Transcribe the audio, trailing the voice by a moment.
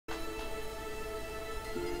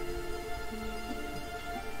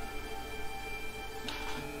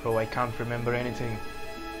Bro, I can't remember anything.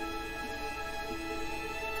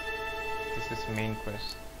 This is main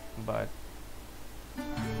quest, but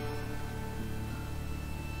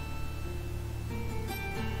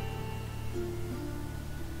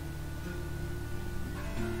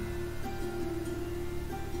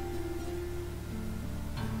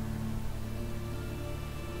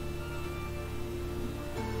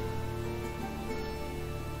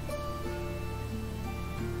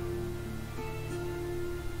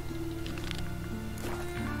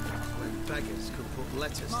beggars could put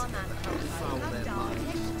letters together and foul their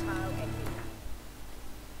minds.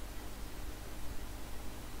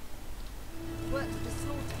 Worked for the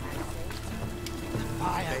slaughterhouse.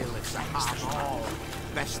 Bailiffs are all.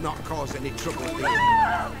 Best not cause any trouble here.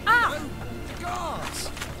 Ah! The guards!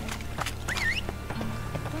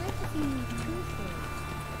 Why does he need two swords?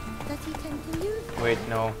 Does he tend to lose them? wait,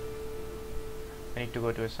 no. I need to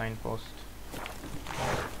go to a signpost.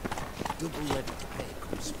 Double levy to pay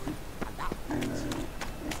comes free. And that means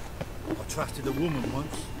I trusted a woman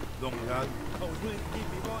once, long ago. I was willing to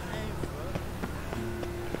give me right hand for her.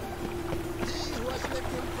 he who has lived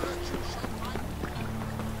in virtue shall find.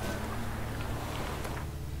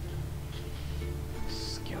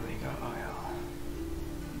 Skellige Isle.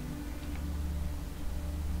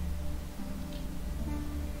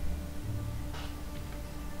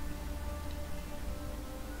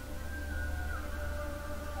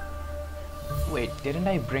 Wait, didn't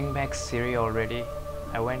I bring back Ciri already?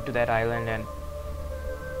 I went to that island and...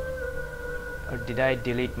 Or did I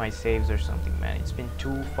delete my saves or something, man? It's been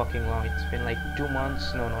too fucking long. It's been like 2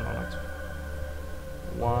 months. No. It's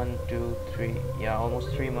 1, 2, 3. Yeah,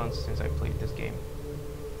 almost 3 months since I played this game.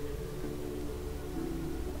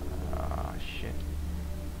 Ah, shit.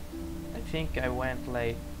 I think I went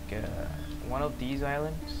like one of these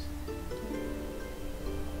islands.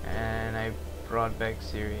 And I brought back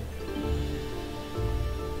Ciri.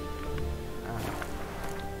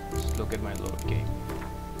 Just look at my load game.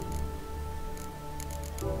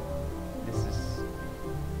 This is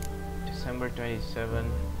December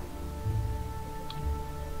 27.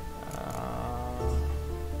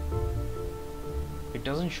 It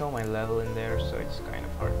doesn't show my level in there, so it's kind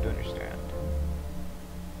of hard to understand.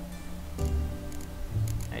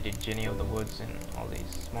 I did Jenny of the Woods and all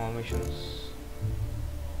these small missions.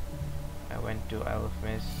 I went to Isle of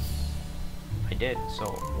Mist. I did, so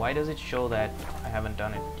why does it show that I haven't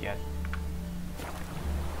done it yet?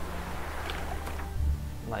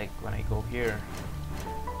 Like when I go here,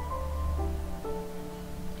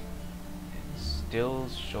 it still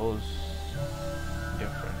shows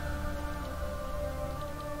different.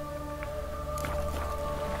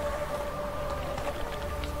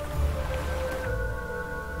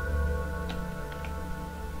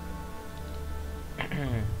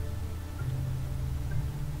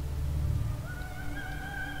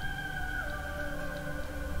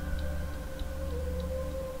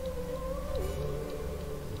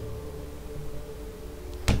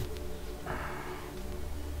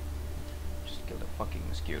 Fucking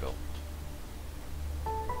mosquito.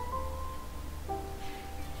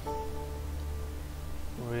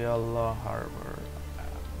 Riala Harbor.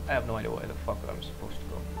 I have no idea where the fuck I'm supposed to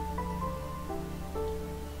go.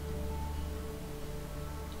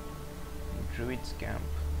 Druid's camp.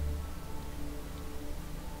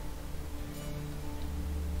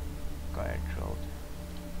 Guide Road.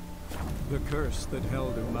 The curse that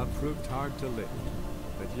held him proved hard to lift,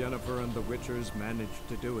 but Yennefer and the Witchers managed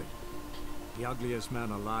to do it. The ugliest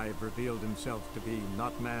man alive revealed himself to be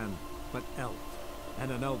not man, but elf,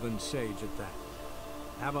 and an elven sage at that.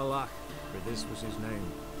 Avalach, for this was his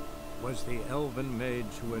name, was the elven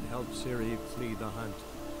mage who had helped Ciri flee the hunt,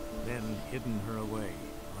 then hidden her away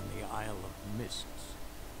on the Isle of Mists.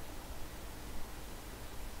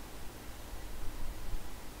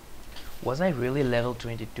 Was I really level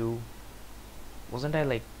 22? Wasn't I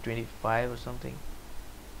like 25 or something?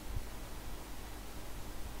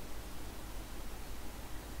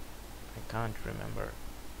 I can't remember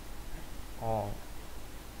all.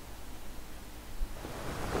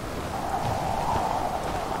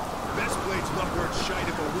 Best blade's not worth shite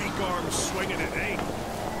if a weak arm's swinging it, eh?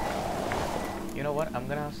 You know what? I'm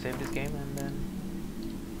gonna save this game and then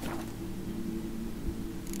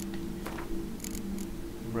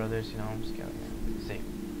Brothers in Arms save.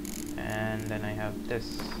 And then I have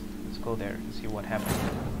this. Let's go there and see what happened.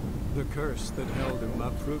 The curse that held him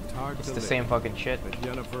proved hard It's to the lift, same fucking shit. but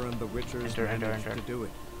Yennefer and the Witchers managed to do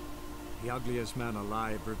it. The ugliest man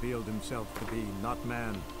alive revealed himself to be not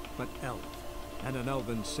man, but elf, and an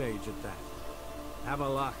elven sage at that.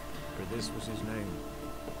 Avalach, for this was his name,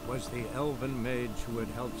 was the elven mage who had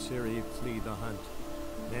helped Ciri flee the hunt,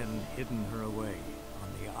 then hidden her away on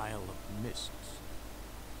the Isle of Mists.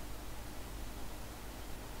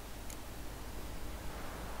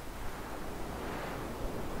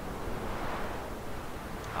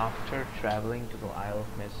 After traveling to the Isle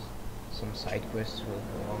of Mist, some side quests will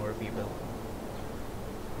no longer be available.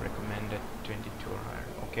 Recommended 22 or higher.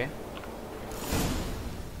 Okay.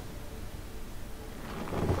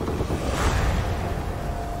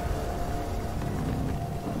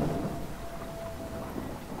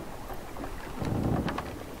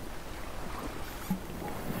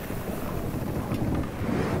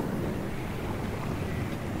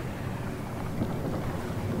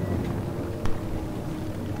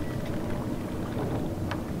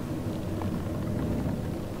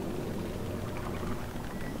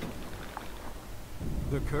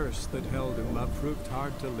 The curse that held Uma proved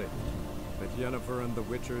hard to lift, but Yennefer and the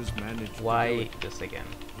Witchers managed to do Why it. this again?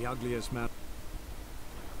 The ugliest man.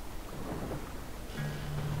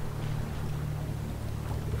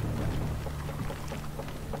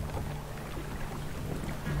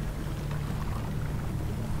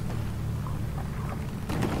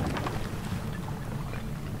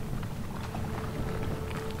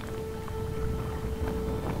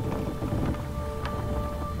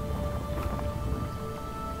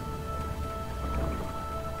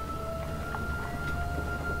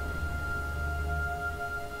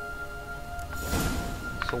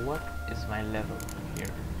 So what is my level here?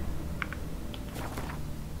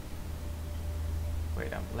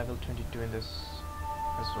 Wait, I'm level 22 in this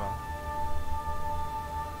as well.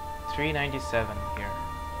 397 here.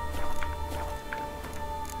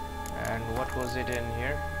 And what was it in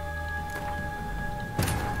here?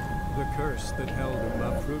 The curse that held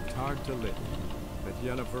Uma proved hard to lift, but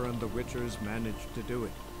Yennefer and the Witchers managed to do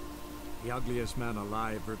it. The ugliest man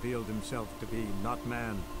alive revealed himself to be not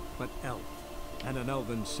man, but elf, and an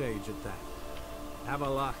elven sage at that.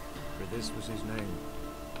 Avalach, for this was his name,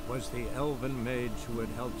 was the elven mage who had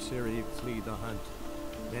helped Ciri flee the hunt,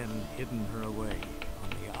 then hidden her away on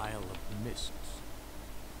the Isle of Mists.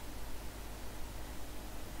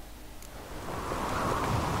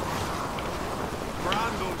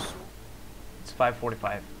 Brandos. It's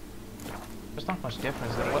 5:45. There's not much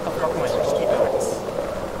difference then. What the fuck am I supposed to do?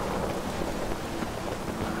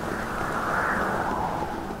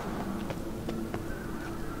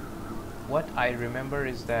 What I remember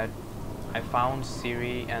is that I found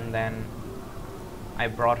Ciri and then I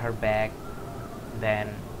brought her back.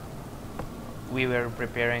 Then we were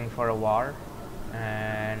preparing for a war,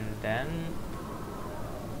 and then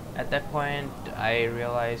at that point I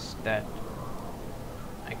realized that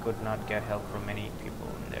I could not get help from many people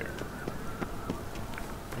in there.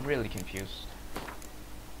 I'm really confused.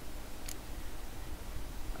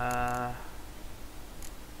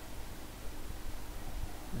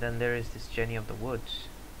 Then there is this Jenny of the Woods.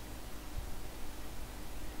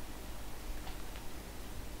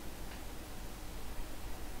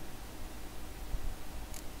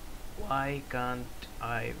 Why can't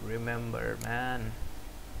I remember, man?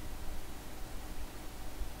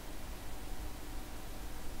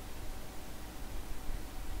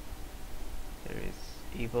 There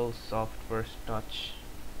is evil soft first touch.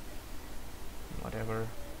 Whatever.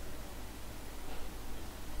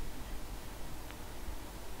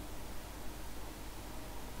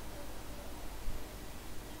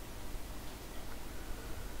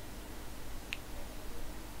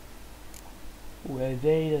 Were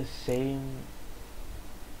they the same?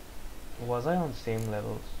 Was I on same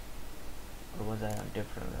levels? Or was I on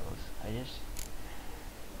different levels?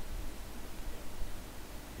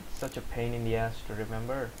 It's such a pain in the ass to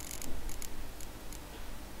remember.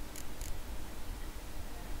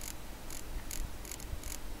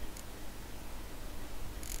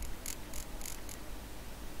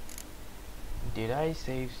 Did I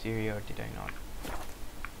save Ciri or did I not?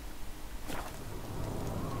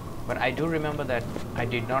 But I do remember that I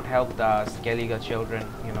did not help the Skellige children,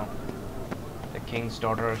 you know, the king's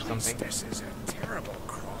daughter or something. This is a terrible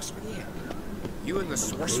cross with you. You and the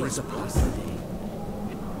sorceress.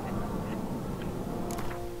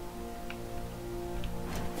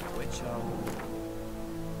 Which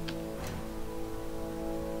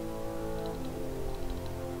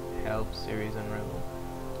help series unravel.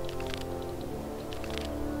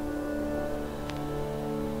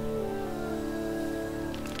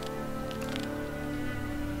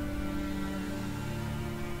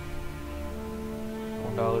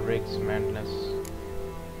 Ulrich's madness.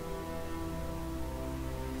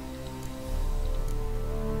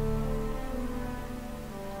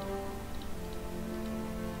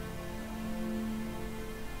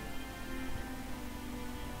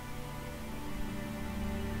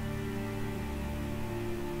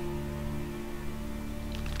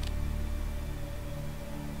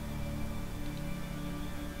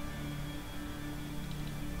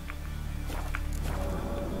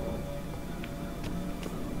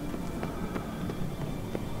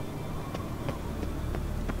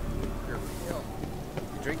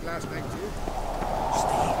 speak last night to you?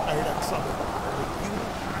 Stay out of trouble. Or you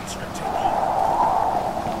answer to me.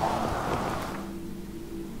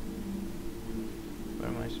 Where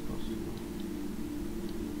am I supposed to go?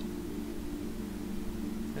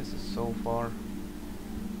 This is so far.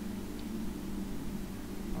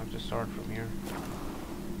 I have to start from here.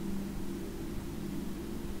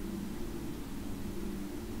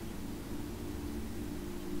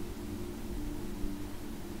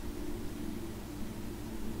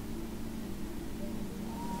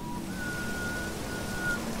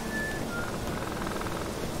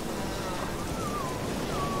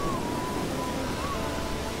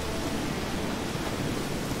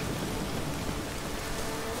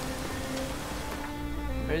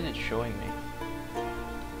 Where is it showing me?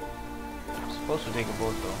 I'm supposed to take a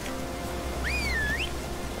boat though.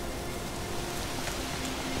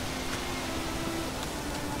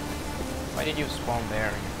 Why did you spawn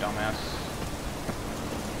there, you dumbass?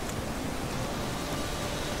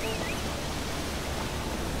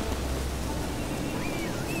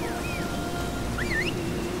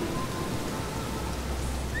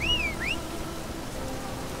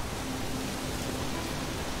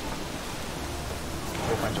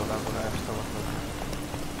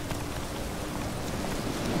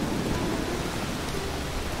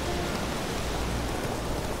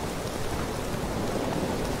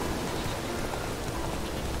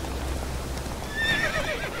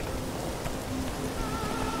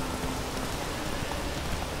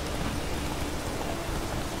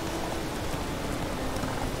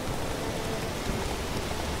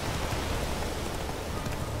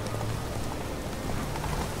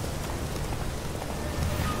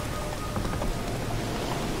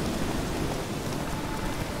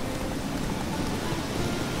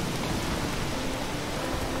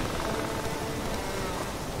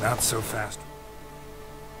 Not so fast.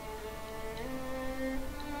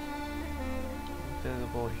 There's a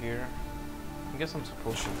boat here. I guess I'm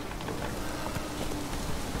supposed to go there.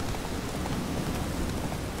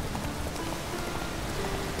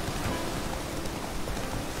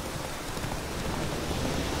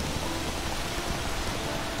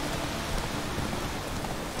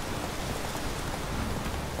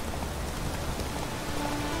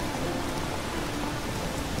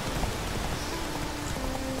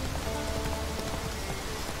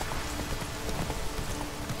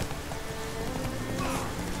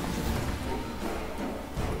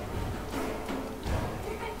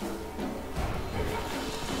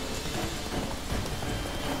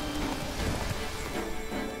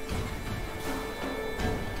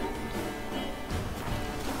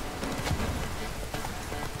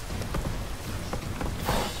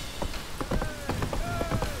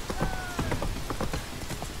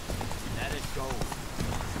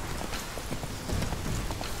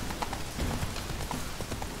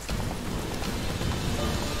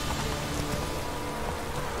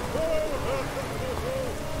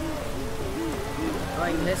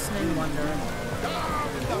 Right, listening, wondering.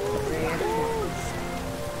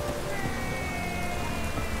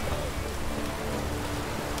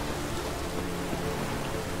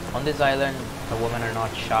 On this island, the women are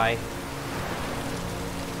not shy.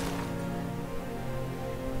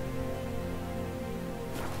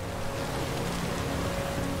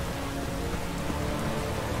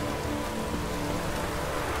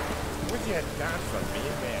 Would you dance with me,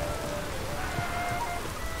 man?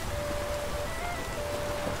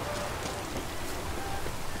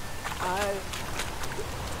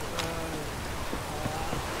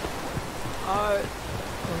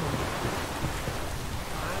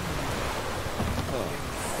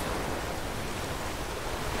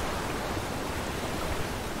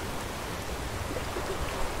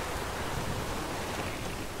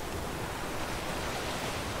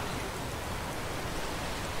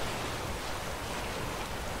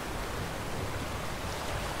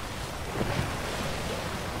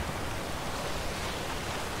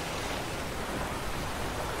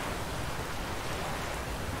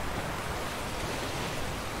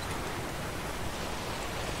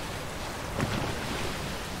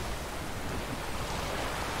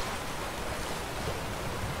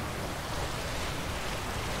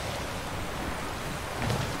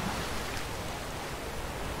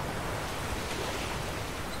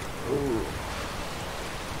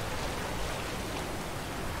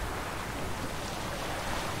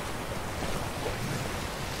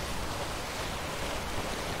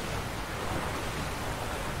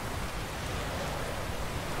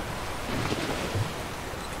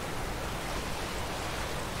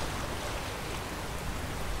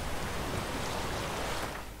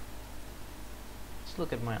 Let's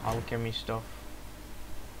look at my alchemy stuff.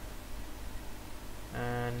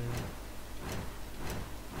 And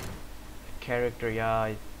character. Yeah,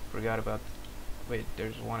 I forgot about. Wait,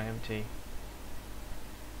 there's one empty.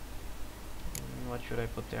 What should I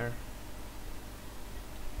put there?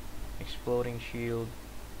 Exploding shield.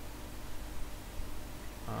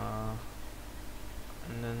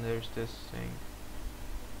 And then there's this thing.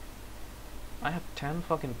 I have 10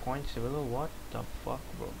 fucking points below. What the fuck,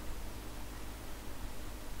 bro?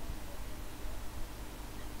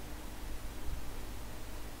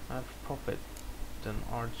 I have puppet, then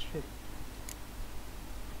art shit.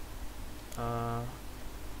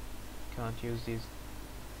 Can't use these.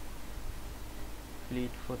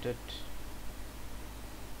 Fleet-footed.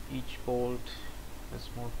 Each bolt has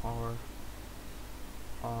more power.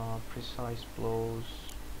 Precise blows.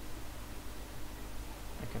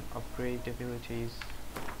 I can upgrade abilities.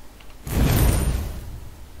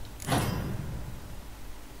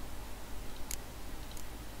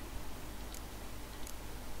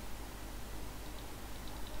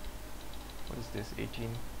 What is this? 18.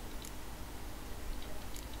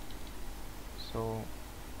 So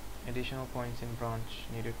additional points in branch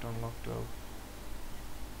needed to unlock 12.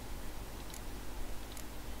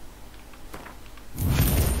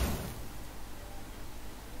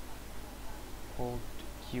 Hold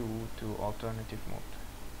Q to alternative mode.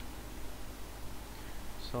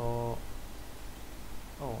 So,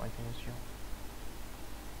 oh, I can use you.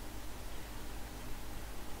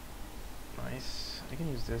 Nice. I can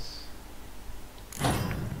use this.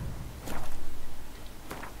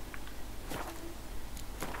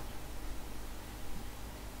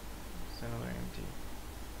 It's another empty.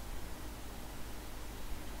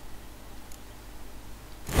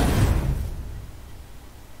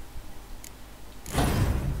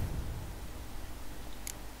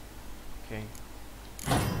 Okay.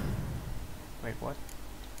 Wait, what?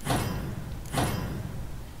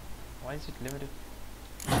 Why is it limited?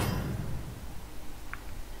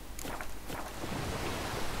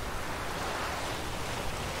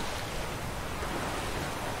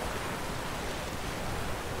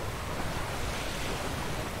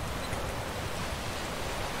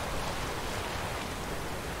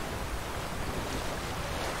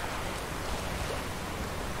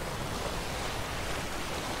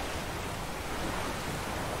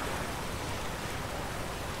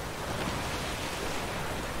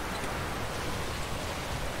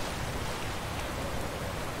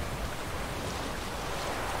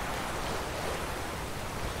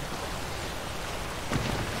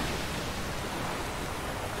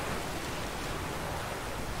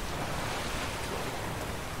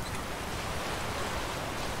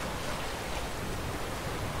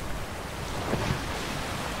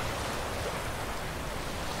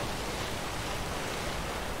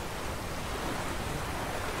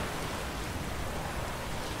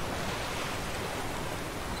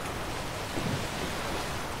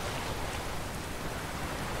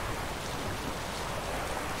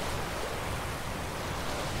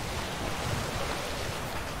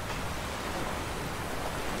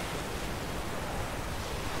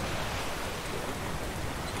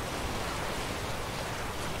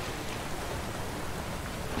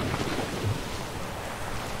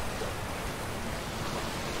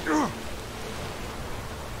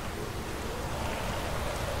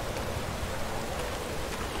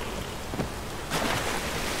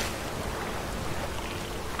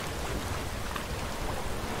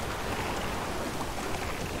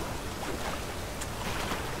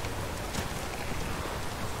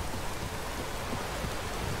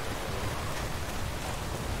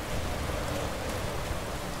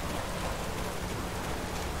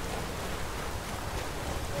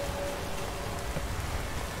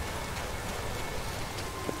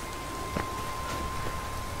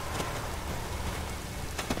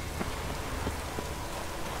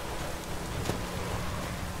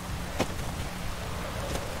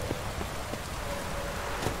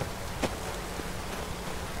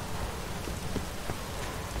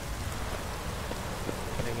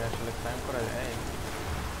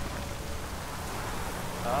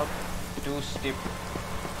 Up, too steep.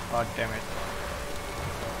 God damn it.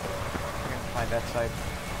 I can try that side.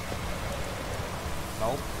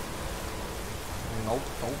 Nope. Nope,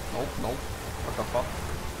 nope, nope, nope. What the fuck?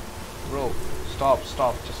 Bro, stop,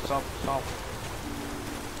 stop, just stop, stop.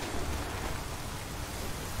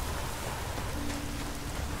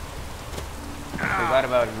 I forgot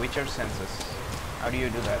about Witcher senses. How do you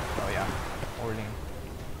do that? Oh yeah, holding.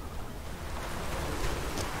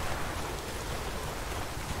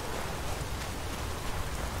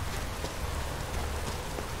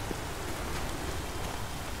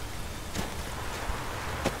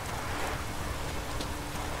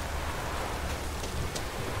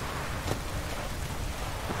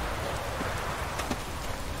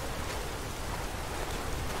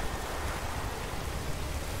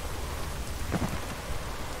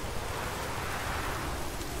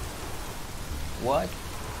 What?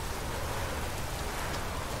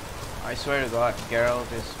 I swear to God,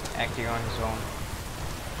 Geralt is acting on his own.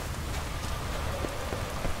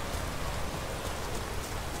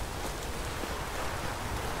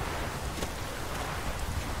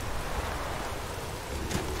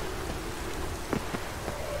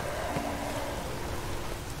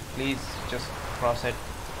 Please just cross it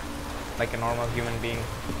like a normal human being.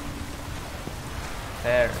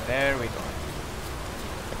 There we go.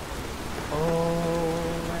 Oh,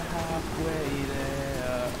 we're halfway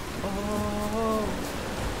there. Oh,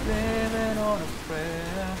 living on a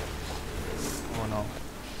prayer. Oh no.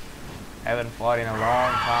 I haven't fought in a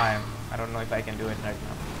long time. I don't know if I can do it right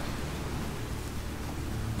now.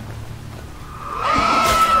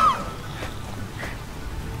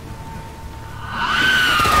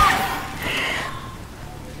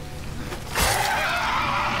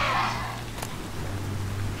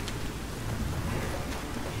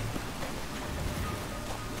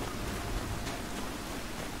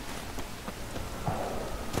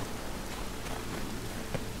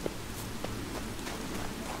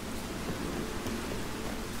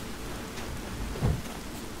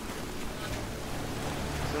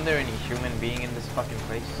 Isn't there any human being in this fucking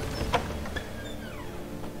place?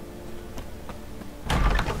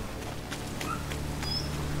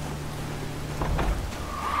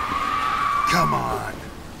 Come on.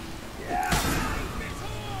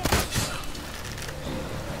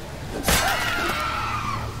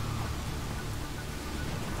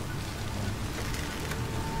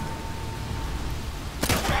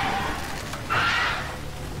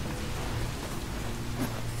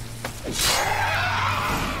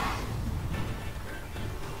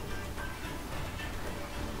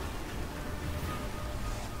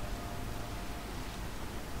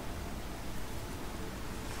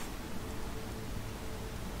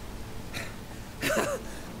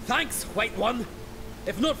 Thanks, White One.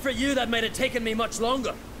 If not for you, that might have taken me much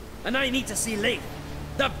longer. And I need to see Leif.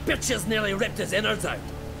 The bitch has nearly ripped his innards out.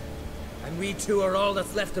 And we two are all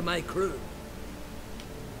that's left of my crew.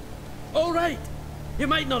 All right. You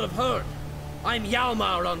might not have heard. I'm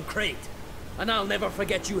Hjalmar on Crete. And I'll never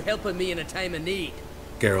forget you helping me in a time of need.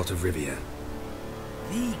 Geralt of Rivia.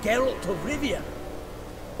 The Geralt of Rivia.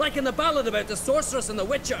 Like in the ballad about the sorceress and the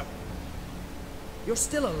witcher. You're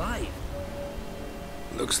still alive.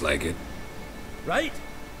 Looks like it. Right?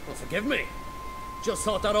 Well, forgive me. Just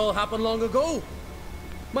thought that all happened long ago.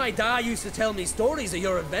 My dad used to tell me stories of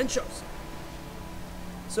your adventures.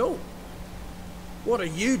 So, what are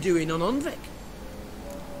you doing on Undvik?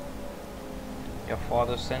 Your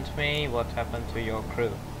father sent me. What happened to your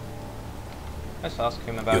crew? Let's ask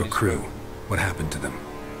him about Your his crew. What happened to them?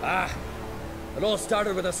 It all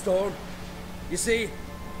started with a storm. You see,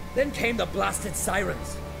 then came the blasted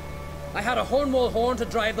sirens. I had a Hornwall horn to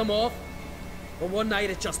drive them off, but one night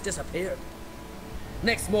it just disappeared.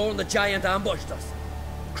 Next morning the giant ambushed us,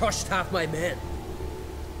 crushed half my men,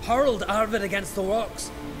 hurled Arvid against the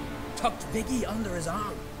rocks, tucked Viggy under his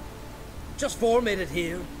arm. Just four made it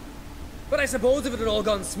here, but I suppose if it had all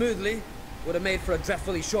gone smoothly, would have made for a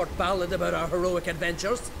dreadfully short ballad about our heroic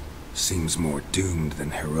adventures. Seems more doomed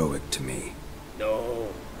than heroic to me. No,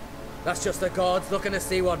 that's just the gods looking to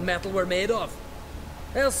see what metal we're made of.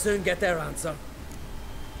 They'll soon get their answer.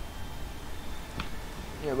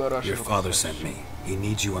 Your father sent me. He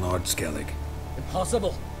needs you on Ard Skellig.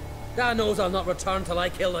 Impossible. God knows I'll not return till I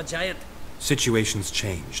kill the giant. Situation's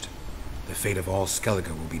changed. The fate of all Skellige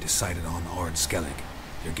will be decided on Ard Skellig.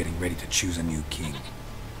 They're getting ready to choose a new king.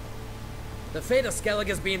 The fate of Skellig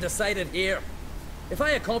is being decided here. If I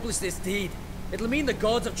accomplish this deed, it'll mean the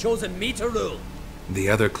gods have chosen me to rule. The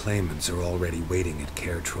other claimants are already waiting at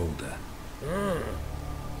Caer Trolda.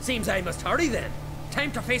 Seems I must hurry then.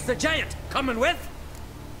 Time to face the giant. Coming with?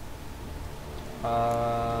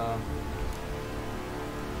 Your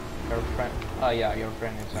friend. Yeah, your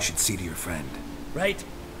friend is. We should see to your friend. Right.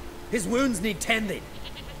 His wounds need tending.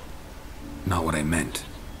 Not what I meant.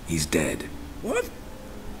 He's dead. What?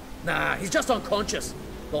 Nah, he's just unconscious.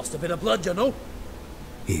 Lost a bit of blood, you know.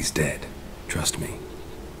 He's dead. Trust me.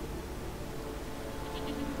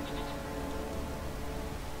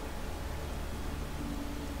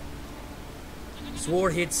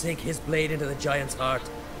 Swore he'd sink his blade into the giant's heart.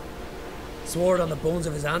 Swore it on the bones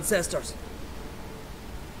of his ancestors.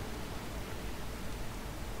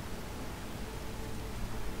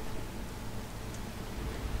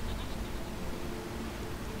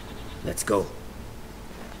 Let's go.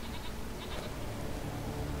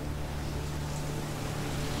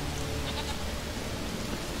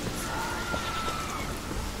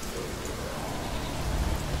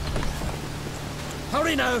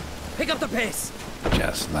 Hurry now! Pick up the pace!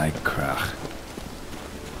 Just like Krach.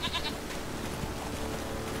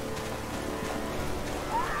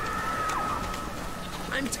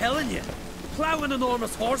 I'm telling you, plow an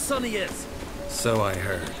enormous horse, son he is. So I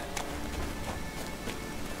heard.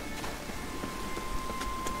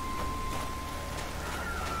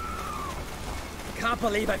 Can't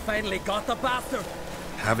believe I finally got the bastard.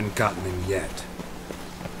 Haven't gotten him yet.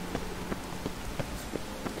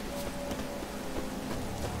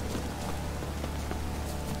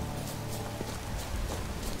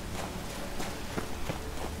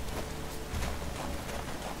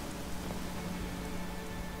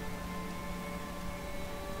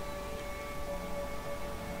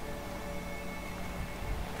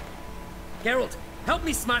 Geralt, help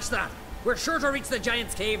me smash that. We're sure to reach the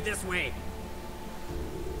Giant's Cave this way.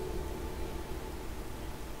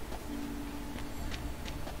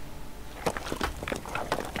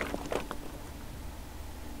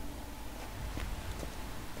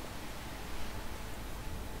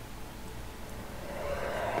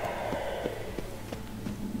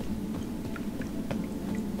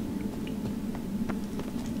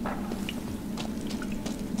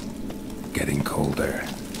 Getting colder.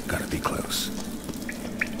 Gotta be close.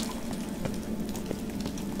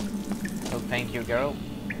 Well, thank you, Geralt.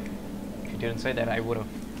 If you didn't say that, I would have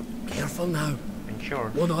Careful now. been sure.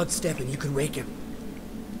 One odd step and you can wake him.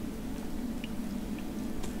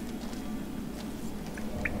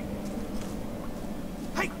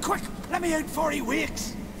 Hey, quick! Let me out before he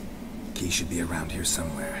wakes! Key should be around here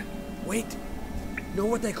somewhere. Wait. Know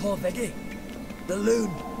what they call Viggy? The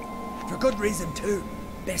loon. For good reason too.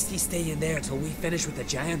 Best he stay in there till we finish with the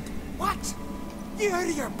Giant. What? You out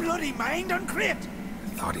of your bloody mind, Uncrate? I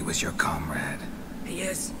thought he was your comrade. He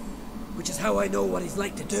is. Which is how I know what he's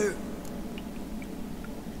like to do.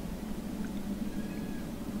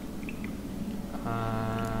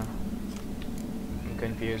 I'm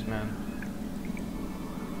confused, man.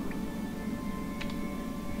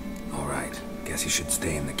 Alright, guess he should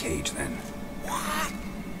stay in the cage then. What?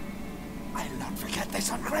 I'll not forget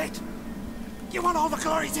this, Uncrate. You want all the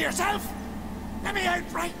glory to yourself? Let me out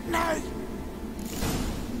right now!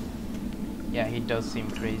 Yeah, he does seem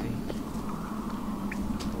crazy.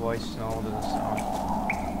 The voice and all the sound.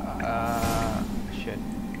 Shit.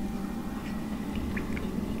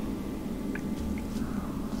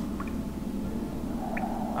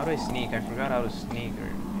 How do I sneak? I forgot how to sneak or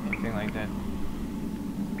anything like that.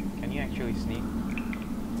 Can you actually sneak?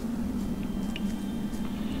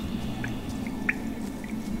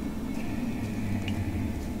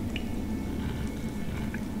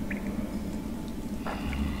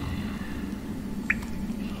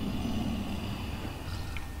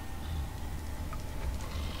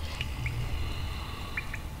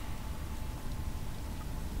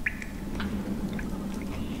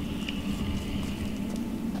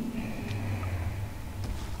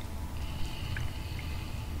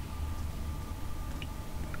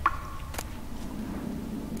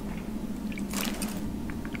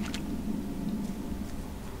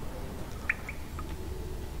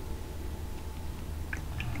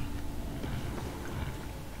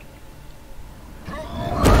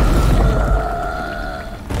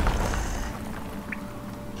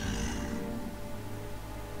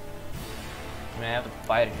 I have to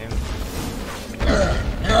fight him.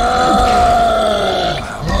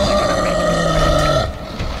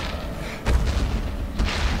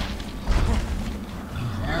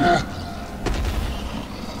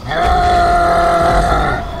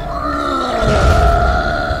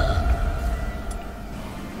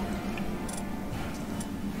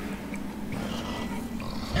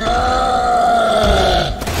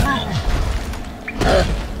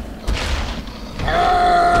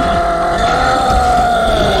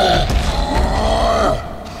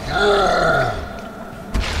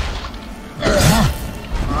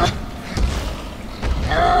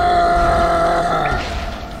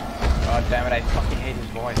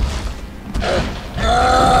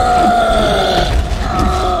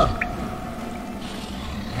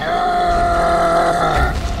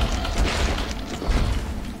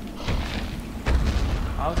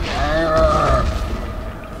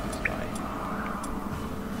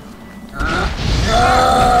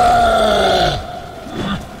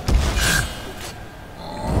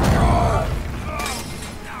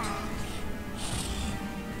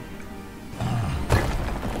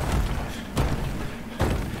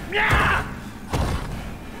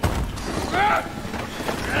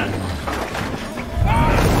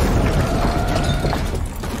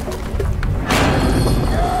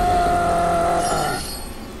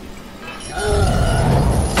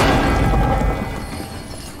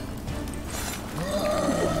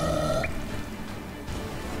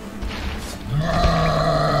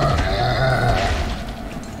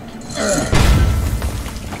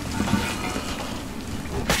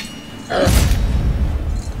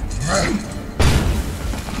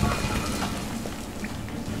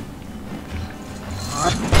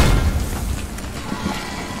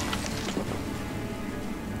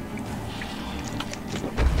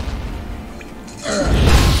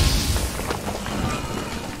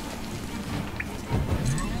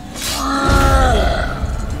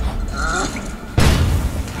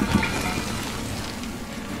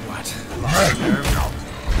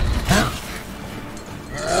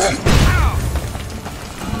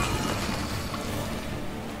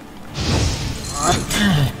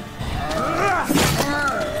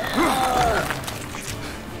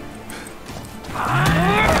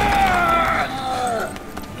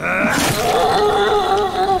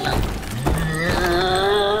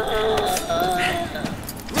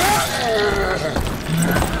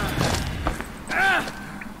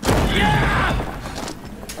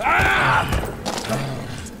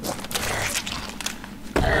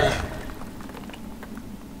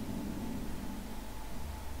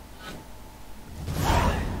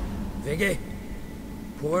 Viggy?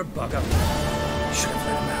 Poor bugger. You should have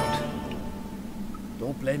let him out.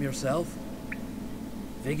 Don't blame yourself.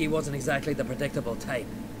 Viggy wasn't exactly the predictable type.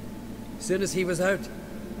 As soon as he was out,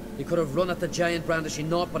 he could have run at the giant brandishing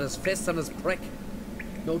naught but his fist and his prick.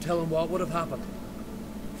 No telling what would have happened.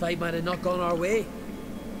 Fight might have not gone our way.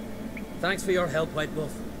 Thanks for your help, White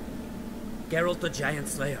Wolf. Geralt the Giant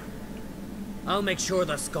Slayer. I'll make sure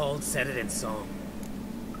the Skald said it in song.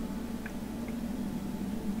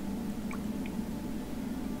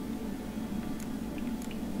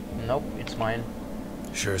 Nope, it's mine.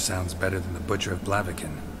 Sure sounds better than the Butcher of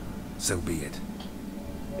Blaviken. So be it.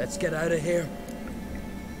 Let's get out of here.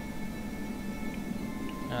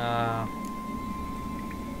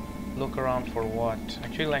 Look around for what?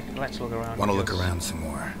 Actually, let's look around. Want to look around some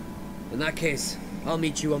more. In that case, I'll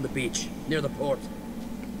meet you on the beach, near the port.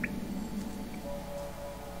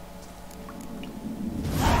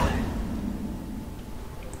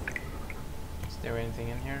 Is there anything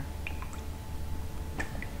in here?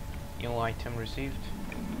 New item received.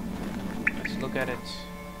 Let's look at it.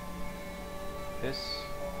 This.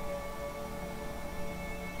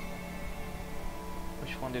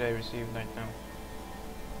 Which one did I receive right now?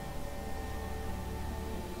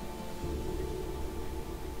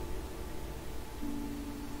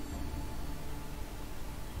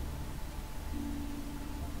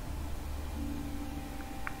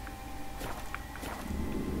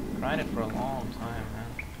 Tried it for a long time, man.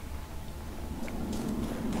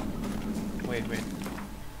 Wait.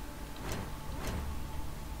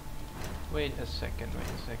 Wait a second.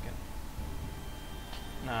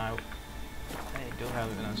 Nah, I do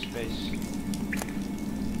have enough space.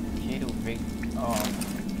 Key to big. Oh,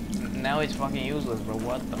 now it's fucking useless, bro.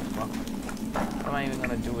 What the fuck? What am I even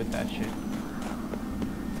gonna do with that shit?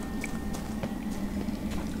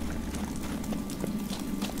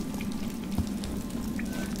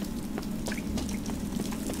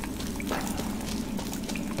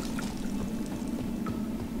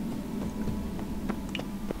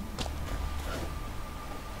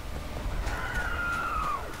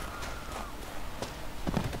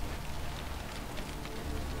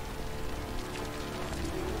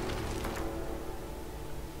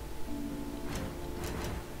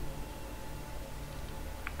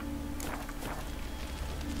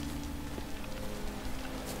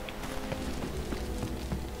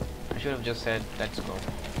 I should have just said, let's go.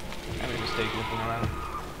 I made a mistake looking around.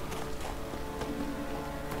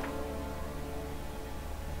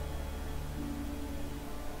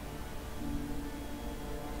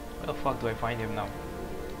 Where the fuck do I find him now?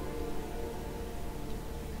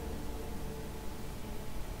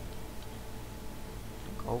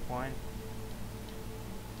 Gold point.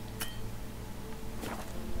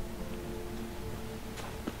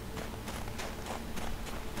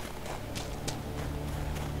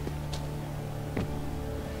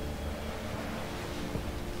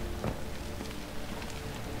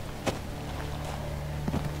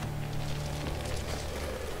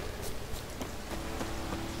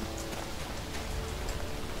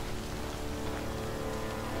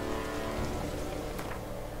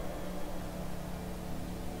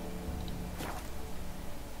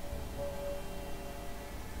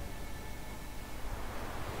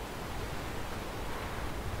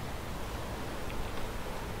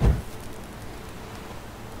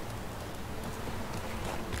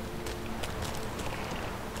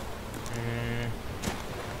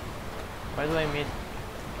 Why do I meet?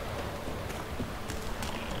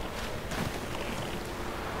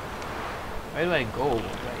 Where do I go?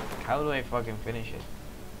 Like, how do I fucking finish it?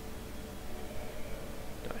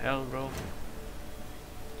 The hell, bro?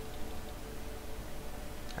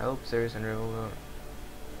 Help, Ceres and Revolver.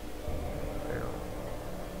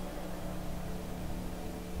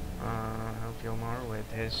 Help Yomar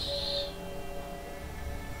with his.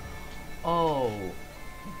 Oh,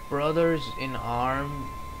 brothers in arm.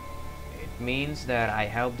 It means that I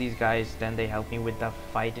help these guys, then they help me with the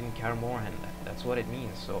fight in Kaer Morhen. That's what it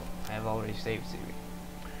means. So I have already saved CV.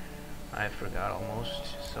 I forgot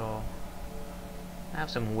almost. So I have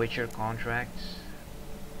some Witcher contracts.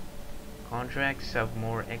 Contracts have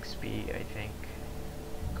more XP, I think,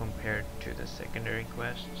 compared to the secondary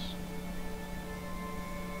quests.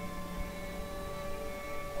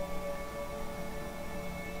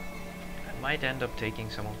 I might end up taking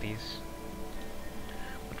some of these.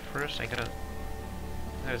 First, I gotta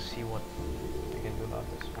see what I can do about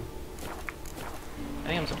this one. I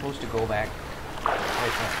think I'm supposed to go back.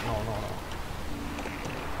 Wait, no,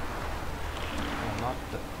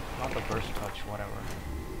 not the first touch, whatever.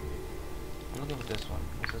 I'm looking for this one.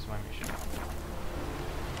 This is my mission.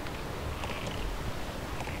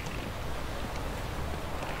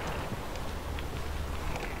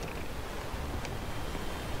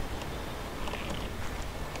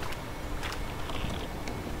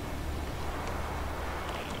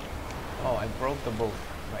 Oh, I broke the boat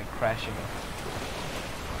by crashing it.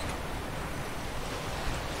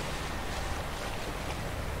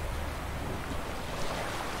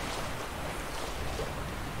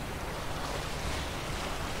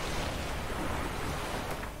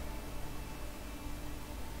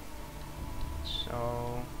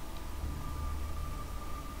 So,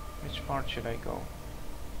 which part should I go?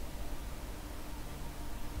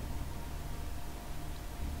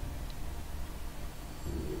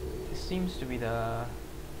 This seems to be the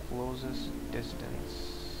closest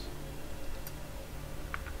distance.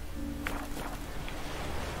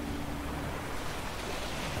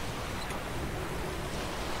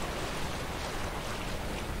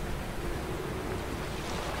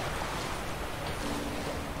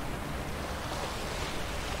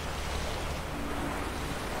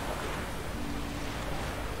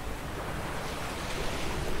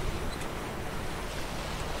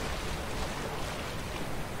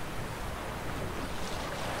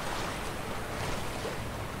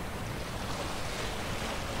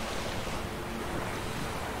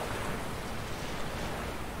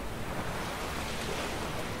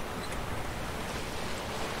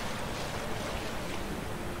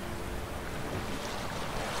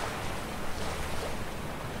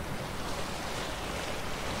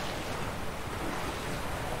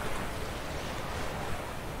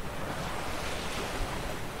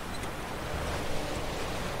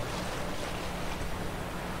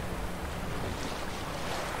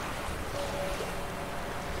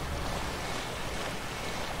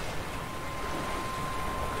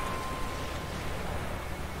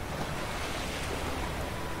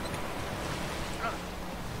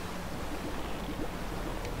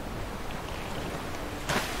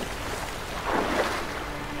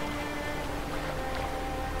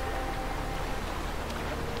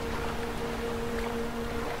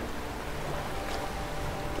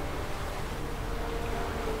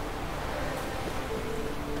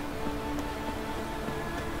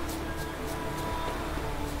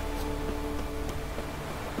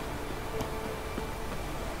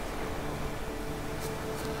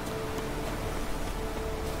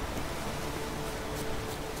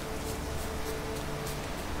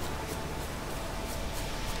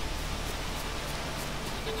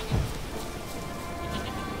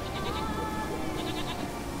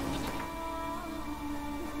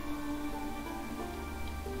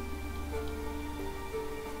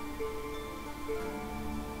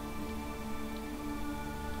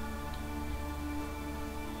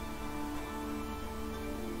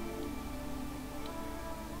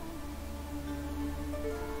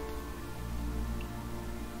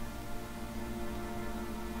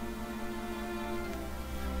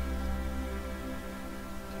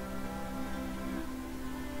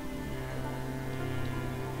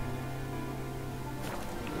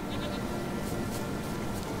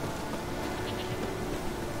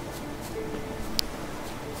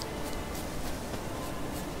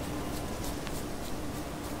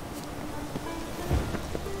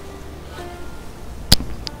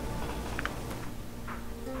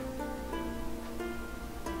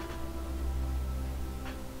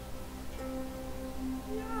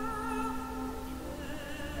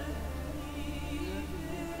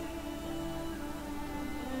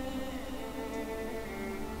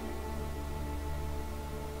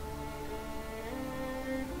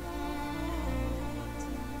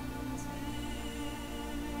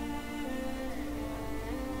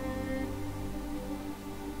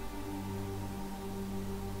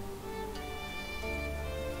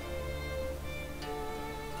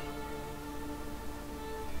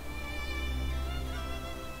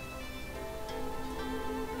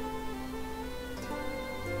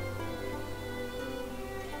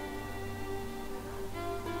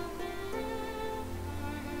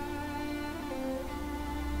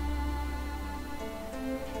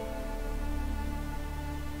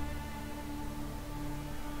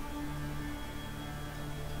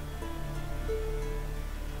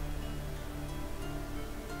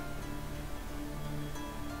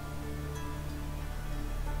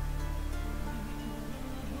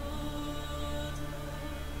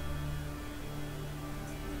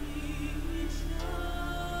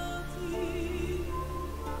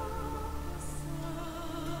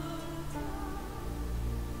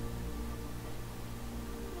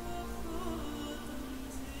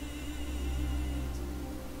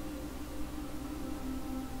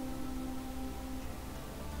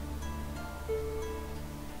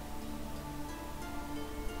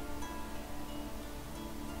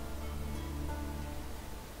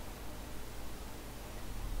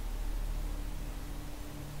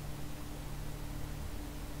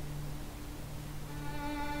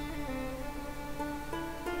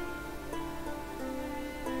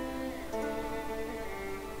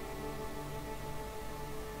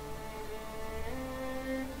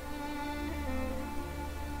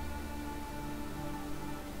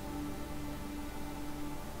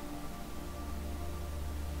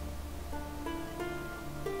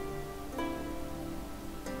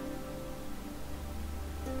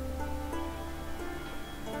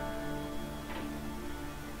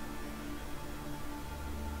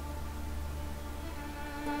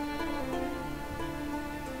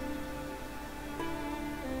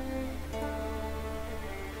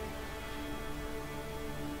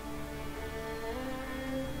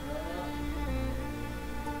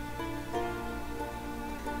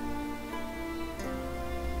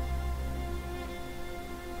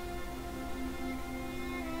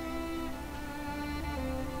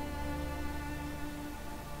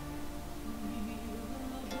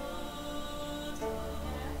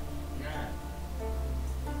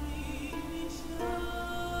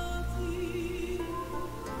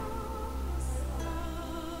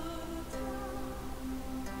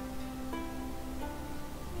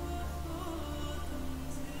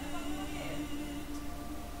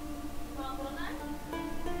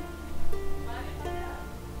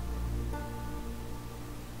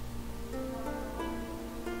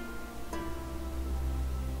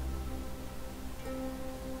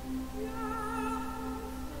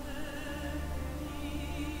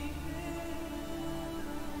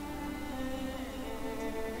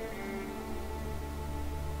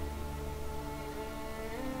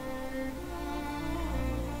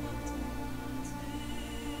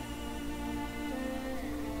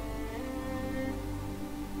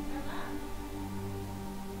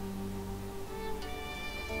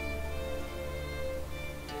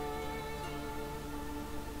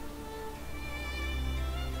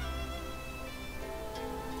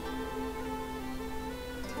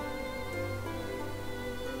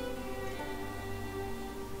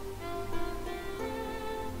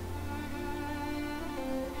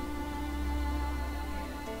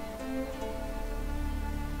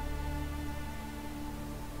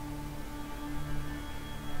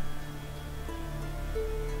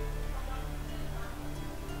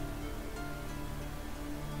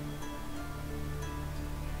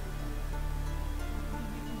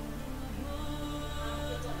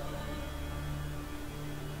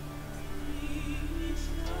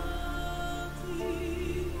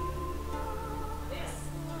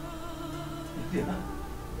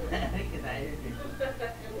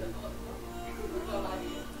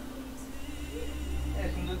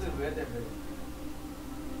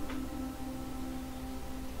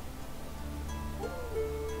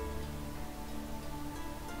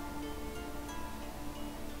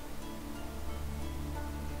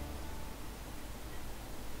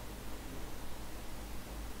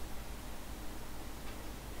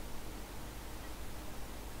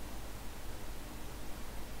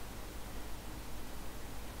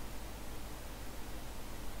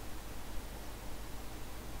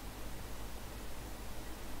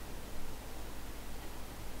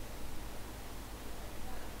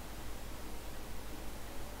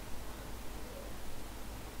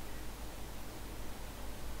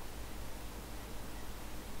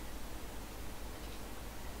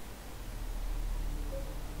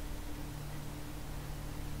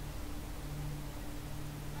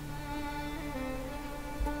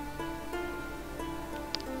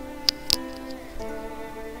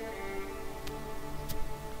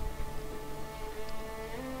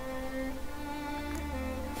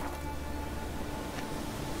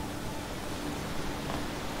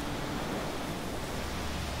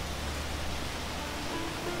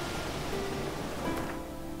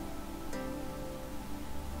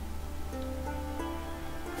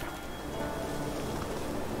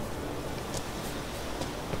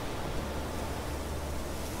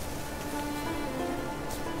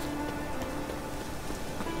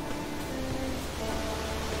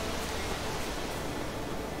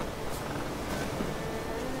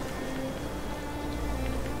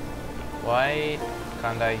 Why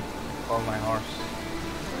can't I call my horse?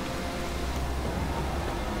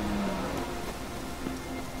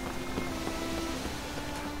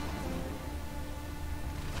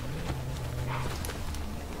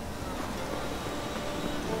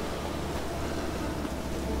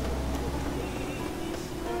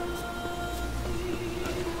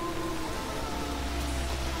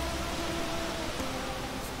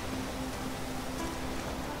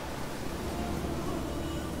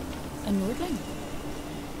 A Nordling?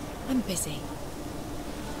 I'm busy.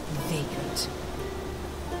 Vacant.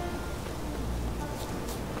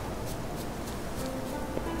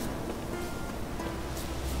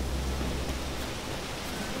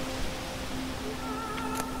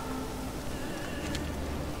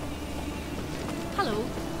 Hello.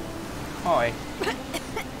 Hi.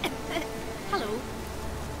 Hello.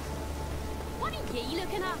 What are you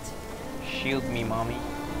looking at? Shield me, mommy.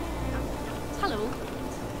 Hello.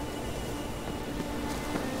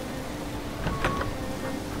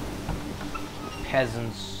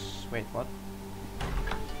 Peasants. Wait, what?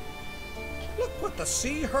 Look what the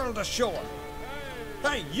sea hurled ashore.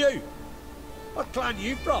 Hey, you! What clan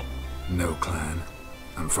you from? No clan.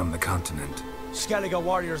 I'm from the continent. Skellige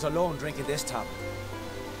warriors alone drink at this tavern.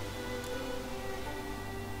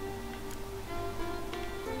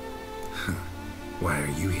 Why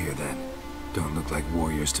are you here then? Don't look like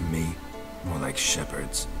warriors to me. More like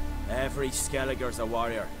shepherds. Every Skellige's a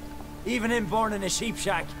warrior. Even him born in a sheep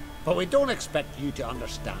shack. But we don't expect you to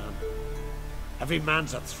understand. Every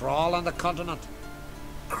man's a thrall on the continent.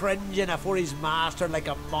 Cringing afore his master like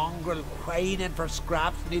a mongrel whining for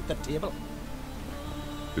scraps beneath the table.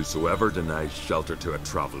 Whosoever denies shelter to a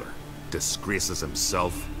traveller disgraces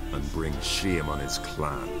himself and brings shame on his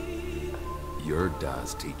clan. Your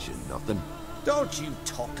dad's teach you nothing. Don't you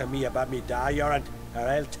talk to me about me da, Yoran, or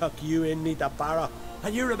I'll tuck you in me the barrow.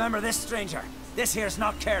 And you remember this, stranger? This here's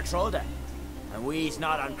not Caer Trolda. And we's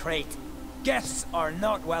not on Crete. Guests are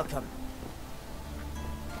not welcome.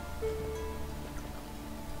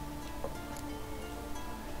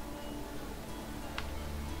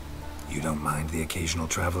 You don't mind the occasional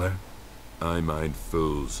traveler? I mind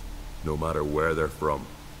fools, no matter where they're from.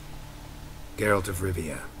 Geralt of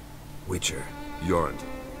Rivia, Witcher. Jorund,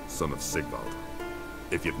 son of Sigvald.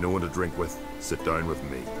 If you've no one to drink with, sit down with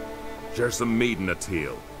me. Share some mead and a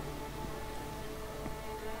tale.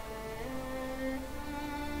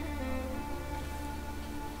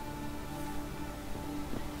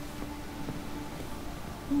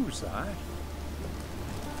 Who's that?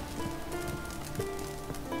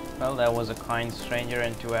 Well, that was a kind stranger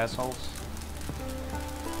and two assholes.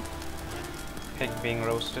 Pig being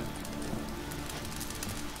roasted.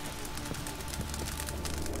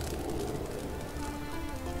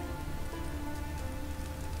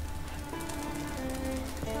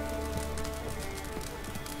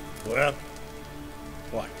 Well,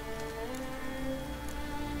 what?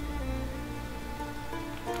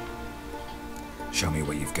 Show me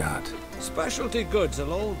what you've got. Specialty goods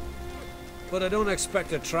alone. But I don't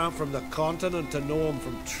expect a tramp from the continent to know him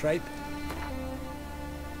from tripe.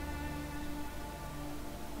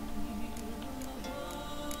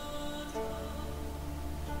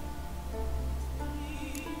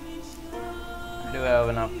 I do have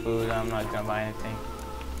enough food, I'm not gonna buy anything.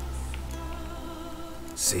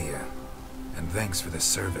 See ya. And thanks for the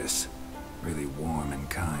service. Really warm and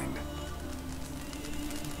kind.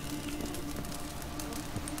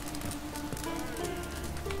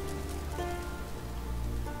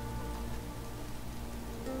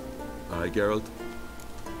 Aye, Geralt?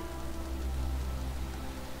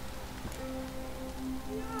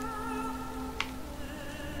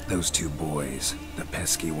 Those two boys, the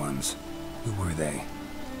pesky ones, who were they?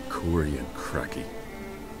 Corey and Cracky.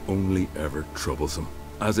 Only ever troublesome.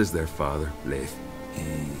 As is their father, Leif.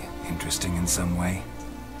 Interesting in some way?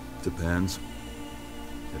 Depends.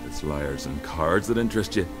 If it's liars and cards that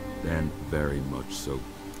interest you, then very much so.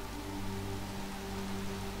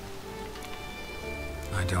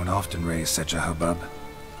 I don't often raise such a hubbub.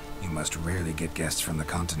 You must rarely get guests from the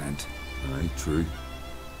continent. Aye, true.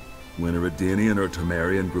 When a Redanian or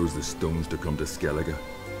Temerian grows the stones to come to Skellige,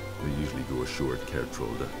 they usually go ashore at Caer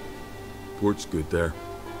Trolda. Port's good there.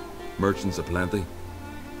 Merchants aplenty.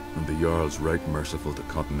 And the Jarl's right merciful to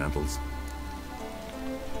continentals.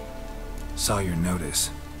 Saw your notice.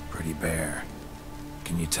 Pretty bare.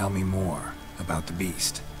 Can you tell me more about the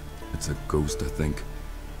beast? It's a ghost, I think.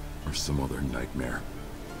 Or some other nightmare.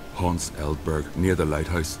 Haunts Eldberg, near the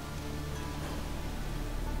lighthouse.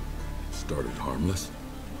 Started harmless.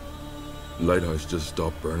 Lighthouse just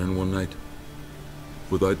stopped burning one night.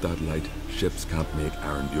 Without that light, ships can't make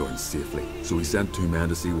Arenbjorn safely, so he sent 2 men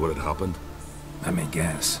to see what had happened. Let me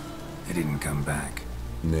guess. They didn't come back.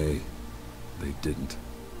 Nay, they didn't.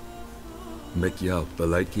 Mikjal, the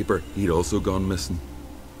lightkeeper, he'd also gone missing.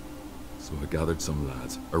 So I gathered some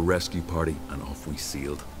lads, a rescue party, and off we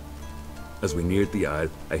sailed. As we neared the isle,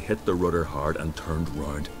 I hit the rudder hard and turned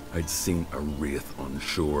round. I'd seen a wraith on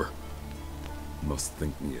shore. Must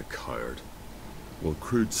think me a coward. Will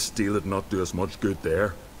crude steel it not do us much good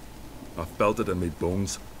there? I felt it in me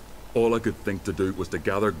bones. All I could think to do was to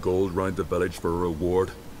gather gold round the village for a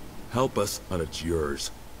reward. Help us, and it's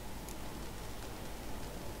yours.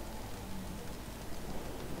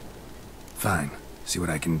 Fine. See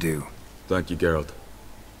what I can do. Thank you, Geralt.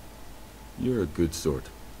 You're a good sort.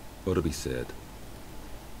 Ought to be said.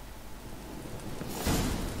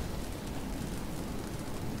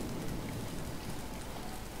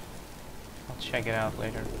 I'll check it out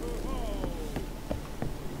later.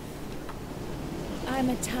 I'm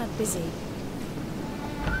a tad busy.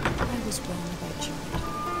 I was wrong about you.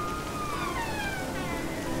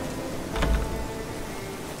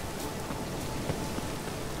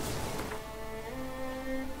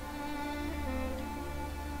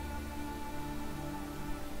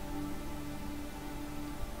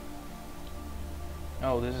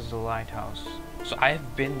 Oh, this is a lighthouse. So I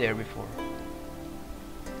have been there before.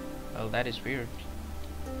 Well, that is weird.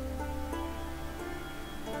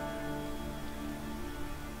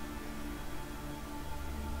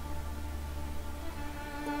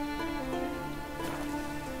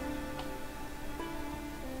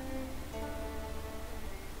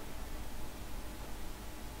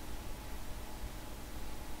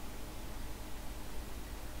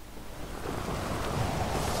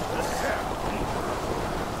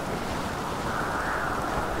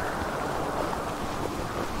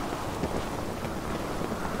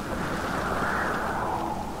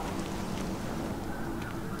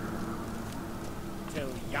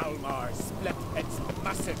 Hjalmar split its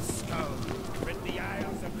massive skull. Rid the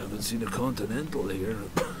Isles of... Haven't seen a Continental here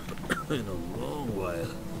in a long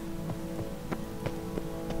while.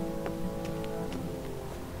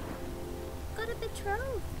 Got a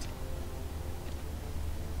betrothed.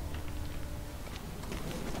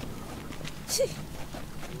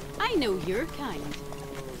 I know your kind.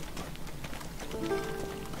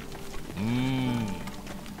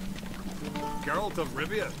 Geralt of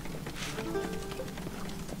Rivia.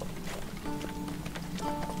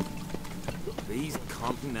 These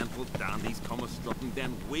continental dandies come a-strutting,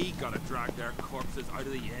 then we gotta drag their corpses out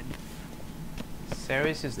of the inn.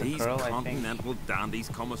 Ceres is the girl, I think. These continental dandies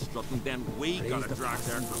come a-strutting, then we gotta drag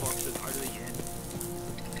their corpses out of the inn.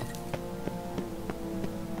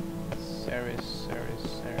 Ceres.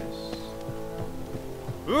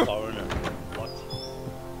 Foreigner. What?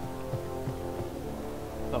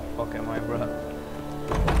 The fuck am I, bro?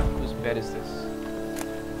 Whose bed is this?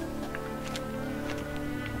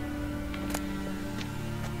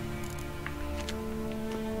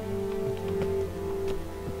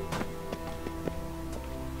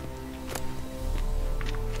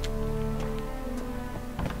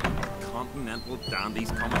 Continental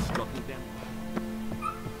dandies come a-strutting, then.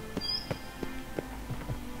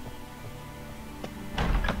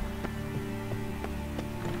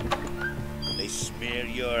 They smear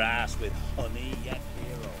your ass with honey, yet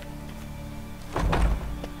hero.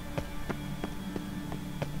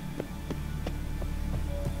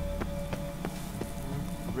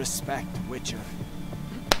 Respect, Witcher.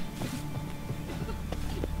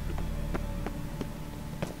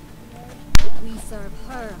 We serve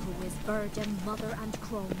her who is virgin, mother, and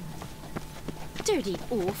crone. Dirty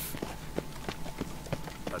oaf.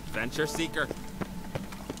 Adventure seeker.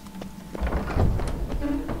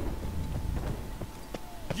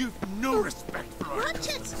 You've no respect for our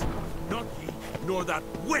Ratchet! not ye, nor that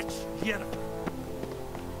witch, Yennefer.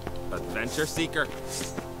 Adventure seeker.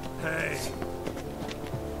 Hey.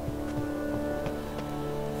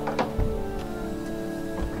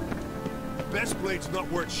 Best blade's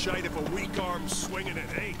not worth shite if a weak arm's swinging it,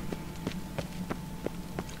 eh?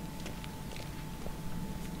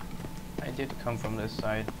 I did come from this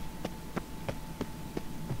side.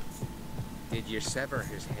 Did you sever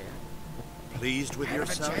his head? Pleased with Head of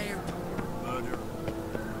a yourself? child. Murder.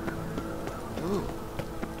 Ooh.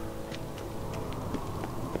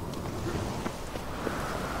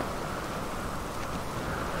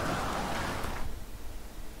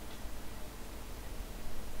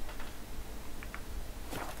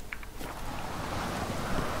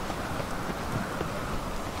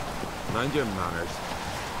 Mind your manners.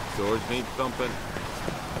 Swords need thumping.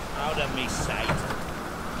 Out of me sight.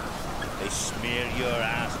 They smear your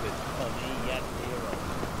ass with honey, yet hero.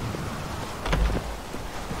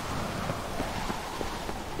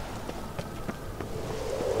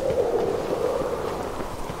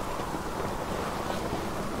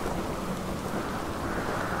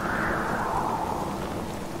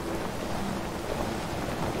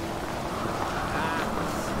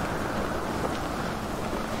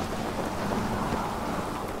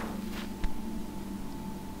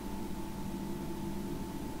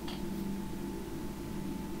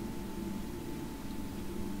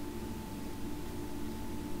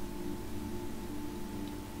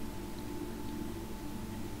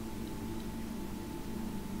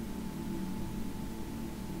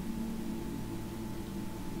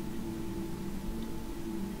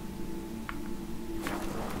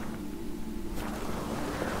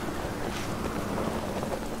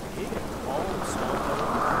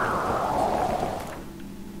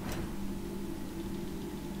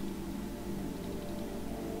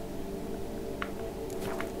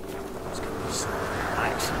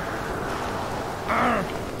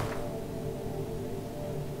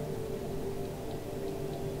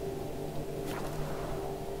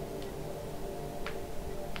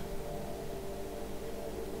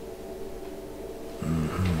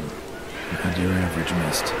 average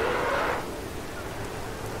mist.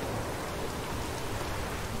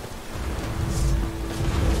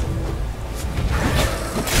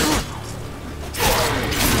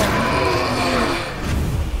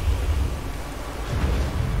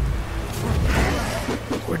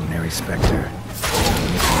 Ordinary specter.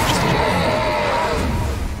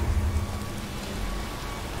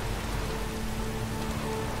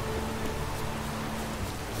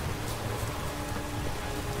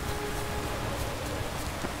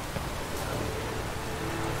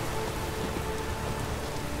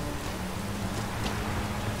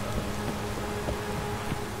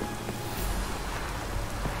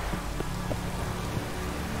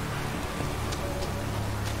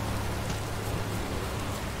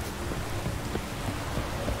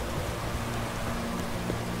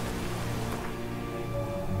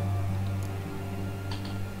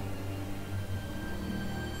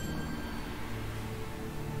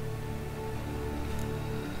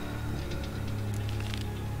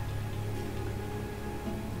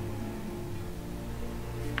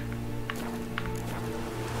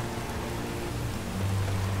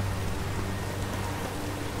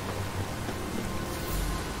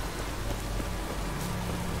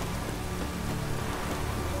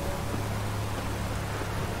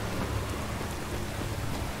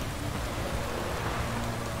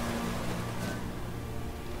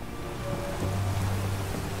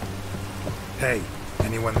 Hey,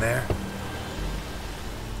 anyone there?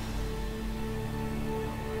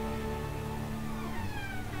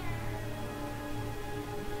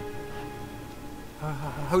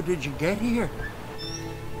 How did you get here?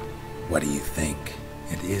 What do you think?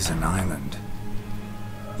 It is an island.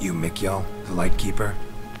 You Mikjal, the Lightkeeper?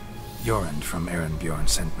 Jorund from Erenbjorn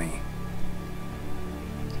sent me.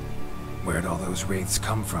 Where'd all those wraiths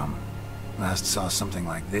come from? Last saw something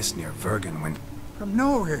like this near Vergen when... From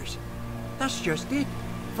nowheres. That's just it.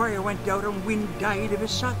 Fire went out and wind died of a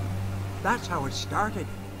sudden. That's how it started.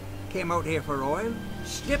 Came out here for oil,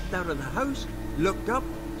 stepped out of the house, looked up,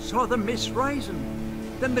 saw the mist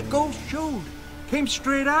rising. Then the ghost showed, came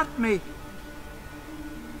straight at me.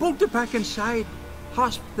 Bolted back inside,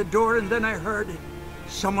 hosped the door, and then I heard it.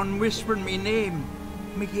 Someone whispering me name.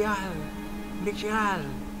 Mikjal. Mikjal.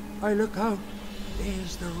 I look out.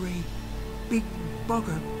 There's the wraith. Big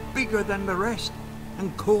bugger, bigger than the rest,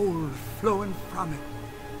 and cold flowing from it.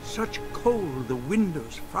 Such cold the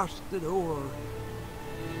windows frosted o'er.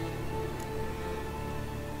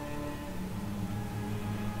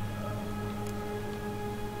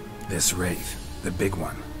 This wraith, the big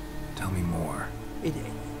one. Tell me more.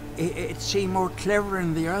 It seemed more clever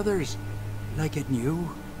than the others. Like it knew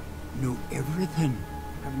everything.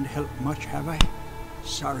 Haven't helped much, have I?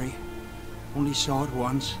 Sorry. Only saw it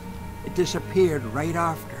once. It disappeared right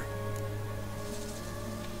after.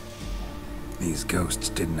 These ghosts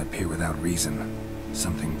didn't appear without reason.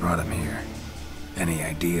 Something brought them here. Any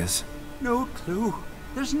ideas? No clue.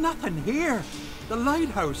 There's nothing here. The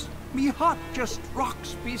lighthouse. Me hut just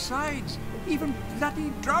rocks besides. Even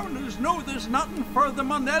bloody drowners know there's nothing for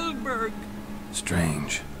them on Eldberg.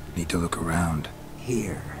 Strange. Need to look around.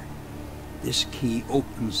 Here. This key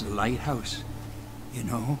opens the lighthouse. You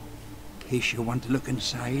know, in case you want to look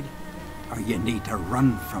inside, or you need to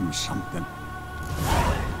run from something.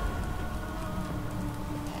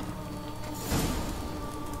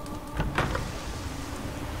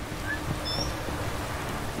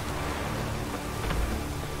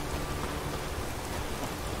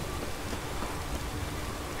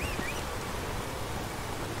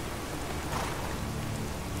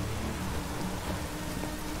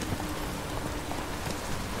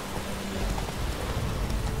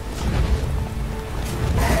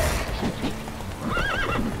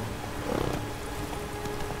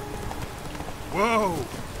 Whoa!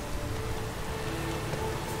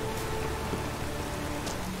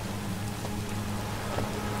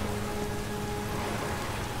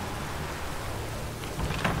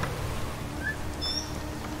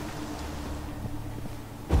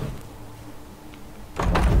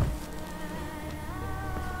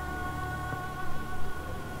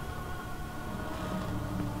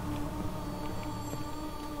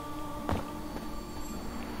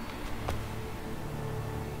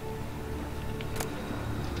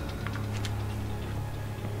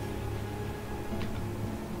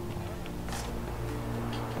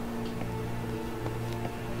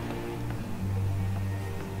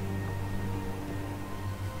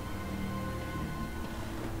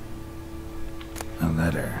 A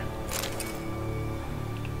letter.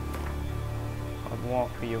 I'd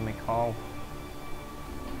walk for you, Mikal.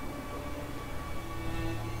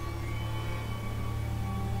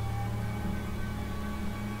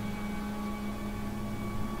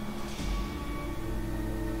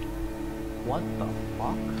 What the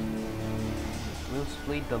fuck? We'll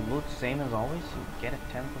split the loot same as always. You get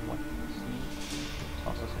a tenth of what you see.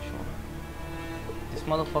 Toss us a shoulder. This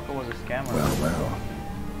motherfucker was a scammer. Well, well.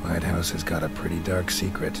 Lighthouse has got a pretty dark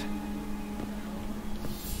secret.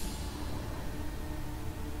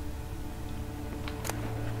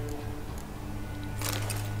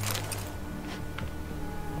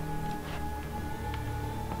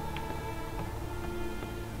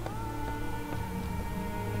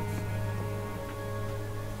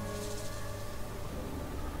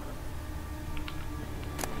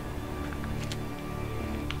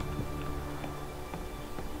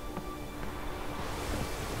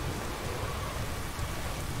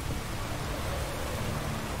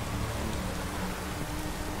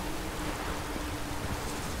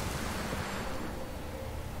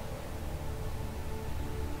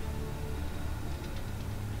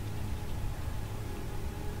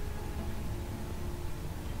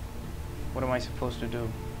 What am I supposed to do?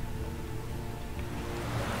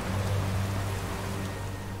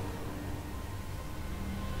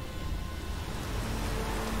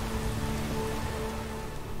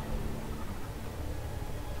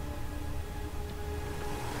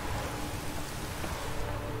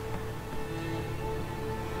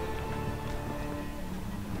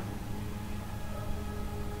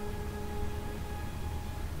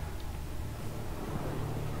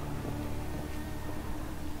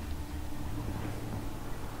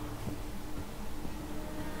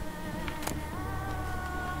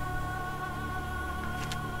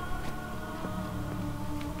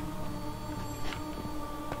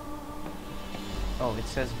 Oh, it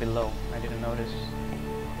says below. I didn't notice.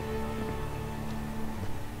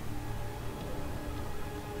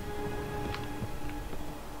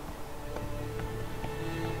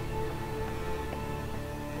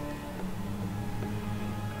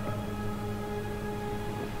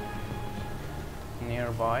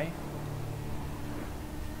 Nearby.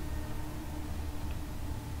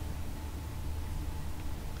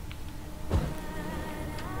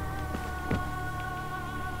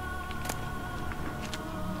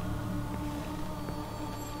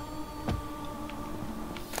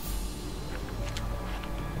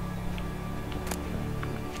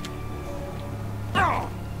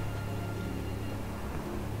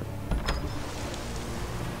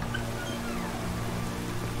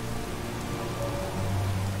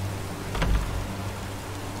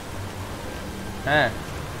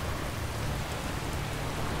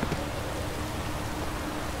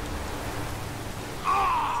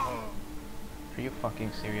 Are you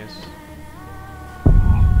fucking serious?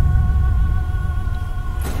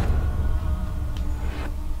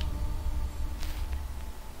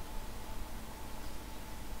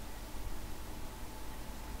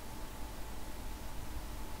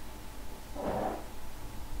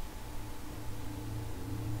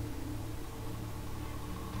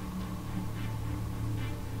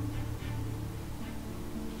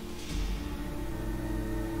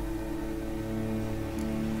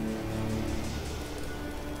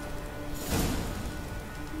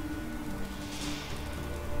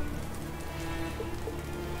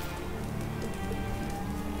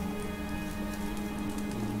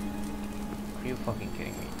 Are you fucking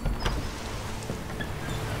kidding me?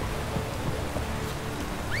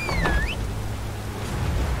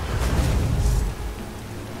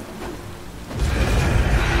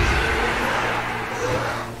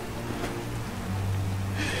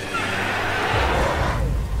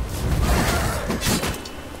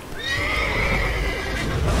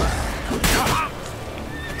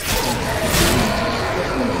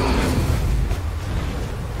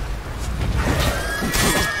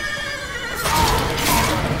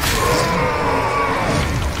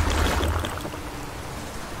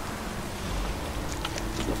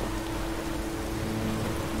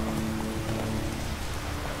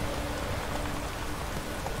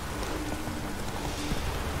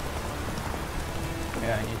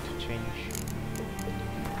 Yeah, I need to change.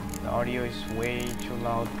 The audio is way too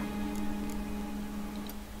loud.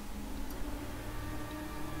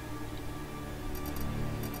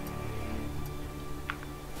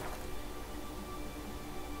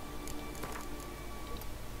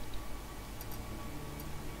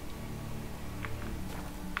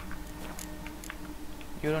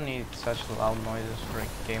 You don't need such loud noises for a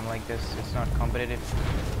game like this. It's not competitive.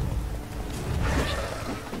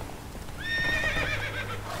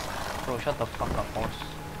 Bro, shut the fuck up, horse.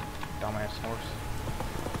 Dumbass horse.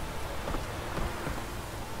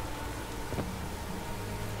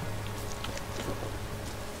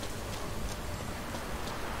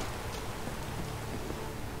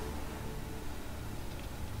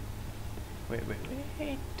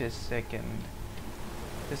 Wait a second.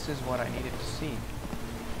 This is what I needed to see.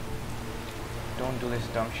 Don't do this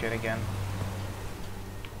dumb shit again.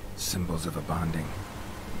 Symbols of a bonding.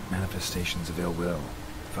 Manifestations of ill will.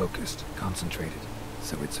 Focused, concentrated.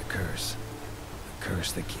 So it's a curse. A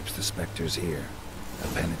curse that keeps the specters here. A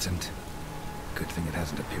penitent. Good thing it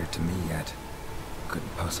hasn't appeared to me yet.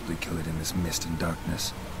 Couldn't possibly kill it in this mist and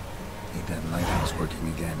darkness. Need that lighthouse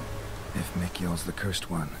working again. If Mikyol's the cursed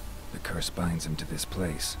one, the curse binds him to this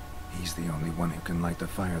place. He's the only one who can light the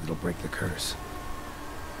fire that'll break the curse.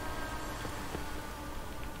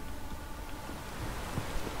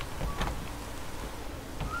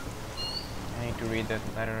 I need to read that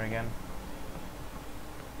letter again.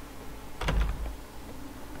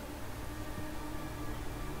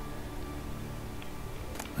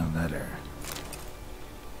 A letter.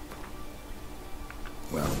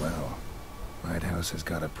 Well. Lighthouse has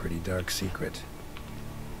got a pretty dark secret.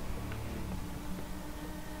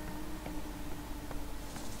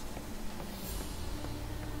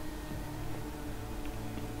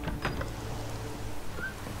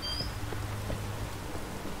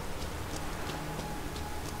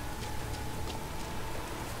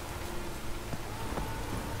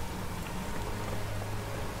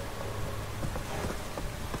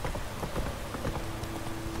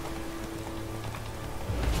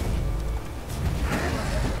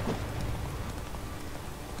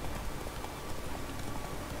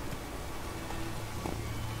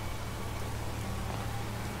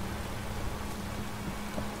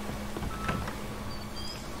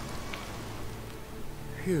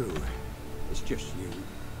 Phew. It's just you.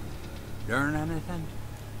 Learn anything?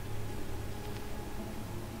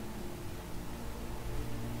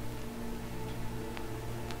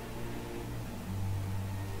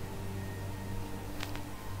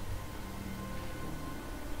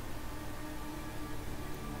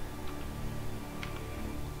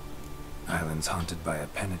 Island's haunted by a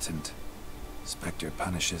penitent. Spectre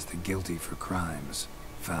punishes the guilty for crimes,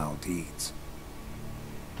 foul deeds.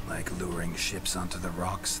 Like luring ships onto the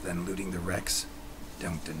rocks, then looting the wrecks.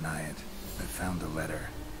 Don't deny it. I found a letter.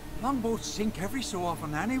 Longboats sink every so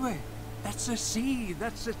often anyway. That's the sea,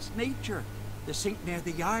 that's its nature. They sink near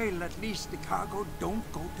the isle, at least the cargo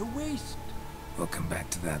don't go to waste. We'll come back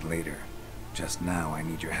to that later. Just now, I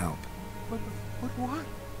need your help. But what?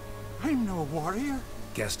 I'm no warrior.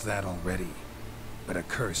 Guessed that already. But a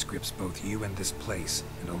curse grips both you and this place,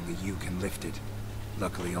 and only you can lift it.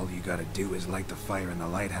 Luckily, all you gotta do is light the fire in the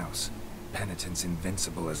lighthouse. Penitent's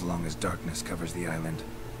invincible as long as darkness covers the island.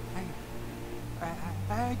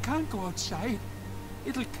 I can't go outside.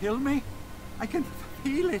 It'll kill me. I can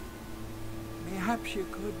feel it. Perhaps you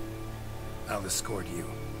could... I'll escort you.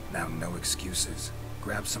 Now, no excuses.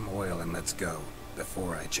 Grab some oil and let's go,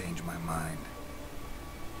 before I change my mind.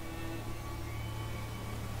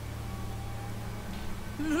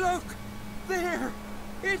 Look! There!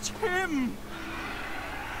 It's him!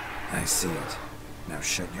 I see it. Now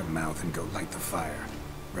shut your mouth and go light the fire.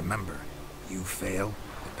 Remember, you fail,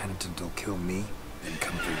 the penitent will kill me, then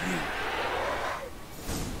come for you.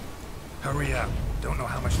 Hurry up. Don't know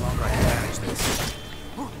how much longer I can manage this.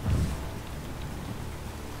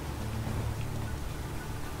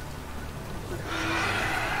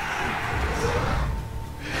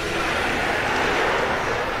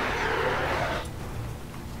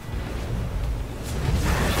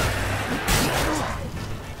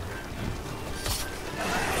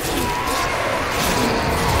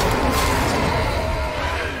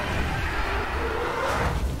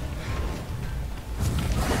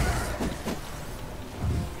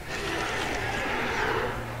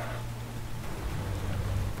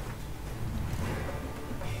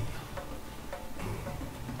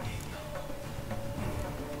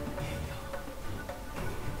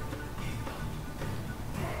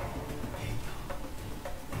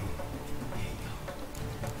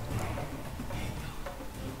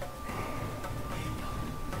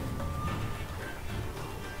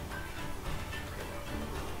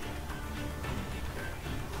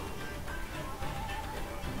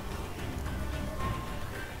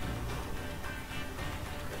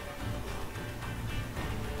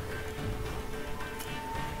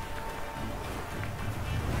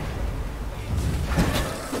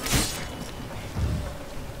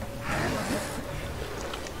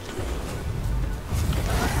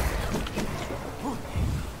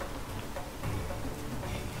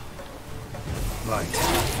 Light.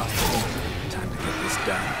 Fine. Time to get this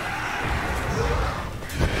done.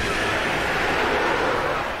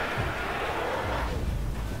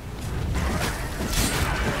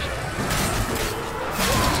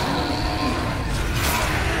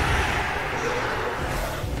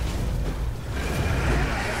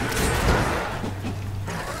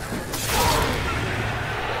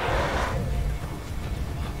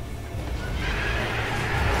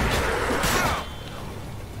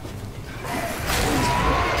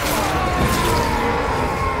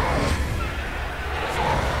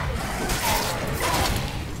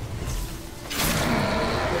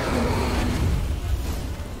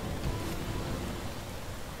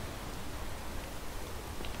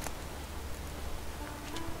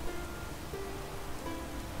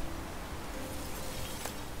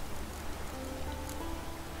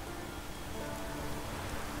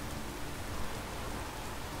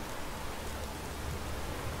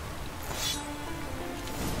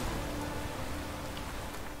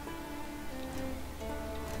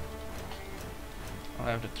 I'll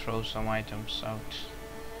have to throw some items out.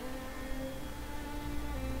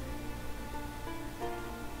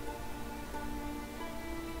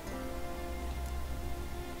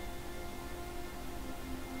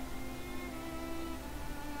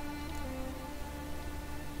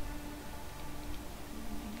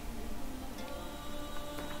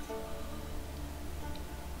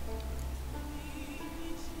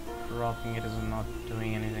 Rocking it is not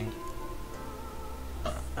doing anything.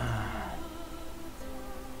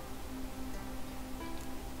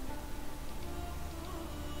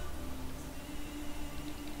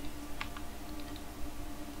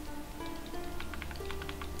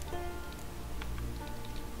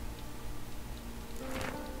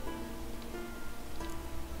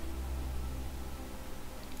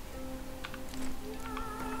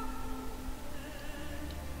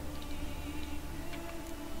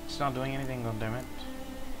 It's not doing anything, goddammit.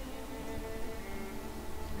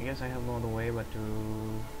 I guess I have no other way but to...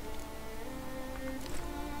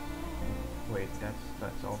 Wait,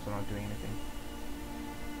 that's also not doing anything.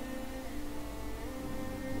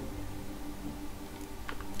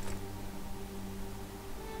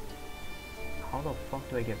 How the fuck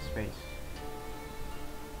do I get space?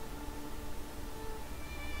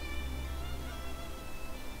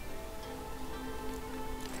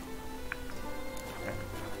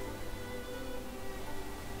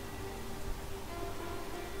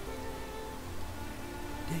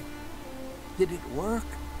 Did it work?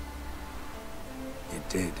 It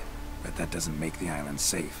did, but that doesn't make the island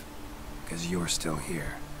safe. Because you're still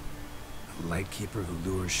here. A lightkeeper who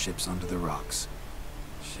lures ships onto the rocks.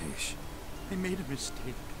 Sheesh. I made a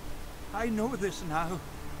mistake. I know this now.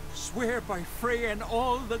 Swear by Freya and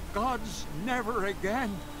all the gods, never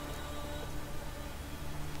again.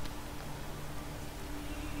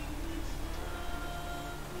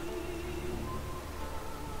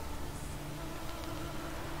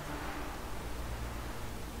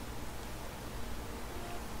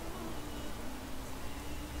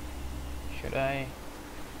 Should I?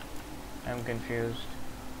 I'm confused.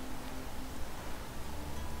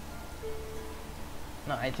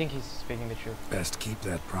 No, I think he's speaking the truth. Best keep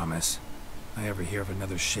that promise. I ever hear of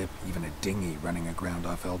another ship, even a dinghy, running aground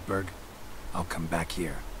off Eldberg, I'll come back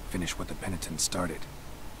here, finish what the penitent started.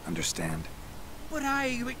 Understand? But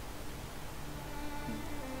I...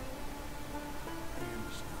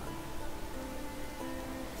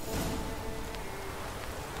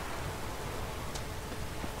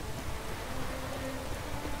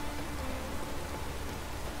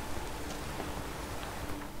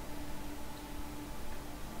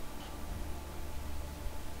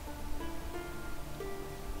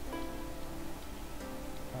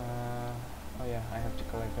 Oh yeah, I have to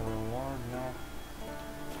collect the reward now.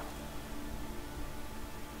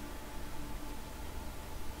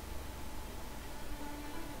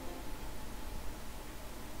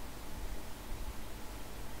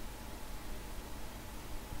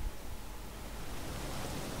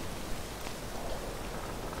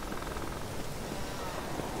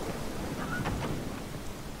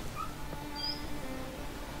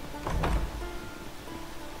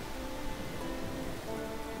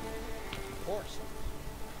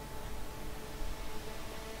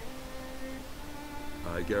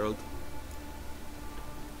 Hi, Geralt.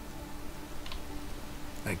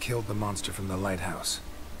 I killed the monster from the lighthouse.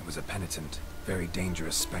 It was a penitent, very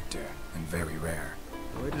dangerous specter, and very rare.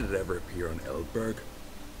 Why did it ever appear on Eldberg?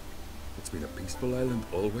 It's been a peaceful island,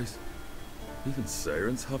 always. Even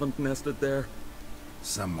sirens haven't nested there.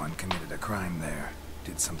 Someone committed a crime there.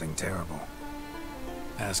 Did something terrible.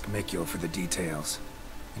 Ask Mikkel for the details.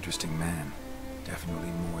 Interesting man. Definitely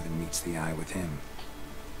more than meets the eye with him.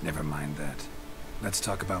 Never mind that. Let's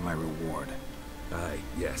talk about my reward. Aye,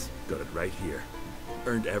 yes. Got it right here.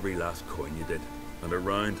 Earned every last coin you did. And a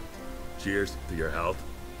round. Cheers to your health.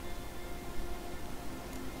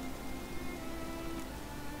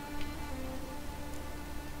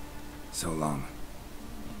 So long.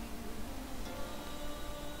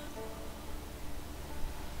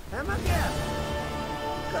 Emma again!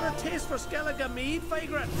 Got a taste for Skellige mead,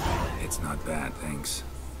 vagrant? It's not bad, thanks.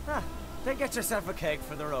 Ah, then get yourself a keg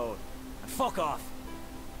for the road. And fuck off.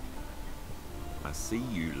 I see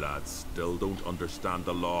you lads still don't understand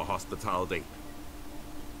the law of hospitality.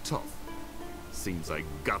 Tough. Seems like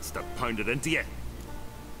guts to pound it into you.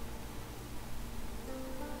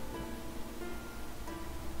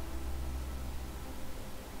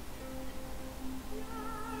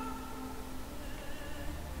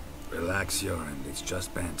 Relax, Jorund. It's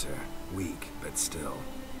just banter. Weak, but still.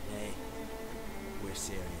 Nay, we're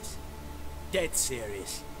serious. Dead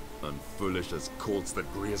serious. And foolish as colts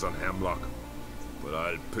that graze on hemlock. But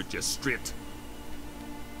I'll put you straight.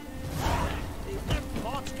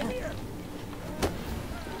 Come here.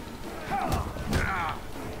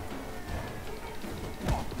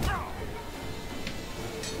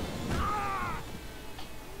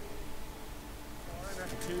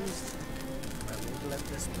 I won't let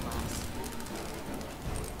this pass.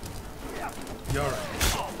 You're right.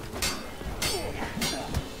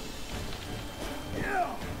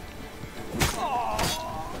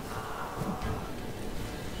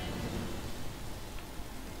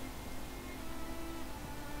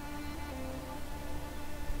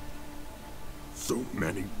 So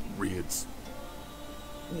many raids,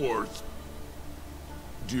 wars,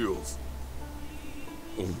 duels,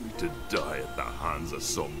 only to die at the hands of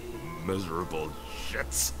some miserable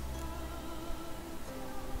shits.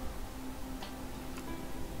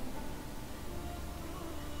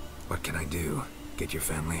 What can I do? Get your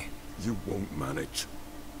family? You won't manage.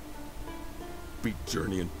 Be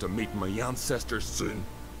journeying to meet my ancestors soon.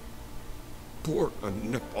 Pour a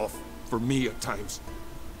nip off for me at times.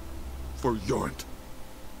 For Jorund,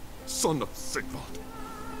 son of Sigvald,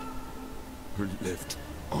 who lived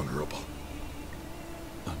honorable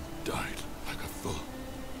and died like a fool.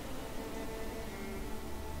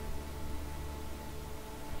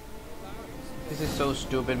 This is so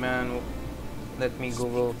stupid, man. Let me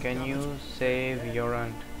Google. Can you save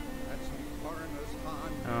Jorund?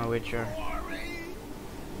 Witcher.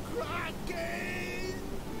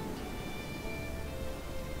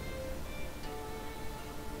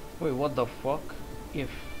 Wait, what the fuck? If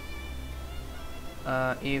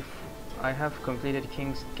I have completed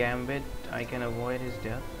King's Gambit, I can avoid his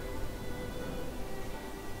death.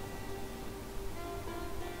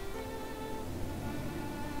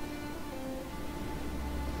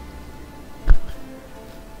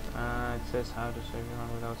 It says how to save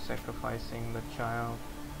Jorund without sacrificing the child.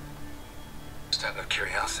 Just out of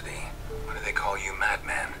curiosity, why do they call you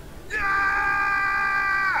Madman?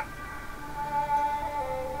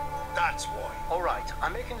 That's why. Alright,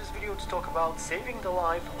 I'm making this video to talk about saving the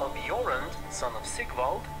life of Jorund, son of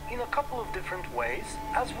Sigvald, in a couple of different ways,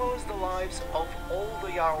 as well as the lives of all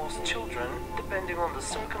the Jarl's children, depending on the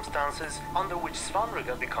circumstances under which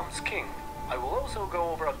Svanrige becomes king. I will also go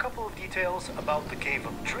over a couple of details about the Cave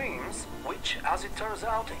of Dreams, which, as it turns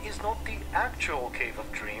out, is not the actual Cave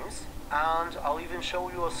of Dreams, and I'll even show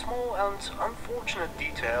you a small and unfortunate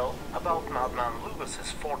detail about Madman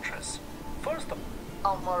Lubas's fortress. First,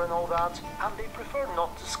 Almar and all that, and they prefer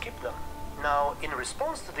not to skip them. Now, in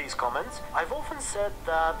response to these comments, I've often said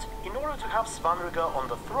that in order to have Svanrige on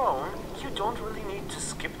the throne, you don't really need to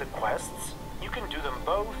skip the quests. You can do them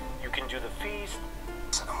both, you can do the feast.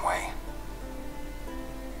 Send them away.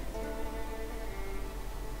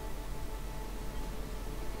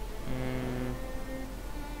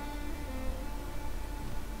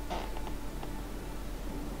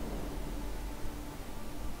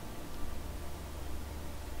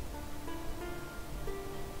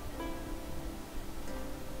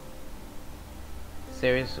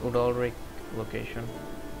 Ceres Udalric location.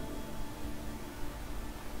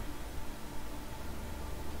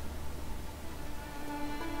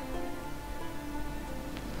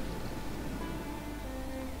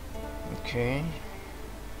 Okay.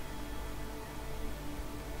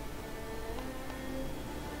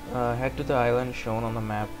 Head to the island shown on the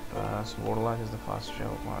map. Svorlak is the fast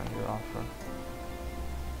travel point you offer.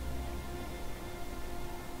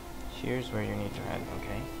 Here's where you need to head.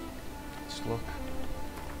 Okay. Let's look.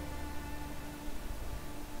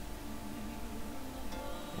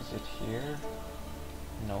 Is it here?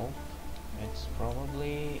 Nope. It's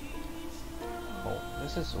probably... Oh,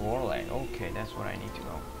 this is Warland. Okay, that's where I need to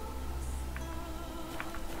go.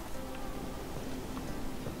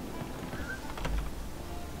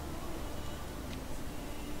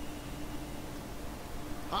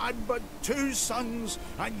 I'd but 2 sons,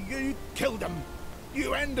 and you killed them.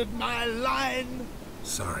 You ended my line.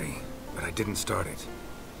 Sorry, but I didn't start it.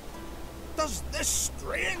 Does this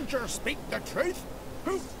stranger speak the truth?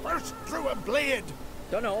 Who first drew a blade?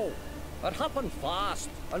 Dunno. It happened fast,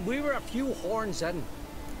 and we were a few horns in.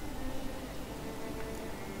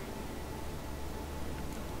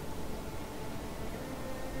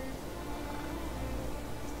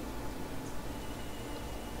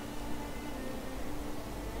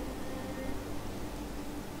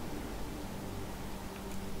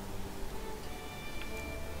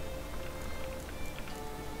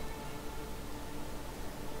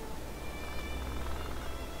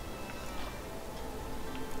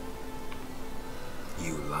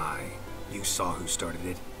 You lie. You saw who started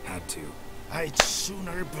it. Had to. I'd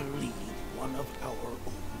sooner believe one of our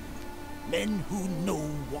own. Men who know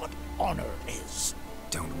what honor is.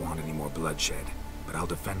 Don't want any more bloodshed, but I'll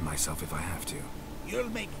defend myself if I have to. you'll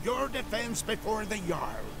make your defense before the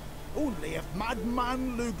Jarl. Only if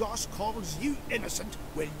Madman Lugos calls you innocent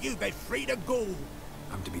will you be free to go.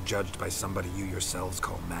 I'm to be judged by somebody you yourselves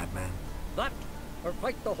call madman? That, or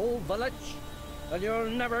fight the whole village, and you'll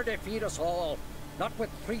never defeat us all. Not with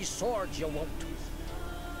 3 swords, you won't.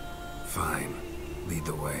 Fine. Lead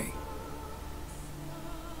the way.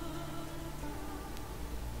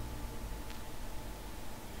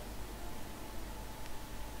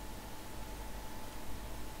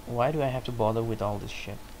 Why do I have to bother with all this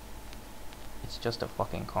shit? It's just a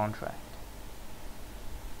fucking contract.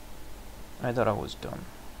 I thought I was done.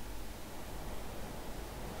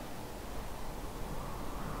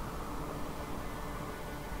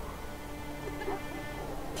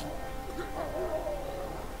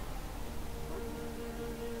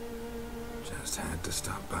 Just had to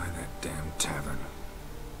stop by that damn tavern.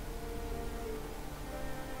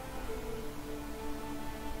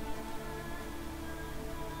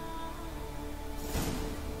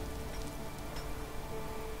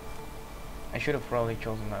 I should have probably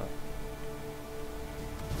chosen that.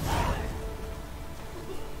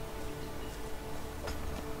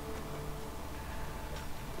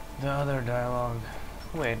 The other dialogue.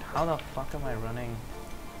 Wait, how the fuck am I running?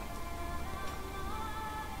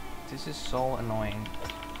 This is so annoying.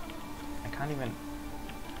 I can't even...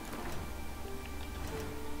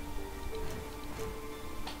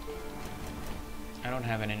 I don't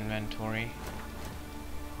have an inventory.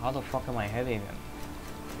 How the fuck am I heavy then?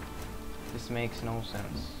 This makes no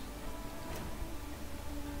sense.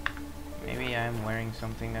 Maybe I'm wearing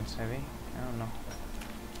something that's heavy? I don't know.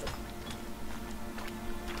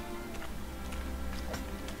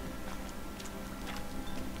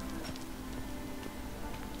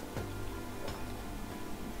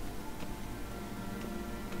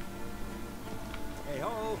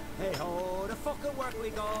 Hey ho, the fucking work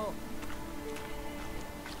we go.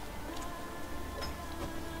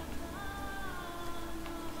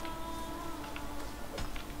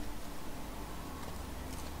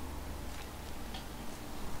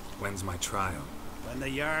 When's my trial? When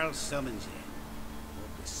the Jarl summons you.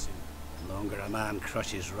 Hope is soon. The longer a man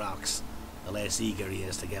crushes rocks, the less eager he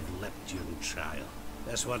is to give lip during trial.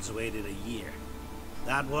 This one's waited a year.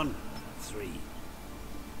 That one, 3.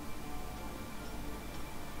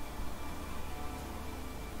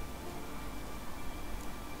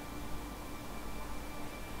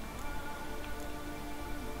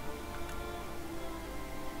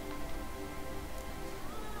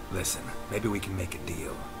 Listen, maybe we can make a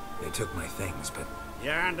deal. They took my things, but...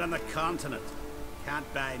 You earned on the continent.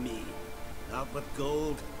 Can't buy me. Not with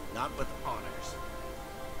gold, not with honors.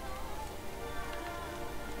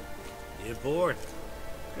 You bored?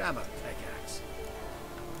 Grab a pickaxe.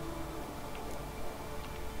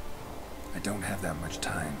 I don't have that much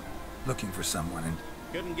time. Looking for someone and...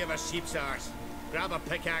 Couldn't give a sheep's arse. Grab a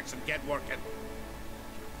pickaxe and get working.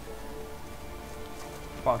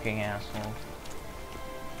 Fucking asshole.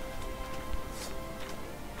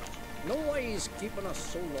 No way he's keeping us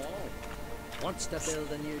so long. Wants to build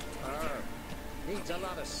a new tower. Needs a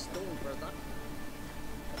lot of stone for that.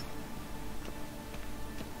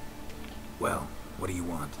 Well, what do you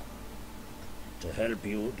want? To help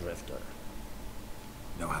you, Drifter.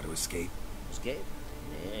 Know how to escape? Escape?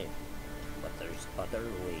 Nay. But there's other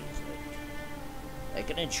ways out. I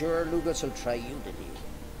can ensure Lugus will try you today.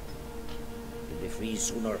 You'll be free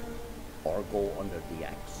sooner, or go under the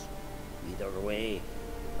axe. Either way,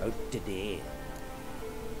 out today.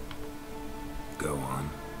 Go on.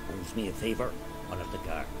 Owes me a favor, one of the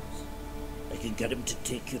guards. I can get him to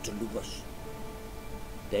take you to Lugus.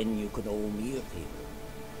 Then you can owe me a favor.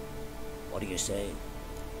 What do you say?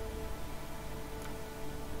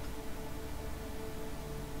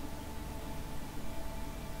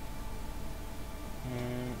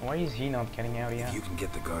 Why is he not getting out yet? If you can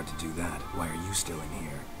get the guard to do that, why are you still in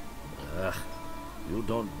here? You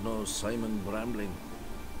don't know Simon Brambling.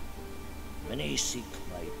 Many seek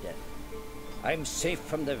my death. I'm safe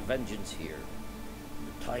from the vengeance here.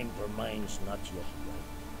 The time for mine's not yet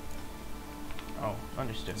right. Oh,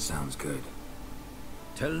 understood. Sounds good.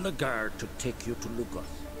 Tell the guard to take you to Lugus.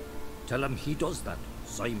 Tell him he does that.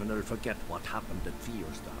 Simon will forget what happened at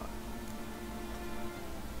Fierstar.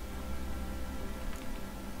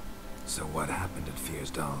 So what happened at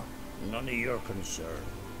Fiersdal? None of your concern.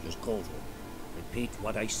 Just go to him. Repeat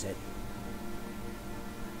what I said.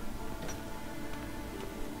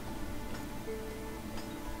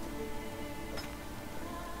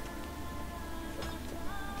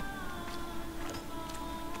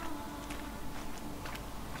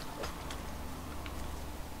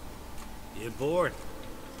 You bored?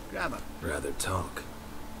 Grab it. Rather talk.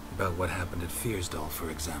 about what happened at Fiersdal,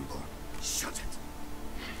 for example. Shut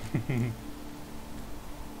it!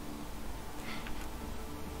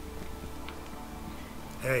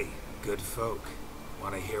 Hey, good folk.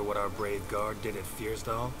 Want to hear what our brave guard did at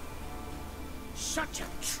Fiersdal? Shut your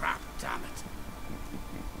trap, damn it!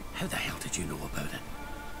 How the hell did you know about it?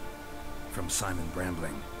 From Simon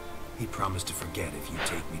Brambling. He promised to forget if you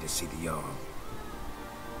take me to see the Jarl.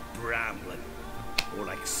 Brambling. Or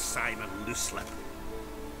like Simon Looselip.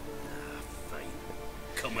 Ah, fine.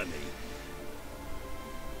 Come with me.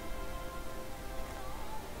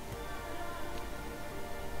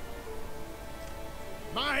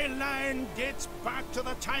 My line dates back to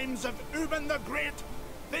the times of Ubin the Great.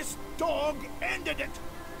 This dog ended it.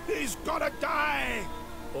 He's gotta die.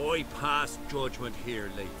 I pass judgment here,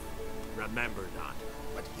 Leif. Remember that.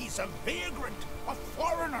 But he's a vagrant, a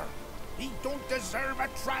foreigner. He don't deserve a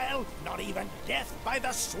trial, not even death by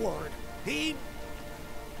the sword. He...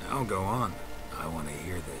 Now go on. I want to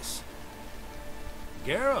hear this.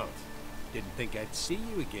 Geralt, didn't think I'd see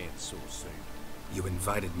you again so soon. You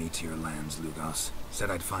invited me to your lands, Lugos.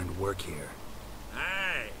 Said I'd find work here.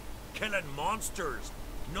 Aye, killing monsters,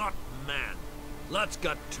 not men. Let's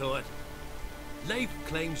get to it. Leif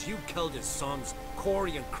claims you killed his sons,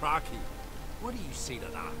 Corey and Crocky. What do you say to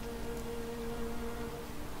that?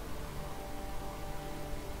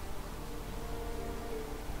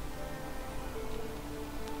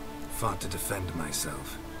 Fought to defend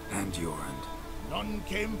myself, and Jorund. None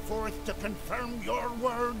came forth to confirm your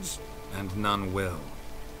words. And none will.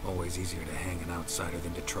 Always easier to hang an outsider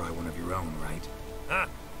than to try one of your own, right? Ha!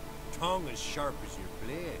 Tongue as sharp as your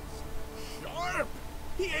blades. Sharp?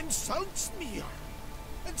 He insults me.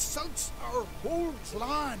 Insults our whole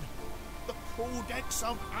clan. The Codex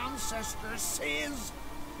of Ancestors says...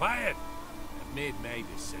 Quiet! I've made my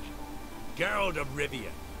decision. Geralt of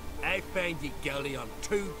Rivia, I find you guilty on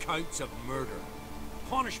 2 counts of murder.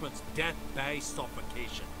 Punishment's death by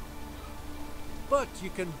suffocation. But you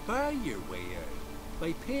can buy your way out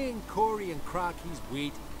by paying Corey and Crocky's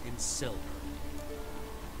weight in silver.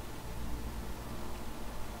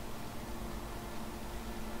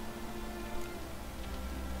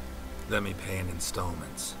 Let me pay in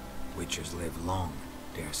installments. Witchers live long.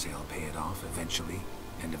 Dare say I'll pay it off eventually.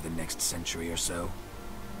 End of the next century or so.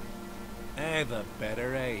 I've a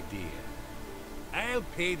better idea. I'll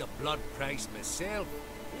pay the blood price myself.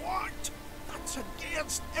 What? That's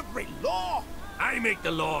against every law. I make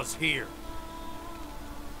the laws here.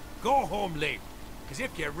 Go home, Leif, because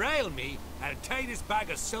if you rile me, I'll tie this bag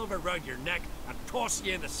of silver round your neck and toss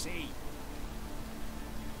you in the sea.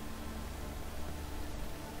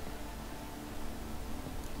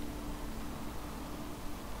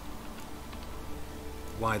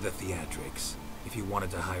 Why the theatrics? If you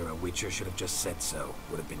wanted to hire a Witcher, should have just said so.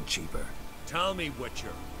 Would have been cheaper. Tell me,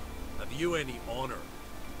 Witcher, have you any honor?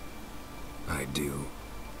 I do.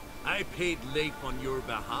 I paid Leif on your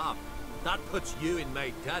behalf. That puts you in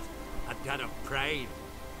my debt, a debt of pride.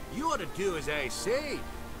 You ought to do as I say.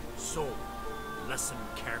 So, listen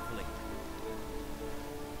carefully.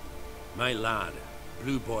 My lad,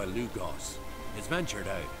 Blue Boy Lugos, has ventured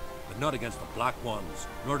out, but not against the Black Ones,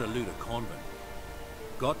 nor to loot a convent.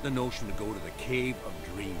 Got the notion to go to the Cave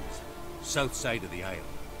of Dreams, south side of the isle,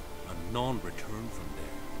 and none return from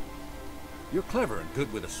there. You're clever and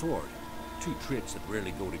good with a sword, 2 traits that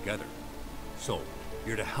rarely go together. So,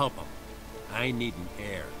 you're to help him. I need an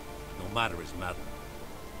heir, no matter his metal.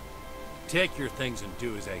 Take your things and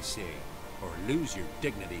do as I say, or lose your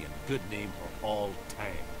dignity and good name for all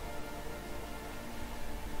time.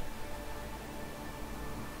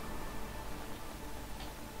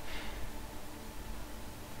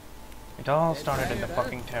 It all started in the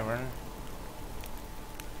fucking tavern.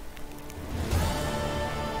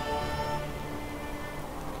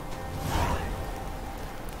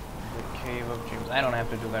 The Cave of Dreams. I don't have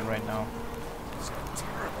to do that right now. It's a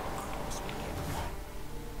terrible cross.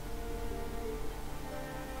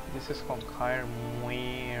 This is called Kair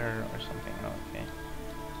Muir or something. Okay.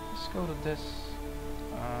 Let's go to this.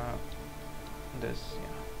 This, yeah.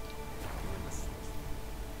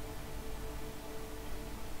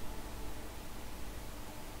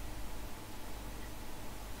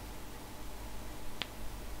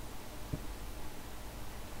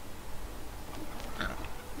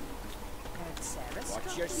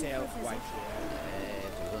 Watch yourself, wife.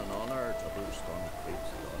 It is an honor to host on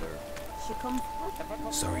Crete's daughter. She come.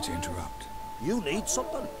 Sorry to interrupt. You need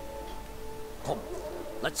something? Come,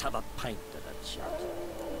 let's have a pint and a chat.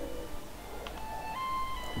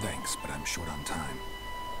 Thanks, but I'm short on time.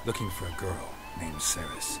 Looking for a girl named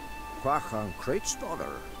Ceres. Crach on Crete's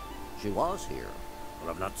daughter. She was here, but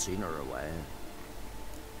I've not seen her away.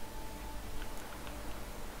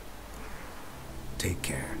 Take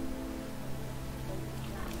care.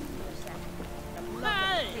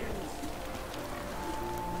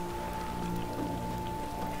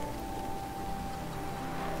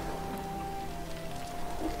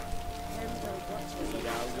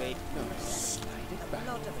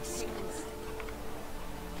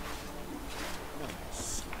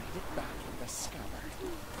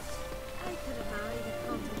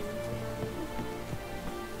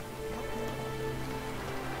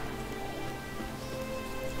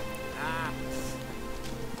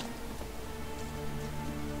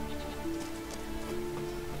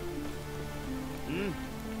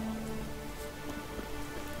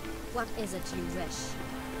 What is it you wish?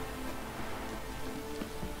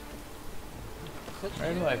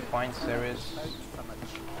 Where do I find Ceres?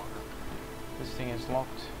 This thing is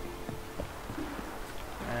locked.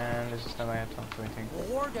 And this is the guy I talked to, I think.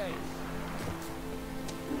 War game.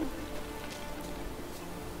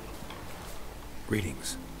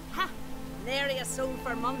 Greetings. Ha! Nary a soul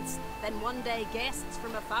for months. Then one day guests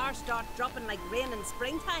from afar start dropping like rain in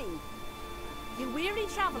springtime. You weary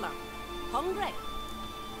traveller? Hungry?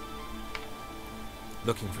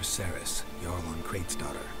 Looking for Ceres, Jarl on Crate's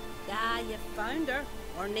daughter. Ah, you found her.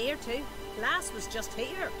 Or near to. Lass was just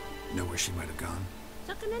here. Know where she might have gone?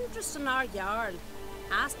 Took an interest in our Jarl.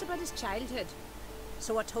 Asked about his childhood.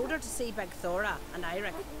 So I told her to see Big Thora and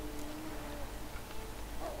Eirik.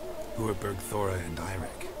 Who are Bergthora and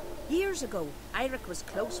Eirik? Years ago, Eirik was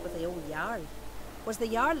close with the old Jarl. Was the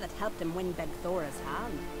Jarl that helped him win Big Thora's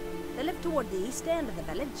hand. They lived toward the east end of the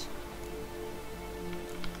village.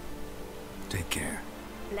 Take care.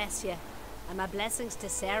 Bless you. And my blessings to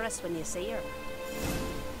Ceres when you see her.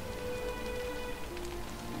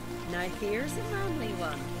 Now here's a manly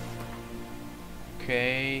one.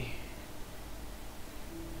 Okay.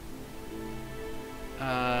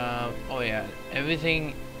 Oh yeah,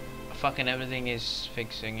 fucking everything is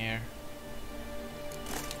fixing here.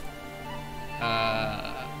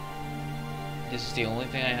 This is the only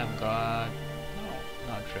thing I have got. No,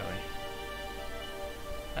 not really.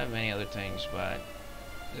 I have many other things, but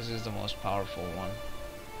this is the most powerful one.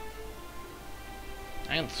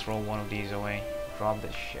 I can throw one of these away. Drop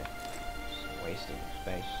this shit. It's wasting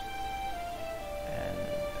space. And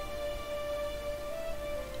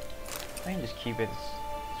I can just keep it.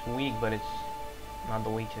 It's weak, but it's not the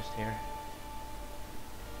weakest here.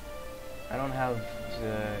 I don't have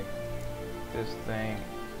this thing.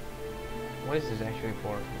 What is this actually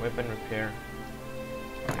for? Weapon repair.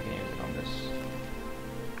 I can use it on this.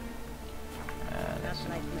 That's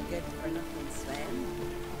like my good for nothing Sven.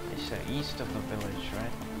 It's east of the village,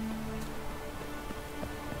 right?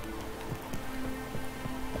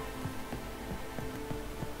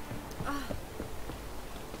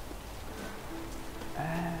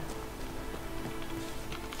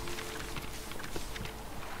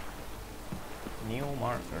 New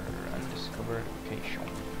marker, undiscovered location.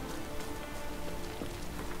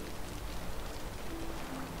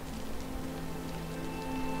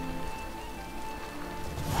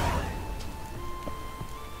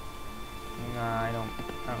 Nah, I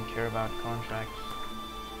don't care about contracts.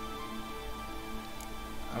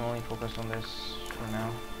 I'm only focused on this for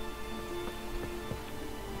now.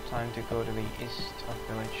 Time to go to the east of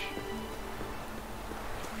village.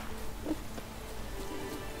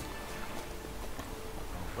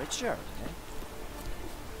 Witcher, eh?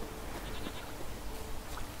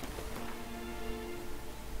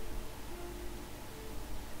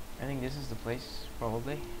 I think this is the place,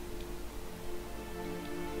 probably.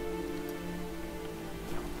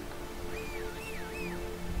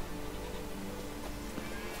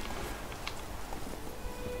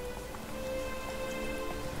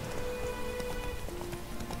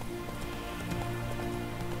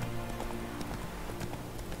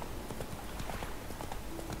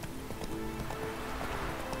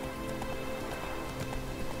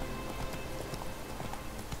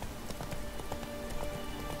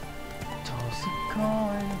 Toss a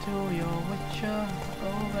coin to your witcher,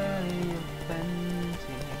 oh valley of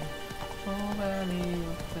plenty, oh valley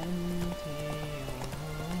of plenty,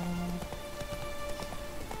 oh.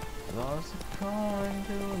 Toss a coin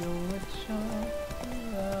to your witcher, oh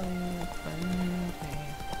valley of plenty,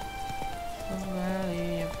 oh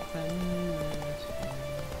valley of plenty.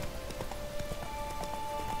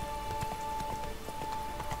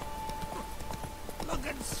 Look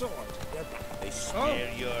at sword. They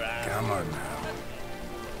scare your ass. Come on now.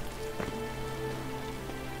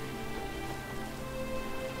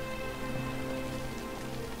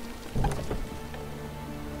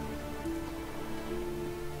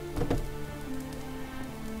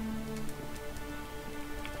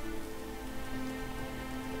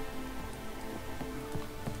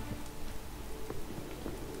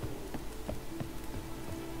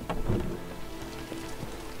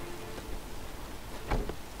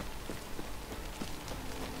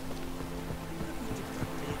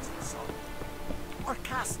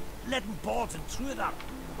 letting balls and through that.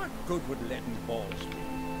 What good would letting balls be?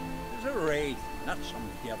 There's a wraith, not some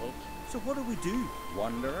devil. So what do we do?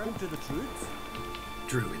 Wanderer? Come to the truth?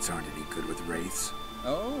 Druids aren't any good with wraiths.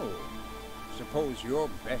 Oh. Suppose you're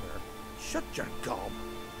better. Shut your gob.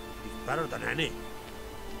 He's better than any.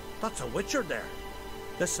 That's a witcher there.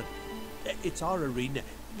 Listen, it's our arena.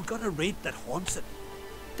 We got a wraith that haunts it.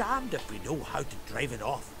 Damned if we know how to drive it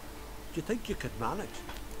off. Do you think you could manage?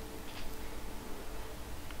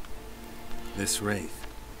 This wraith.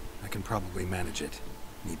 I can probably manage it.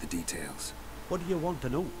 Need the details. What do you want to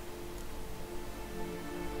know?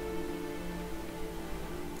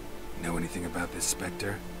 Know anything about this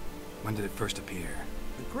spectre? When did it first appear?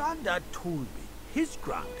 The Grandad told me. His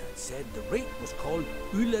Grandad said the wraith was called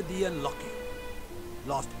Ula the Unlucky.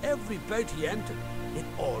 Lost every bout he entered, yet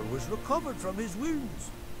always recovered from his wounds.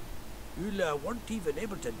 Ula weren't even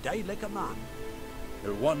able to die like a man.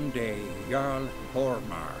 Till one day, Jarl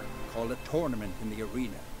Hormar called a tournament in the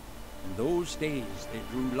arena. In those days, they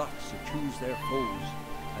drew lots to choose their foes,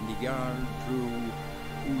 and the Jarl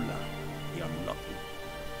drew Ula the Unlucky.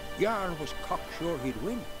 Jarl was cocksure he'd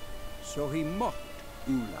win, so he mocked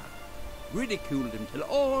Ula, ridiculed him till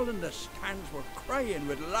all in the stands were crying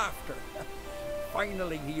with laughter.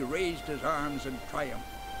 Finally, he raised his arms in triumph,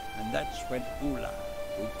 and that's when Ula,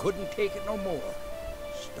 who couldn't take it no more,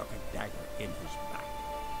 stuck a dagger in his back.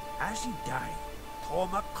 As he died,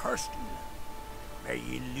 Toma cursed Ula. May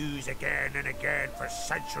ye lose again and again for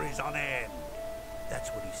centuries on end. That's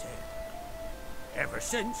what he said. Ever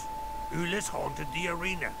since, Ula's haunted the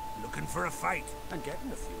arena, looking for a fight and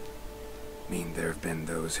getting a few. Mean there have been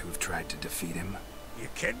those who've tried to defeat him? You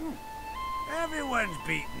kidding? Everyone's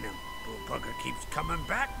beating him. Poor bugger keeps coming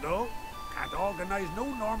back, though. Can't organize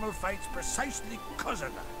no normal fights precisely because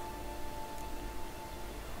of that.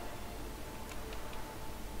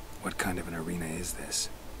 What kind of an arena is this?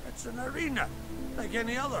 It's an arena, like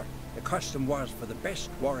any other. The custom was for the best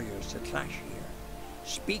warriors to clash here.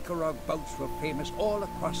 Speaker-og bouts were famous all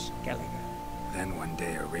across Skellige. Then one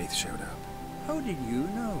day a wraith showed up. How did you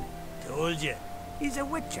know? Told you. He's a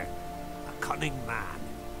witcher. A cunning man.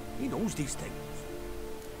 He knows these things.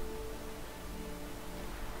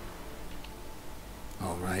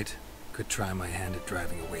 All right. Could try my hand at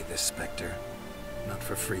driving away this spectre. Not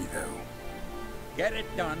for free, though. Get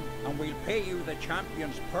it done, and we'll pay you the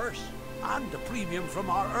champion's purse. And the premium from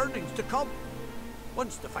our earnings to come.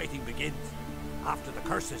 Once the fighting begins. After the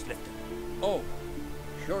curse is lifted. Oh,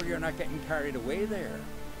 sure you're not getting carried away there?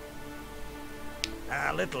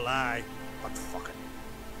 A little lie, but fuck it.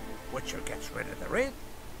 Witcher gets rid of the wraith.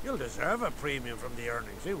 You'll deserve a premium from the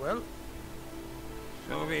earnings, he will.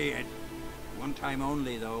 So be it. One time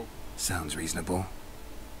only, though. Sounds reasonable.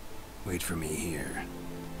 Wait for me here.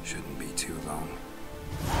 Shouldn't be too long.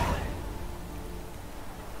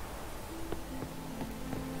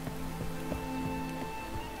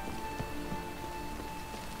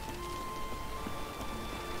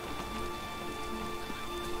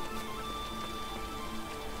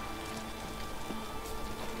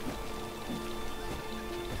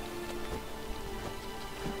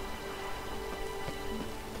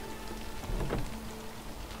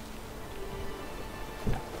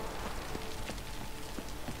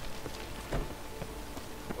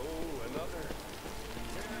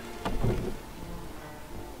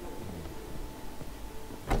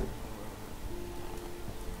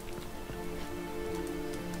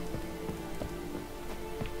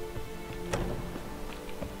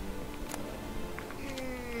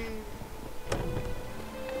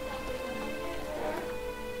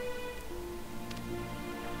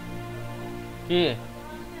 Yeah.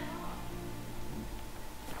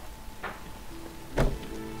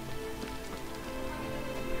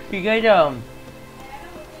 You guys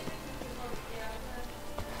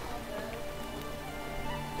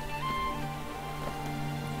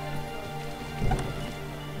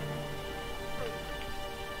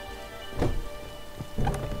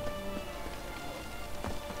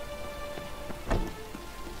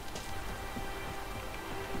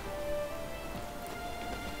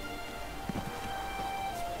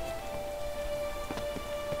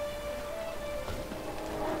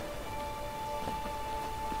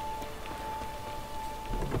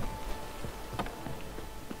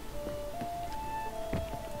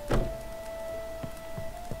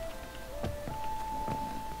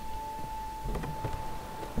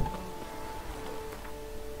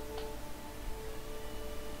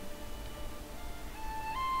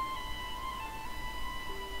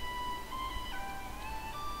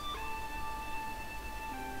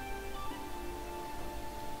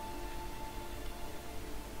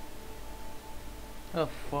oh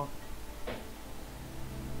fuck.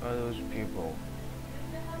 are those people?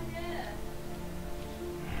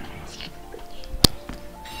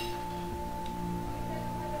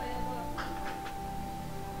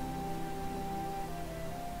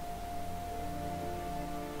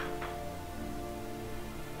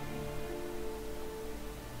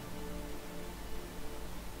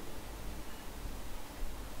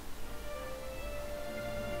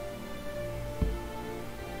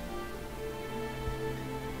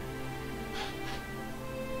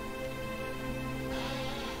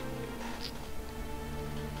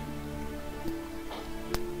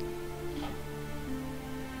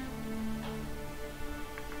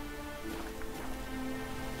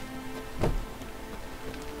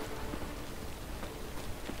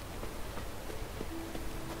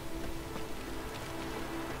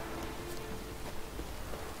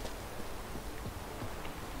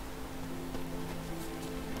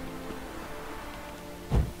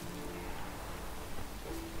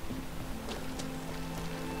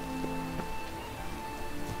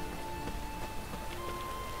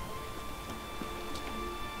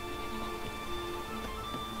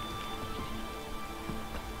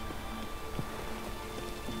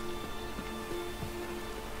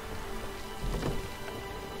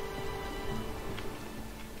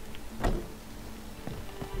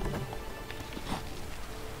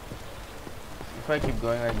 If I keep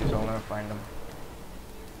going like this, I'll never find them.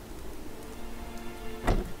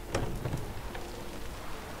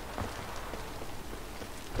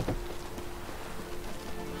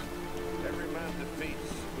 Every man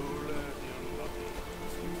defeats Ula the Unlucky.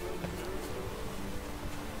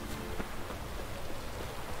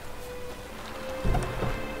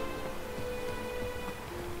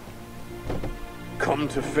 Come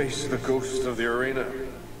to face the ghost of the arena.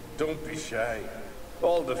 Don't be shy.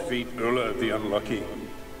 I'll defeat Ula the Unlucky.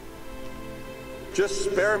 Just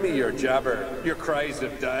spare me your jabber, your cries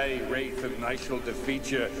of die, wraith, and I shall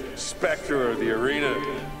defeat you, spectre of the arena.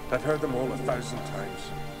 I've heard them all 1,000 times.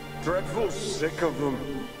 Dreadful sick of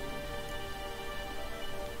them.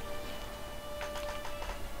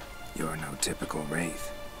 You're no typical wraith.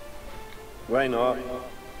 Why not?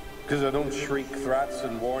 Because I don't shriek threats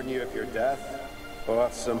and warn you of your death? Well,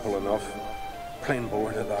 that's simple enough. Plain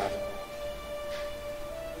bored of that.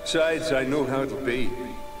 Besides, I know how it'll be.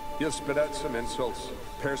 You'll spit out some insults,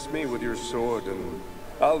 pierce me with your sword, and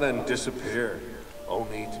I'll then disappear,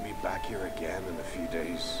 only to be back here again in a few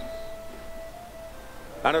days.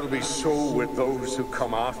 And it'll be so with those who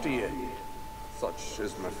come after you. Such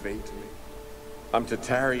is my fate. I'm to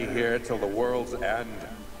tarry here till the world's end,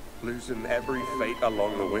 losing every fate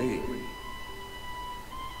along the way.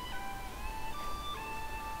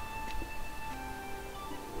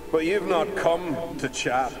 But you've not come to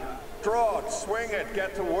chat. Draw it, swing it,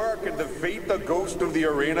 get to work and defeat the ghost of the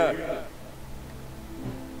arena.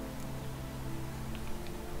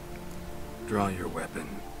 Draw your weapon.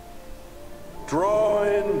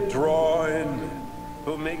 Drawing.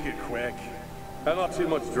 We'll make it quick. And not too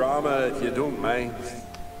much drama if you don't mind.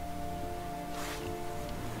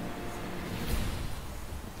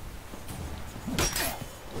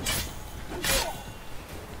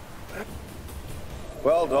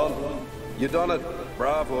 Well done. You done it.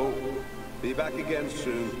 Bravo. Be back again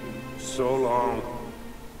soon. So long.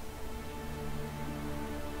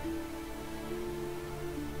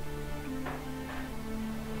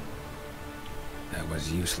 That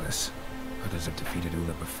was useless. Others have defeated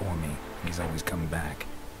Ula before me, and he's always come back.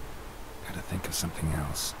 Gotta think of something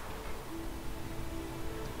else.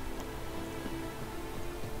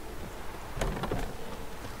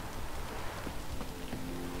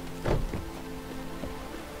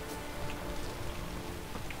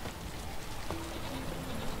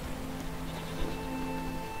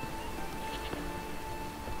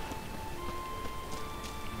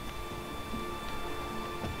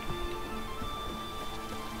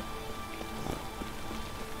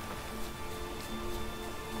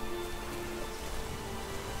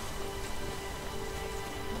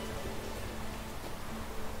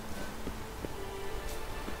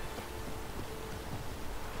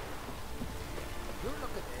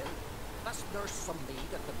 There's some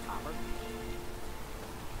meat at the tavern.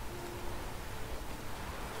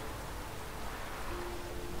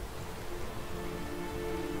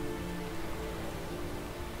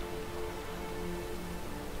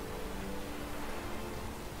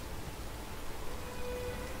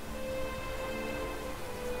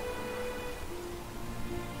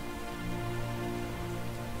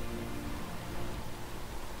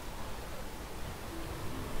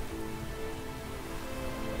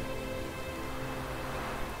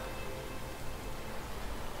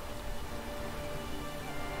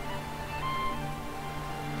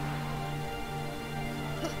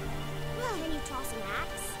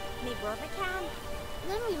 Me brother can.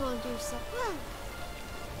 Then we will do supper.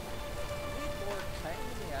 Need more time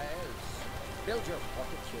in the eyes. Build your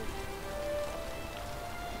pocket children.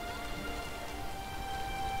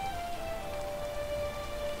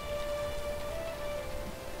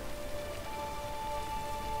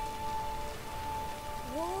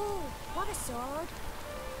 Whoa, what a sword.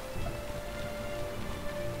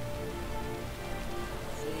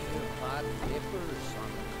 See your bad papers on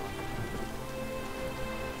the contract.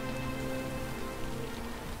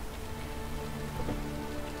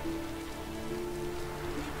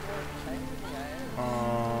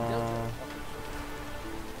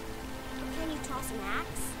 Can you toss an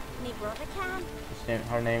axe? Me brother can.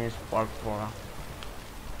 Her name is Barbara.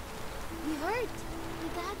 We heard.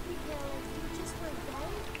 Your dad prepared like you just went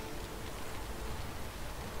down.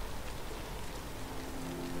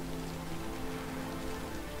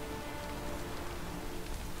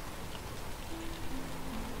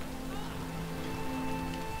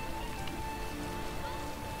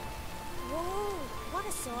 Whoa, what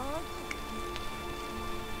a sword.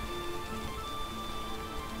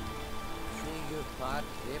 See your bad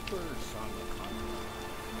papers on the contract.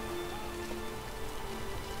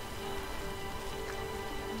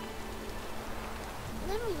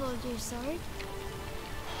 Then we hold your sword.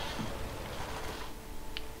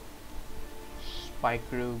 Spike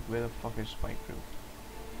Crew? Where the fuck is Spike Crew?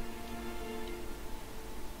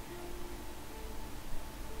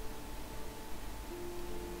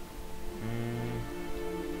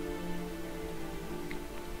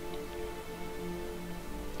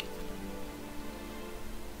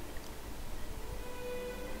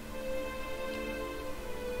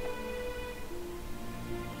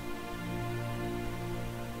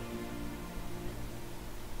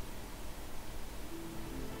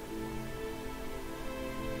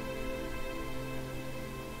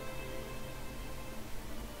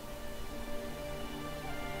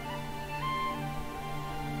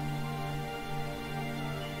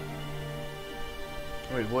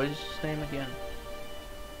 Wait, what is his name again?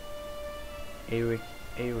 Eric.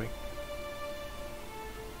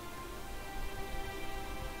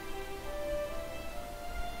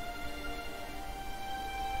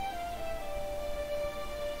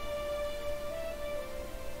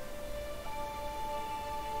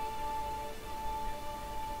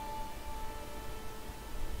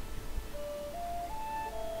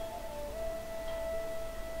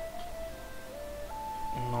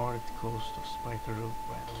 North coast of Spiker Road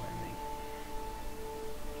by the landing.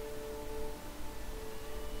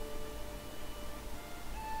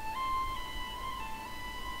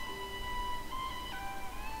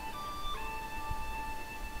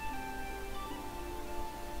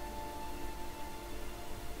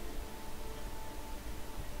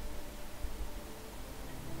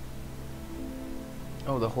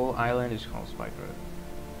 Oh, the whole island is called Spiker Road.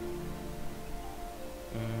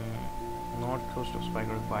 North coast of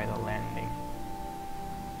Spiker Road by the landing.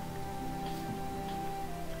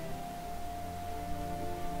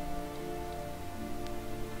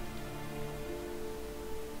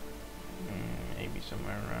 Maybe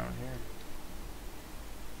somewhere around here.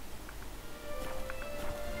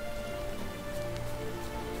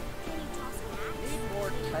 Need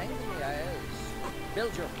more time in the eyes.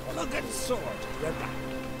 Build your Look at sword. You're back.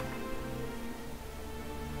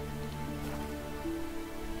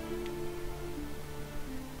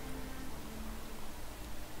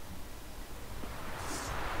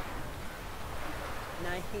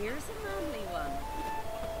 Now here's a manly one.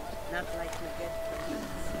 Not like my good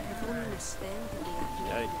friends. If only Miss Sven could be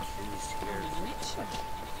a rich.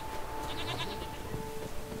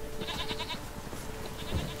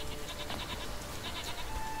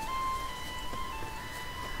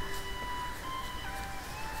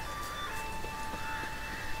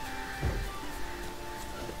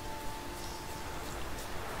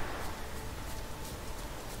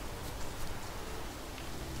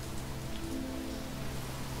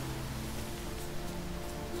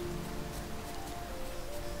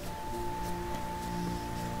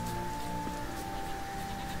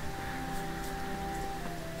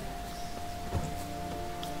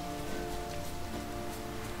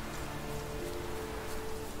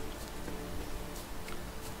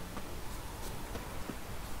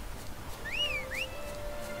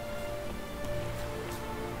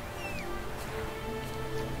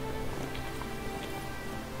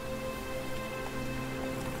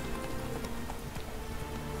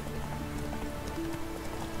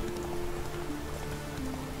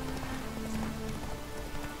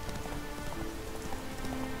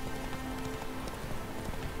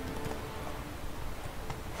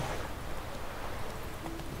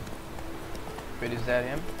 Wait, is that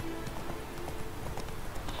him?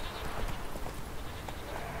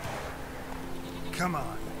 Come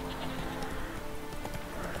on.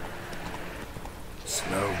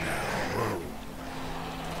 Slow now. Whoa.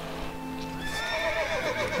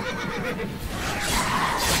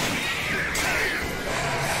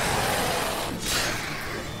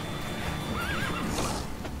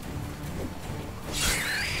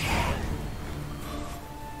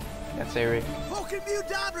 That's Eric. Fucking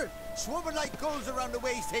Mudabra! Swimming like gulls around the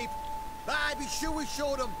waist heap. Ah, be sure we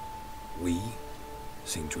showed them. We?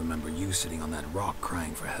 Seem to remember you sitting on that rock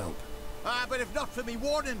crying for help. Ah, but if not for me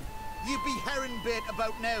warning, you'd be herring bait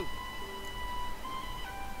about now.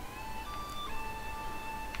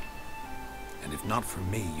 And if not for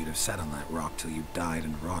me, you'd have sat on that rock till you died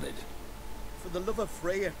and rotted. For the love of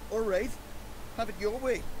Freya, all right. Have it your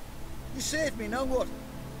way. You saved me, now what?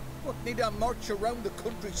 What, need I march around the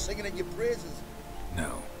country singing in your praises?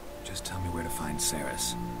 No, just tell me where to find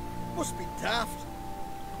Cerys. Must be daft.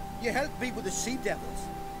 You helped me with the Sea Devils,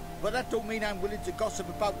 but that don't mean I'm willing to gossip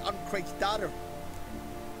about Uncrate's daughter.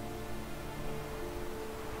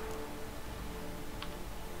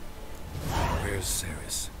 Where's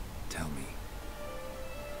Cerys? Tell me.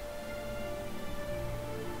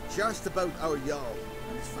 Just about our Jarl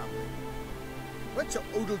and his family. Went to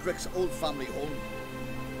Udaldric's old family home.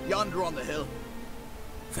 Yonder on the hill.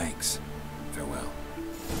 Thanks. Farewell.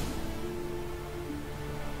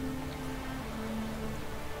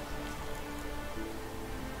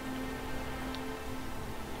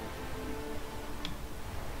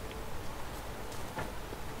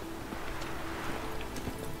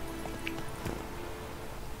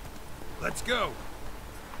 Let's go.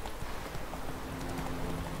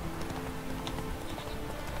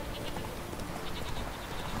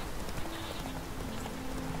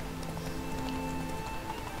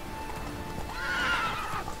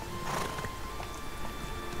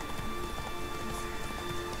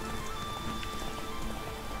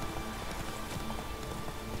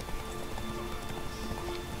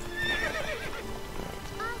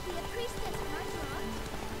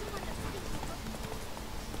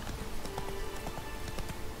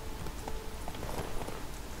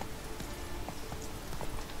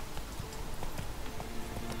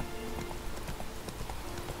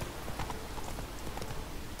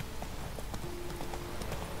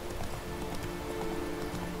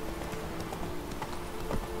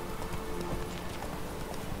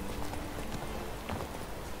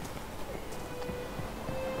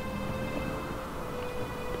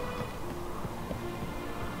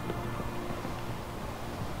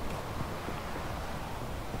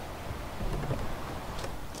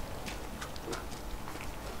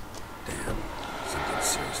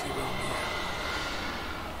 Seriously wrong here.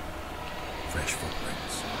 Fresh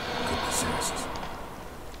footprints. Could be Cerys's.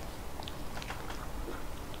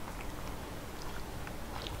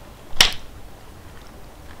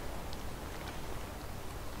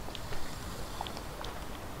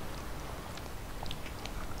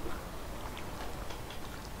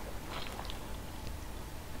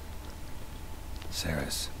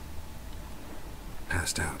 Cerys.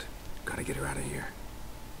 Passed out. Gotta get her out of here.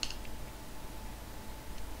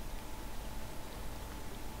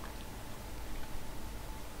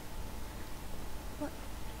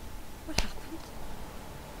 What happened?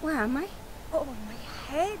 Where am I? Oh, my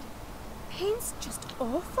head. Pain's just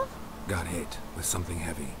awful. Got hit with something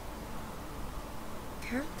heavy.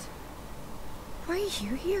 Kurt? Why are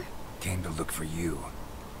you here? Came to look for you.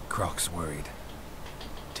 Croc's worried.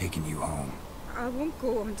 Taking you home. I won't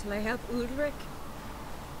go until I help Udalric.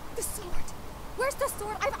 The sword! Where's the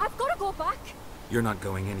sword? I've got to go back! You're not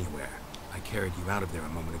going anywhere. I carried you out of there a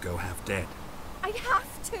moment ago, half dead. I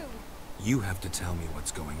have to! You have to tell me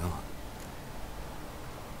what's going on.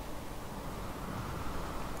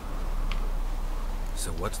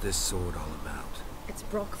 So what's this sword all about? It's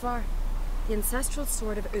Brokvar, the ancestral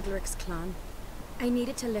sword of Udalric's clan. I need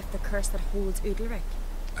it to lift the curse that holds Udalric.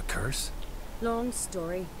 A curse? Long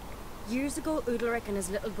story. Years ago, Udalric and his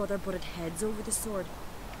little brother butted heads over the sword.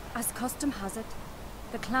 As custom has it,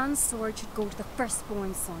 the clan's sword should go to the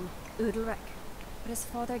firstborn son, Udalric. But his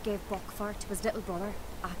father gave Brokvar to his little brother,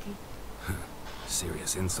 Aki.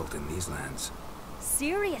 Serious insult in these lands.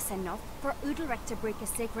 Serious enough for Udalric to break a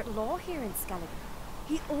sacred law here in Skellige.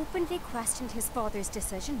 He openly questioned his father's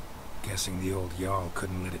decision. Guessing the old Jarl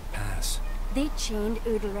couldn't let it pass. They chained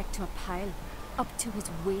Udalric to a pile, up to his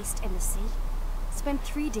waist in the sea. Spent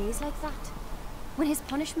 3 days like that. When his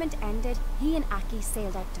punishment ended, he and Aki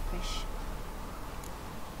sailed out to fish.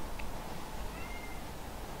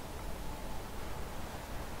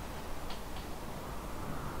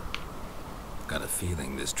 Got a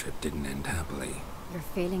feeling this trip didn't end happily. Your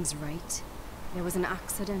feeling's right. There was an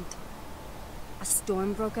accident. A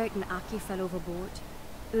storm broke out and Aki fell overboard.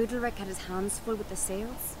 Udalryk had his hands full with the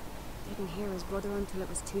sails. Didn't hear his brother until it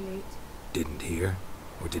was too late. Didn't hear?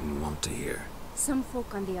 Or didn't want to hear? Some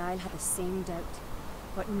folk on the Isle had the same doubt,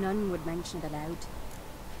 but none would mention it aloud.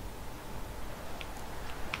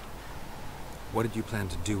 What did you plan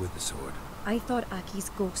to do with the sword? I thought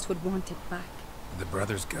Aki's ghost would want it back. The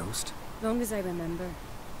brother's ghost? Long as I remember,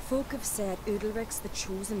 folk have said Udalryk's the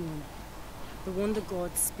chosen one. The one the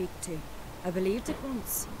gods speak to. I believed it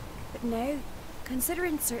once, but now,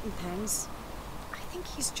 considering certain things, I think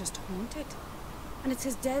he's just haunted. And it's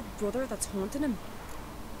his dead brother that's haunting him.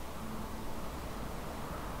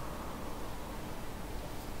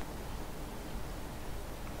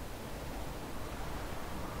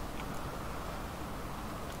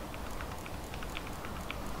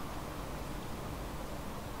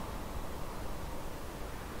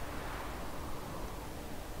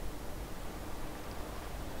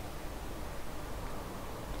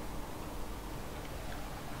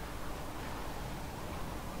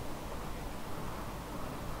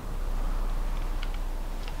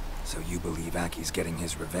 So you believe Aki's getting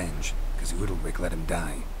his revenge, because Udalryk let him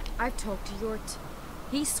die? I've talked to Yort.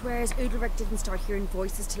 He swears Udalryk didn't start hearing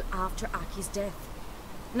voices till after Aki's death.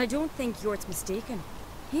 And I don't think Yort's mistaken.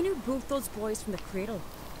 He knew both those boys from the cradle.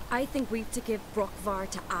 I think we've to give Brokvar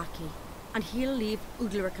to Aki, and he'll leave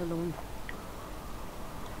Udalryk alone.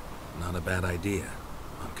 Not a bad idea,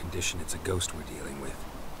 on condition it's a ghost we're dealing with.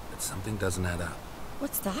 But something doesn't add up.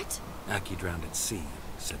 What's that? Aki drowned at sea,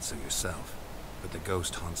 said so yourself. But the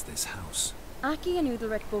ghost haunts this house. Aki and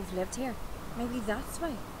Udalryk both lived here. Maybe that's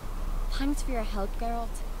why. Thanks for your help,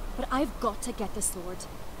 Geralt. But I've got to get the sword.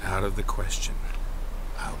 Out of the question.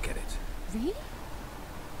 I'll get it. Really?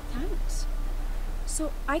 Thanks.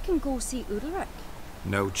 So I can go see Udalryk?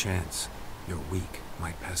 No chance. You're weak.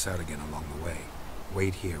 Might pass out again along the way.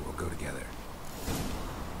 Wait here, we'll go together.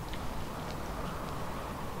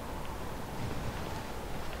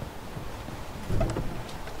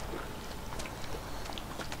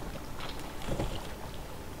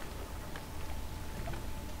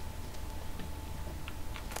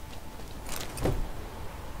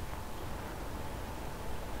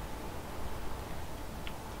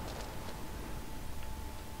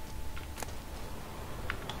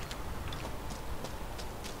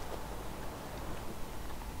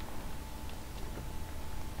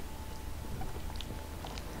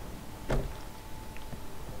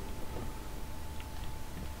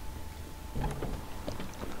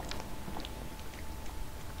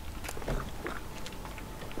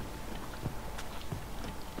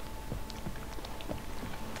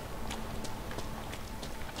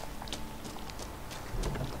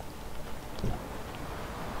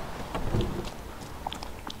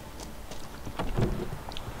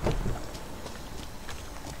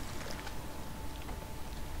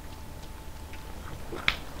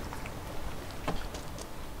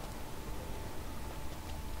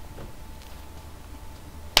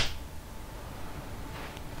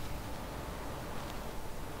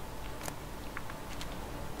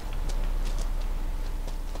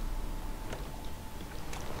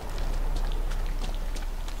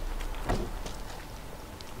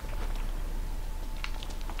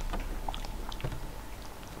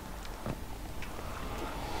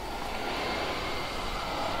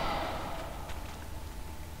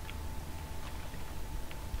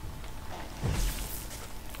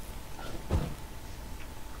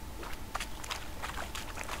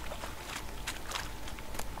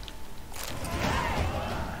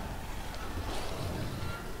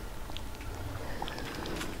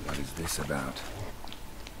 This about?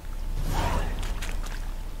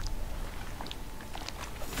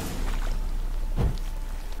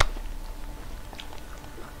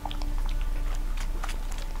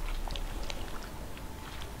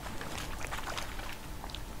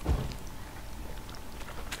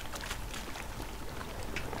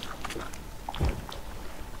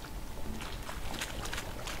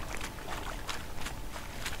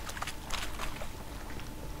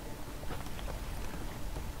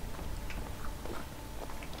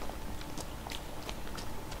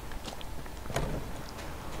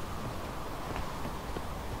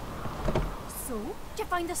 So, did you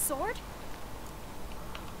find the sword?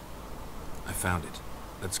 I found it.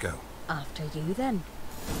 Let's go. After you, then.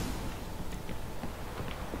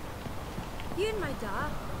 You and my dad,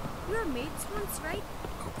 we were mates once, right?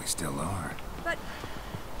 Hope we still are. But,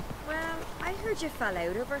 well, I heard you fell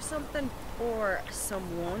out over something. Or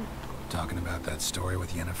someone. Talking about that story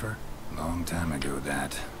with Yennefer? Long time ago,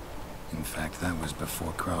 that. In fact, that was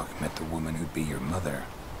before Croc met the woman who'd be your mother.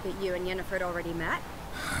 But you and Yennefer had already met?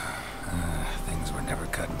 Things were never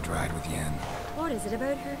cut and dried with Yen. What is it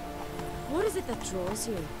about her? What is it that draws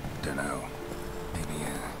you? Dunno. Maybe,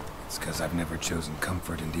 it's because I've never chosen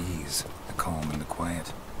comfort and ease, the calm and the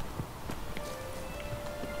quiet.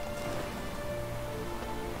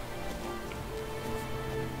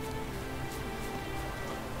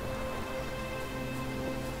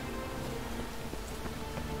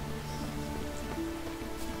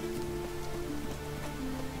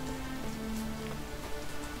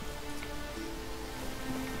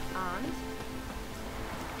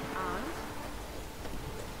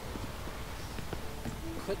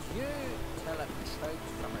 Could you tell a trout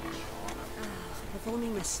from a charm? If only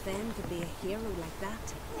Miss Sven could be a hero like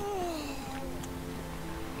that.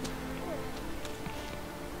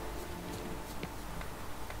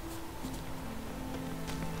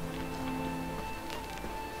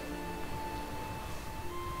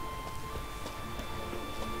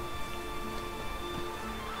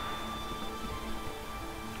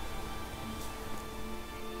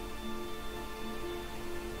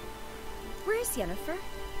 Where's Yennefer?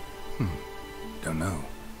 Don't know.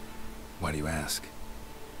 Why do you ask?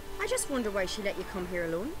 I just wonder why she let you come here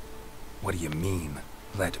alone. What do you mean,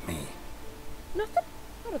 let me? Nothing.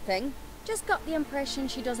 Not a thing. Just got the impression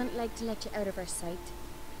she doesn't like to let you out of her sight.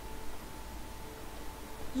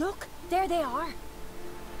 Look, there they are.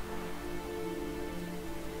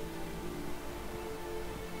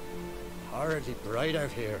 Horribly bright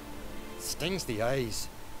out here. Stings the eyes.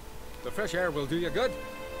 The fresh air will do you good.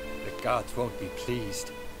 The gods won't be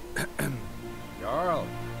pleased. Jarl,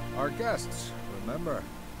 our guests, remember.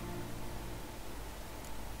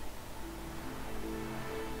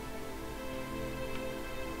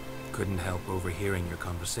 Couldn't help overhearing your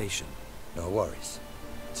conversation. No worries.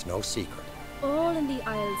 It's no secret. All in the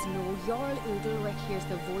Isles know Jarl Udalryk hears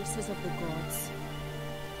the voices of the gods.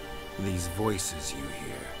 These voices you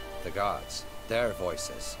hear. The gods. Their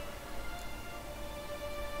voices.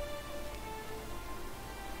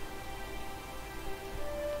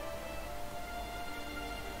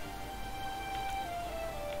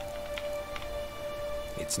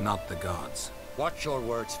 It's not the gods. Watch your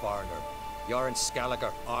words, foreigner. You're in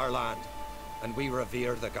Skellige, our land, and we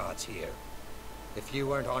revere the gods here. If you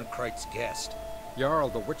weren't on Kright's guest... Jarl,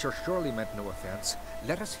 the Witcher surely meant no offense.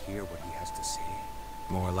 Let us hear what he has to say.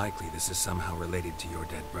 More likely this is somehow related to your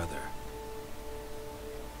dead brother.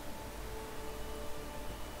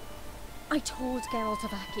 I told Geralt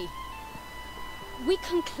of Aki. We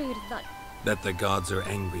concluded that... That the gods are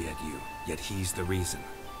angry at you, yet he's the reason.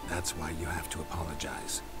 That's why you have to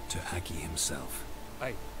apologize. To Aki himself.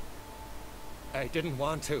 I didn't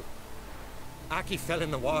want to. Aki fell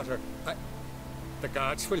in the water. The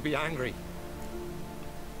gods will be angry.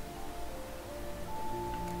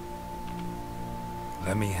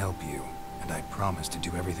 Let me help you, and I promise to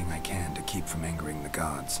do everything I can to keep from angering the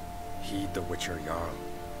gods. Heed the Witcher, Jarl.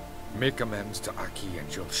 Make amends to Aki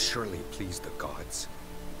and you'll surely please the gods.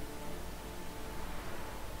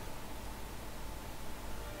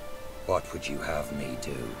 What would you have me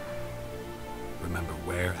do? Remember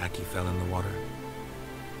where Aki fell in the water?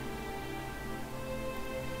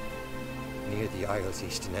 Near the Isle's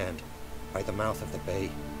eastern end, by the mouth of the bay.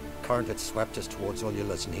 Current had swept us towards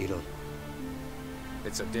Ullula's Needle.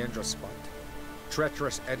 It's a dangerous spot.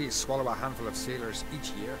 Treacherous eddies swallow a handful of sailors each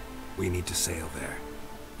year. We need to sail there.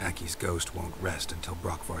 Aki's ghost won't rest until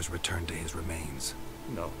Brokvar's returned to his remains.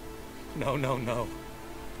 No. No.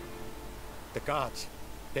 The gods,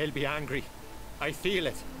 they'll be angry. I feel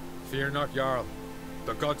it. Fear not, Jarl.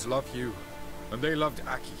 The gods love you, and they loved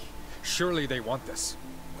Aki. Surely they want this.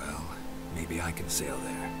 Well, maybe I can sail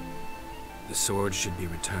there. The sword should be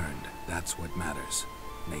returned. That's what matters.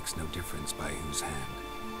 Makes no difference by whose hand.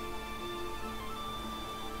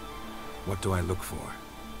 What do I look for?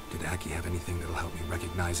 Did Aki have anything that'll help me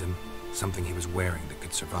recognize him? Something he was wearing that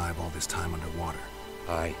could survive all this time underwater?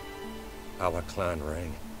 Aye. Our clan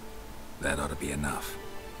ring. That ought to be enough.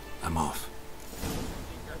 I'm off.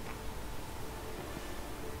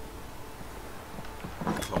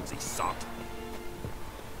 Clumsy sot.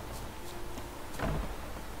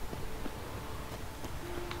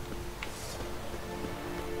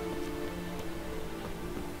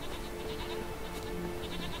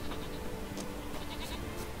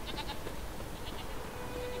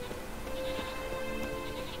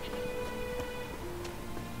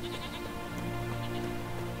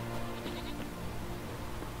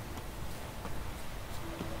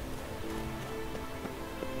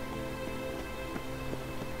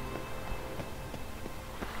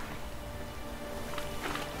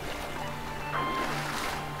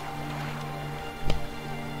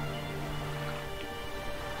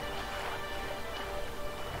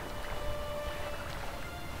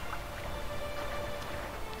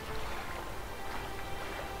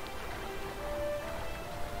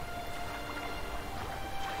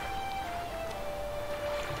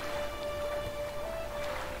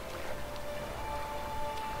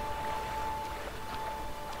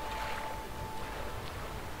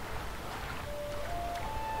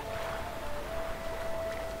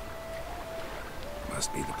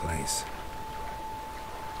 must be the place.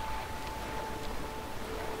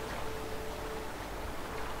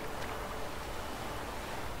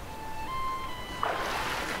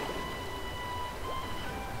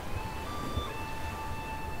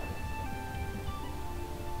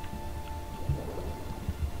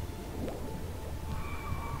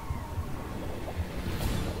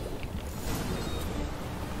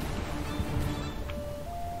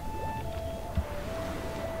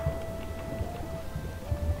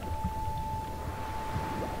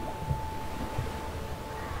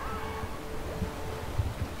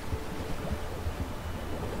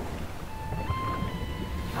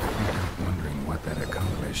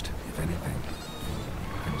 If anything.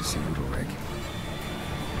 Good to see Udalryk.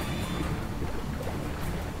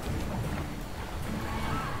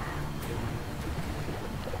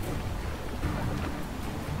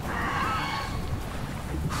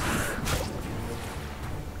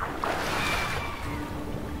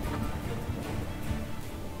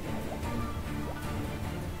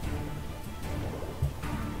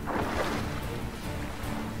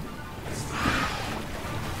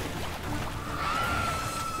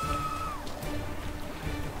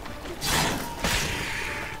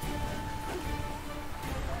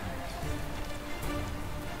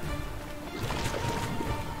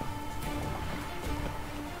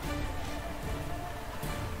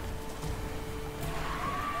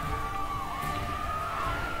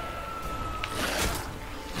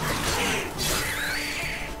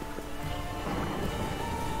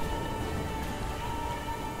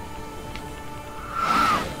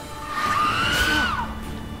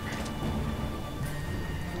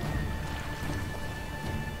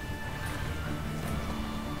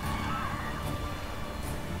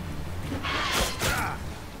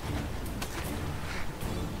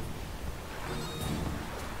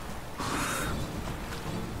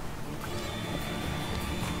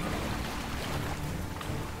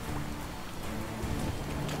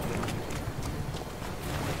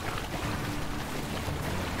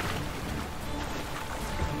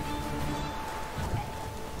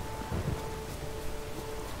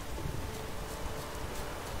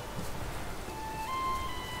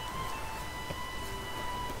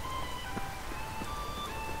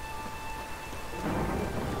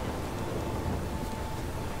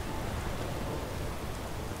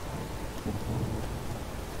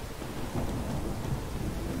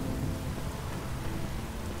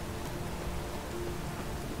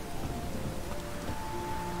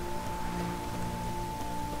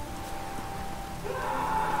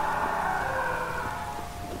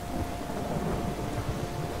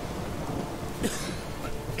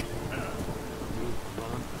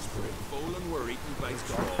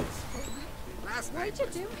 Why'd you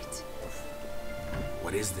do it?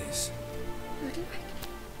 What is this? Udalryk.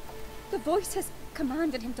 The voice has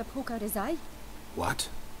commanded him to poke out his eye. What?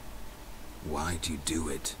 Why do you do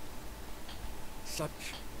it?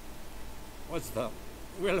 Such was the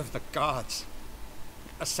will of the gods.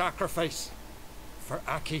 A sacrifice for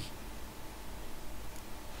Aki.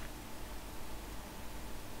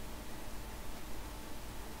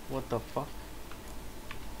 What the fuck?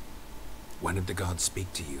 When did the gods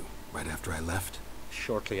speak to you? Right after I left?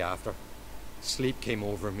 Shortly after. Sleep came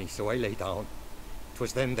over me, so I lay down.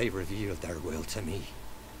 'Twas then they revealed their will to me.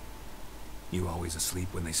 You always asleep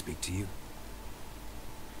when they speak to you?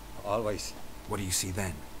 Always. What do you see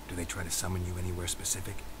then? Do they try to summon you anywhere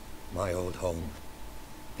specific? My old home.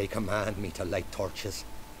 They command me to light torches,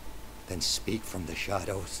 then speak from the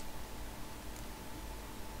shadows.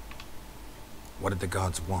 What did the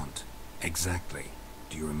gods want? Exactly.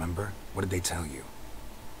 Do you remember? What did they tell you?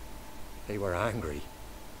 They were angry.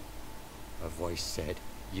 A voice said,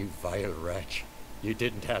 "You vile wretch. You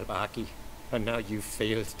didn't help Aki, and now you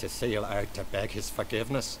failed to sail out to beg his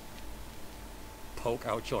forgiveness. Poke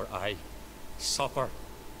out your eye, suffer,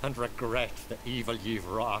 and regret the evil you've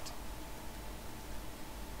wrought."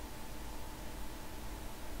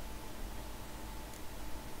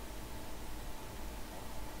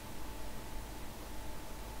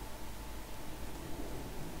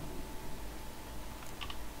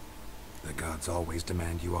 The gods always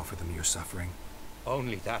demand you offer them your suffering?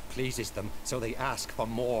 Only that pleases them, so they ask for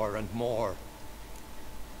more and more.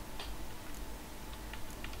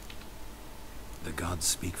 The gods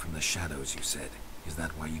speak from the shadows, you said. Is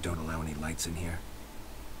that why you don't allow any lights in here?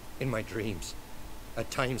 In my dreams,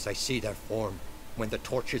 at times I see their form, when the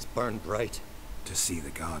torches burn bright. To see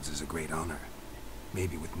the gods is a great honor.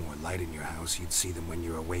 Maybe with more light in your house, you'd see them when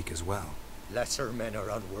you're awake as well. Lesser men are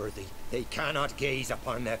unworthy. They cannot gaze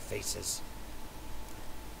upon their faces.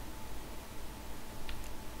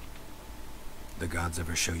 The gods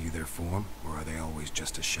ever show you their form, or are they always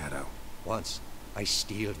just a shadow? Once, I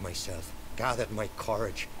steeled myself, gathered my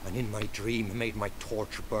courage, and in my dream made my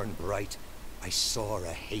torch burn bright. I saw a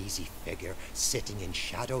hazy figure sitting in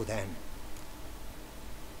shadow then.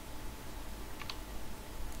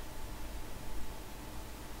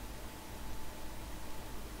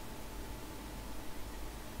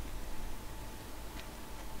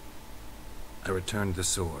 I returned the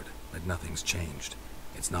sword, but nothing's changed.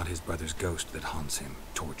 It's not his brother's ghost that haunts him,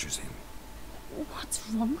 tortures him. What's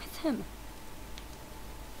wrong with him?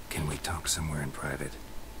 Can we talk somewhere in private?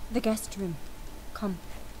 The guest room. Come.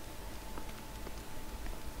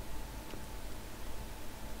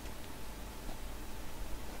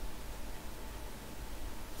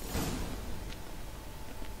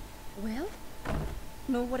 Well,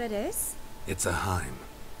 know what it is? It's a Heim,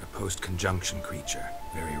 a post-conjunction creature,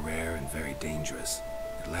 very rare and very dangerous.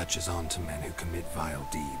 It latches on to men who commit vile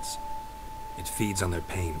deeds. It feeds on their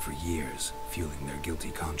pain for years, fueling their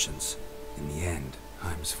guilty conscience. In the end,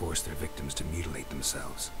 Heims force their victims to mutilate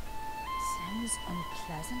themselves. Sounds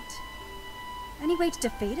unpleasant. Any way to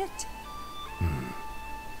defeat it?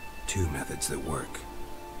 Two methods that work,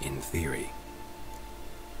 in theory.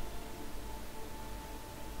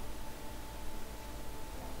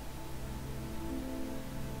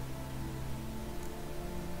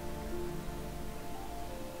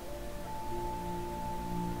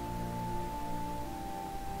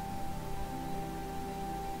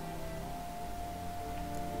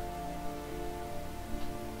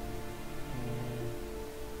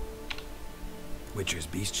 Witcher's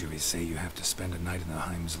bestiaries say you have to spend a night in the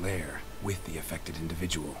Heim's lair with the affected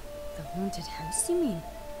individual. The haunted house, you mean?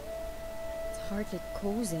 It's hardly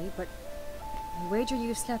cozy, but I wager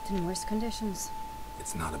you've slept in worse conditions.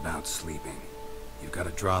 It's not about sleeping. You've got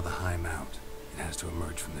to draw the Heim out. It has to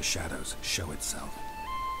emerge from the shadows, show itself.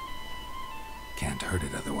 Can't hurt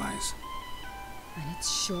it otherwise. And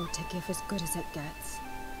it's sure to give as good as it gets.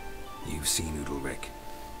 You've seen Udalryk.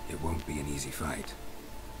 It won't be an easy fight.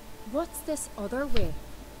 What's this other way?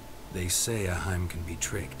 They say a Heim can be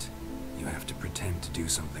tricked. You have to pretend to do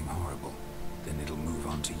something horrible. Then it'll move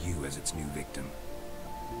on to you as its new victim.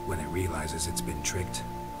 When it realizes it's been tricked,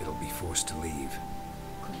 it'll be forced to leave.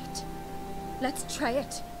 Great. Let's try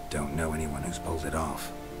it. Don't know anyone who's pulled it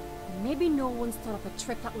off. Maybe no one's thought of a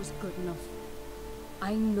trick that was good enough.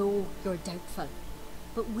 I know you're doubtful,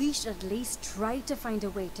 but we should at least try to find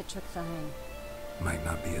a way to trick the Heim. Might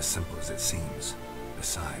not be as simple as it seems.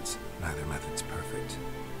 Besides, neither method's perfect.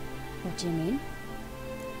 What do you mean?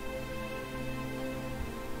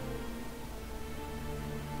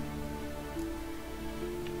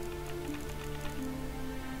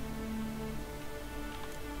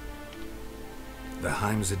 The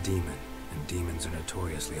Heim's a demon, and demons are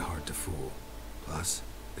notoriously hard to fool. Plus,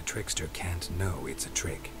 the trickster can't know it's a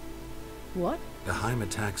trick. What? The Heim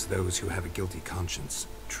attacks those who have a guilty conscience,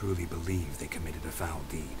 truly believe they committed a foul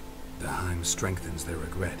deed. The Heim strengthens their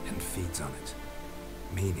regret and feeds on it.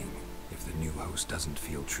 Meaning, if the new host doesn't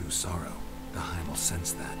feel true sorrow, the Heim will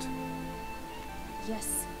sense that.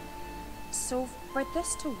 Yes. So, for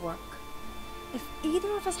this to work, if either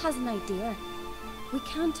of us has an idea, we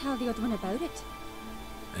can't tell the other one about it.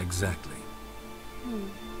 Exactly.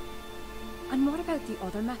 And what about the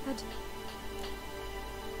other method?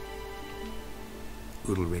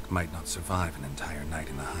 Udalryk might not survive an entire night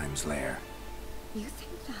in the Heim's lair. You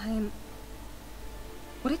think the Heim...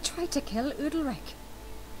 would it try to kill Udalryk?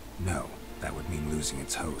 No, that would mean losing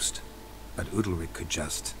its host. But Udalryk could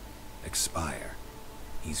just... expire.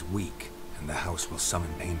 He's weak, and the house will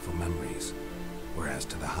summon painful memories. Whereas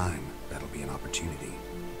to the Heim, that'll be an opportunity.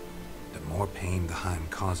 The more pain the Heim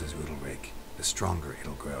causes Udalryk, the stronger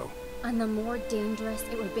it'll grow. And the more dangerous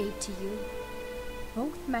it will be to you.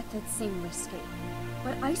 Both methods seem risky,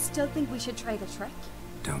 but I still think we should try the trick.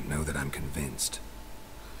 Don't know that I'm convinced.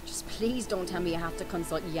 Just please don't tell me you have to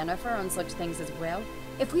consult Yennefer on such things as well.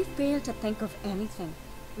 If we fail to think of anything,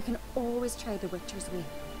 we can always try the Witcher's way.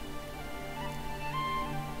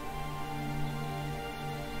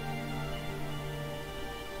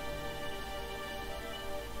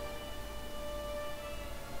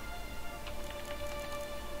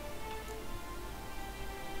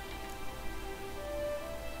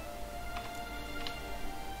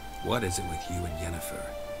 What is it with you and Yennefer?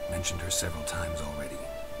 Mentioned her several times already.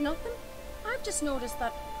 Nothing. I've just noticed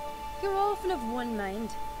that you're often of one mind.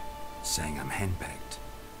 Saying I'm henpecked.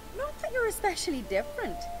 Not that you're especially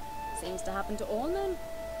different. Seems to happen to all men.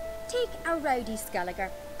 Take a rowdy Skelliger,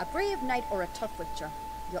 a brave knight, or a tough witcher.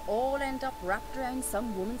 You all end up wrapped around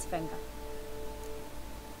some woman's finger.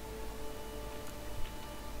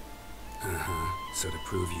 Uh-huh. So to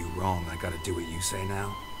prove you wrong, I gotta do what you say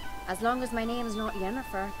now? As long as my name's not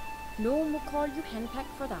Yennefer, no one will call you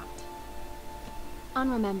henpecked for that.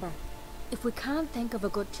 And remember, if we can't think of a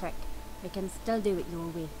good trick, we can still do it your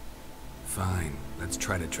way. Fine, let's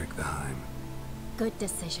try to trick the Heim. Good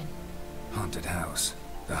decision. Haunted house,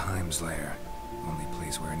 the Heim's lair. Only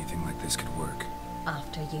place where anything like this could work.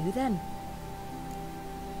 After you, then.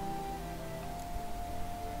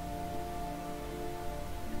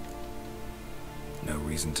 No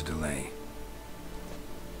reason to delay.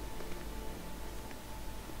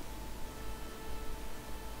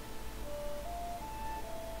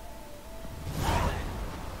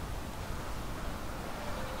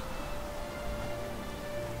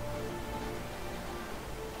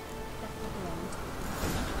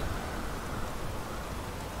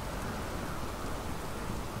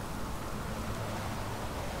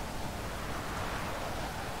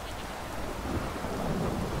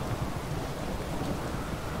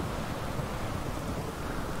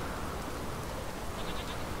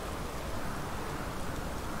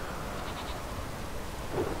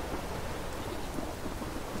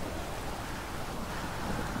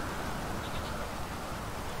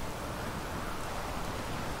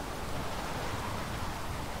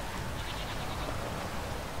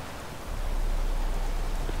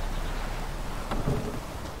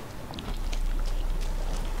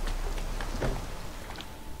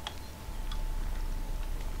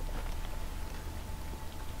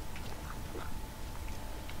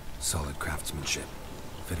 Solid craftsmanship.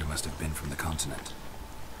 Fitter must have been from the continent.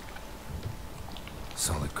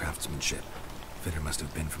 Solid craftsmanship. Fitter must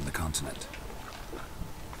have been from the continent.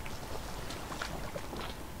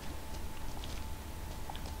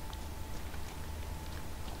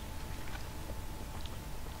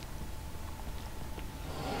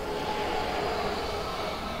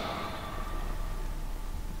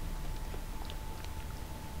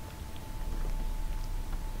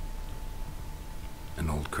 An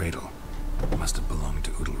old cradle. Must have belonged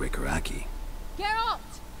to Udalryk or Aki. Geralt!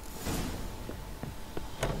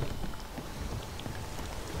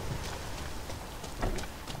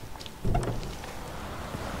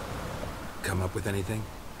 Come up with anything?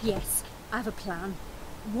 Yes, I have a plan.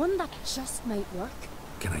 One that just might work.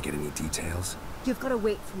 Can I get any details? You've got to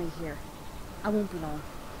wait for me here. I won't be long.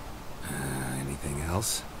 Anything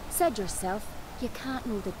else? Said yourself, you can't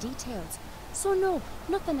know the details. So no,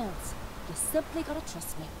 nothing else. You simply gotta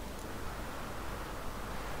trust me.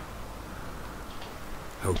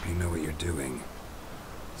 Hope you know what you're doing.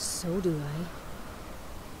 So do I.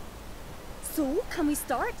 So, can we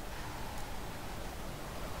start?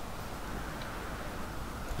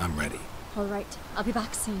 I'm ready. Alright, I'll be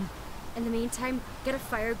back soon. In the meantime, get a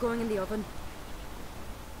fire going in the oven.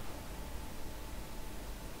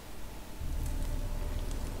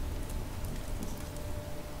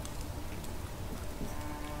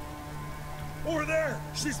 Over there!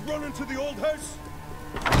 She's running to the old house!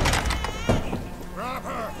 Grab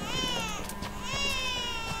her!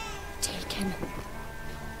 Take him.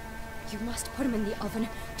 You must put him in the oven.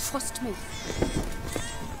 Trust me.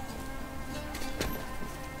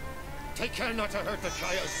 Take care not to hurt the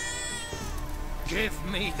child. Give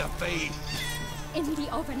me the babe. In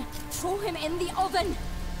the oven. Throw him in the oven!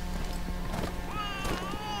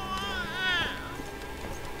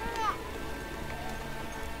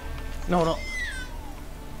 No.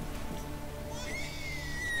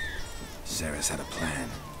 Cerys had a plan,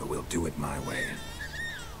 but we'll do it my way.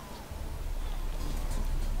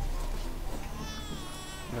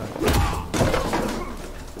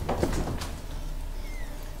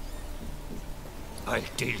 I'll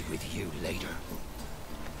deal with you later.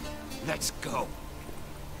 Let's go.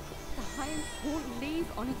 The Heim won't leave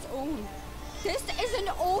on its own. This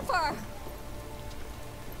isn't over!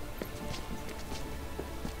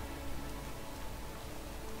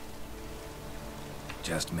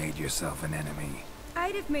 Just made yourself an enemy.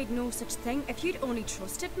 I'd have made no such thing if you'd only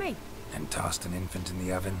trusted me. And tossed an infant in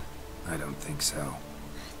the oven? I don't think so.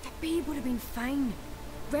 The babe would have been fine.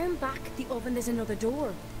 Round back the oven there's another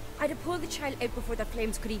door. I'd have pulled the child out before the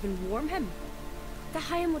flames could even warm him. The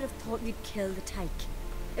Heim would have thought we'd killed the tyke.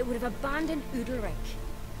 It would have abandoned Udalryk.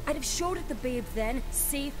 I'd have showed it the babe then,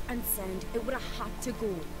 safe and sound. It would have had to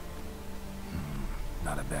go.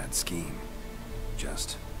 Not a bad scheme.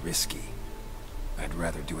 Just risky. I'd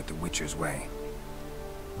rather do it the Witcher's way.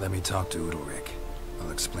 Let me talk to Udalryk.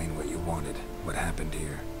 I'll explain what you wanted, what happened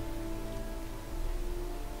here.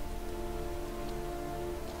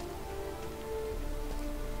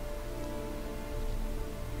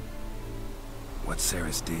 What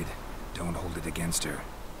Cerys did, don't hold it against her.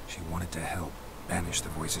 She wanted to help, banish the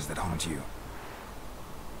voices that haunt you.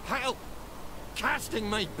 Help! Casting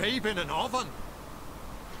my babe in an oven?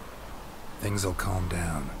 Things'll calm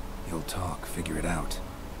down. You'll talk, figure it out.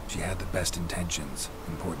 She had the best intentions.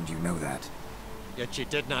 Important you know that. Yet she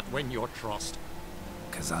did not win your trust.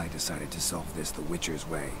 'Cause I decided to solve this the Witcher's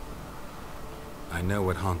way. I know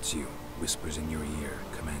what haunts you, whispers in your ear,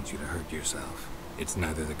 commands you to hurt yourself. It's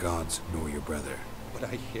neither the gods nor your brother. But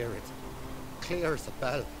I hear it. Clear as a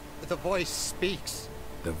bell. The voice speaks.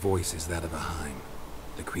 The voice is that of a Heim.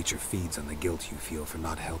 The creature feeds on the guilt you feel for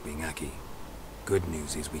not helping Aki. Good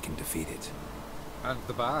news is we can defeat it. And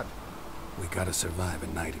the bad? We gotta survive a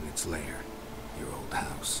night in its lair. Your old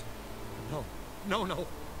house. No, no, no.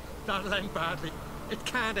 That'll end badly. It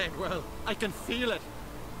can't end well. I can feel it.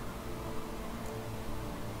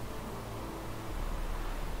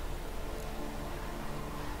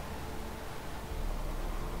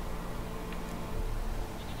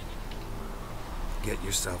 Get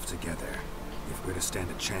yourself together. If we're to stand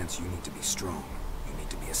a chance, you need to be strong. You need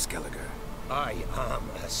to be a Skelliger. I am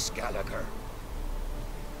a Skelliger.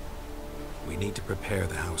 We need to prepare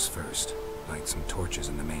the house first. Light some torches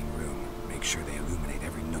in the main room. Make sure they illuminate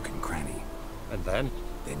every nook and cranny. And then?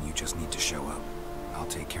 Then you just need to show up. I'll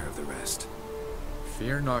take care of the rest.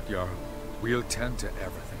 Fear not, Jarl. We'll tend to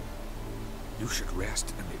everything. You should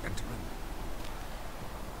rest in the interim.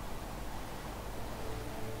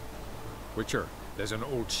 Witcher, there's an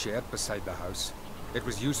old shed beside the house. It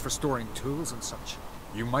was used for storing tools and such.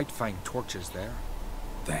 You might find torches there.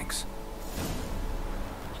 Thanks.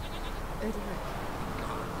 Udalric.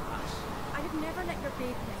 I'd have never let your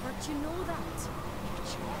baby hurt, you know that. But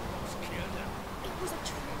you almost killed her. It was a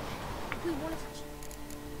trick. We wanted to...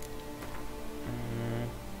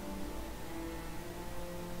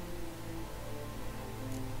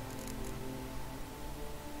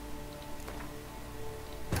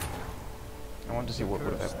 I want to see what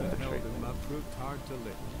would have happened to the trade. Proved hard to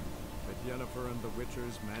lift, but Yennefer and the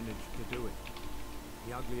Witchers managed to do it.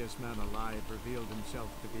 The ugliest man alive revealed himself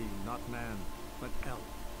to be not man, but elf,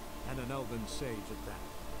 and an elven sage at that.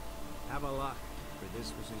 Avalach, for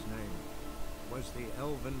this was his name, was the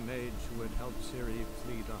elven mage who had helped Ciri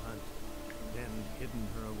flee the hunt, then hidden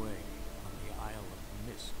her away on the Isle of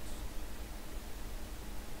Mists.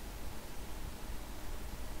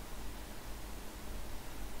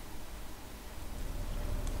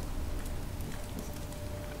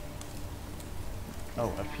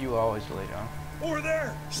 Oh, a few hours later. Over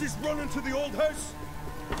there! She's running to the old house!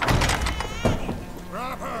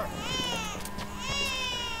 Grab her!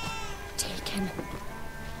 Take him.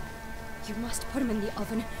 You must put him in the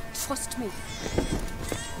oven. Trust me.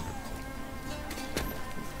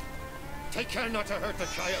 Take care not to hurt the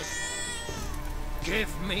child. Give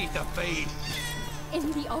me the babe.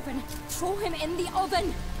 In the oven. Throw him in the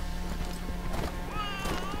oven.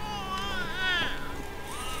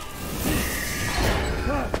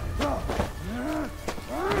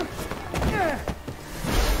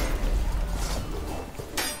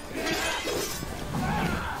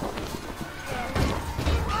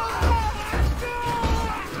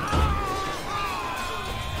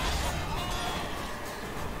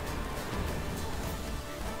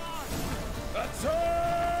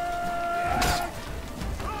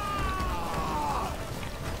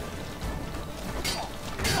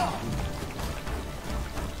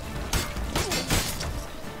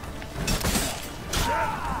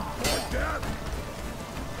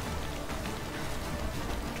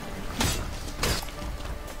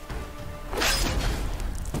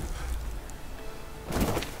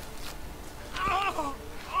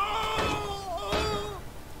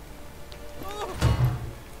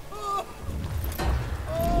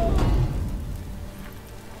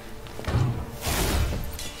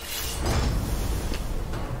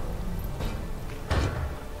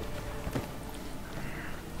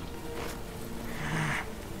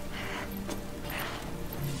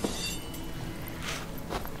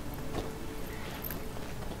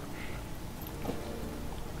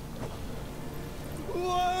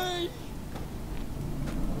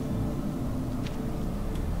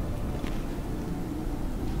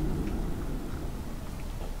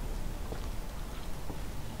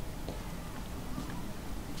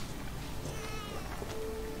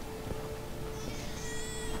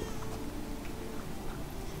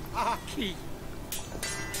 Aki!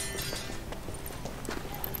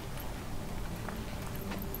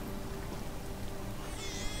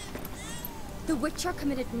 The Witcher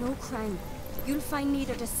committed no crime. You'll find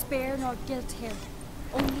neither despair nor guilt here.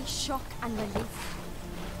 Only shock and relief.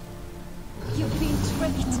 You've been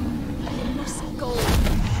tricked. You must go.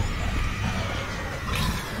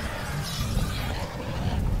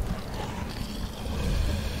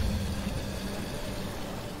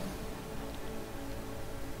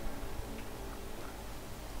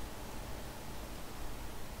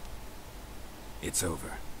 It's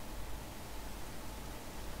over.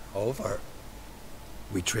 Over?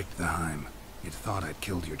 We tricked the Heim. It thought I'd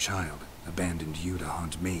killed your child, abandoned you to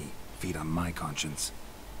haunt me, feed on my conscience.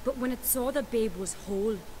 But when it saw the babe was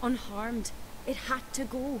whole, unharmed, it had to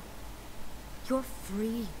go. You're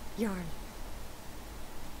free, Jarl.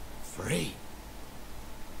 Free?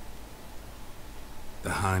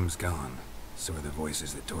 The Heim's gone, so are the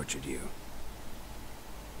voices that tortured you.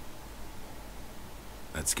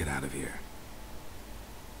 Let's get out of here.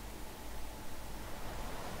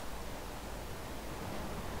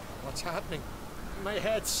 What's happening? My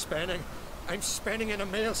head's spinning. I'm spinning in a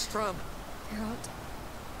maelstrom. Geralt,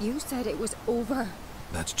 you said it was over.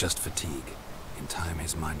 That's just fatigue. In time,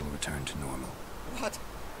 his mind will return to normal. What?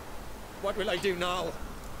 What will I do now?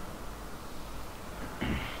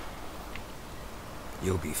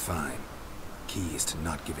 You'll be fine. Key is to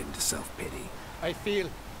not give in to self-pity. I feel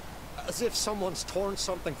as if someone's torn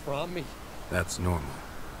something from me. That's normal.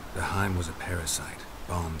 The Heim was a parasite.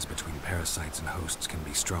 Bonds between parasites and hosts can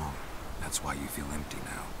be strong. That's why you feel empty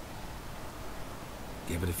now.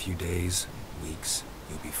 Give it a few days, weeks,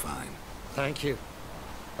 you'll be fine. Thank you.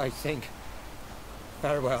 I think.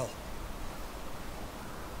 Farewell.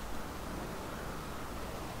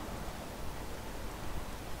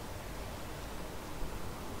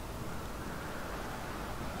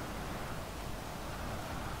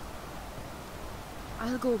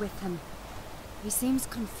 I'll go with him. He seems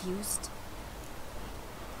confused.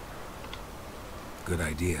 Good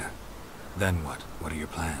idea. Then what? What are your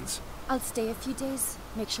plans? I'll stay a few days,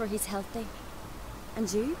 make sure he's healthy. And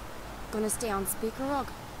you? Gonna stay on Speaker Rog?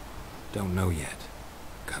 Don't know yet.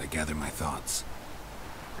 Gotta gather my thoughts.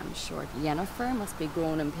 I'm sure Yennefer must be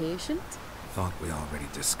growing impatient. Thought we already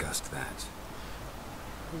discussed that.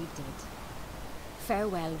 We did.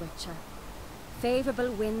 Farewell, Witcher.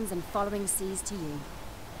 Favorable winds and following seas to you.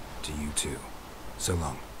 To you too. So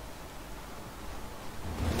long.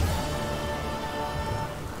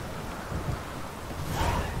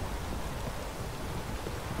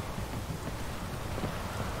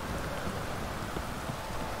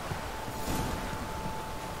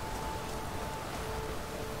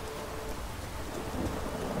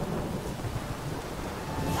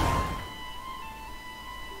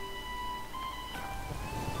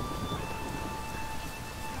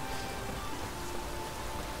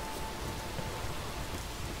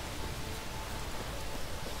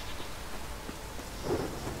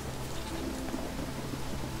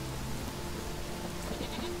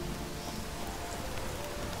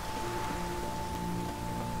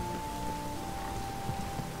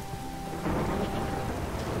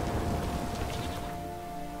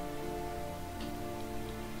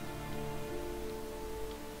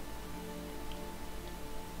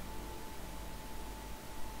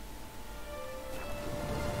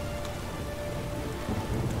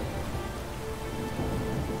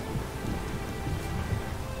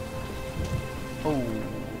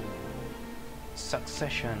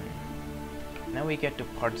 Succession. Now we get to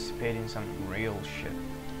participate in some real shit.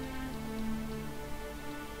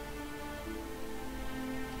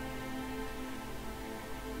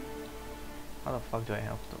 How the fuck do I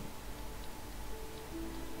help them?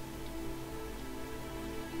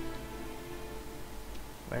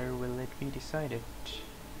 Where will it be decided?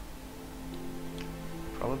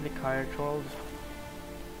 Probably Caer Trolls.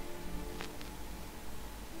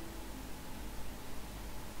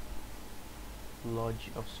 Lodge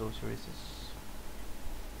of Sorceresses.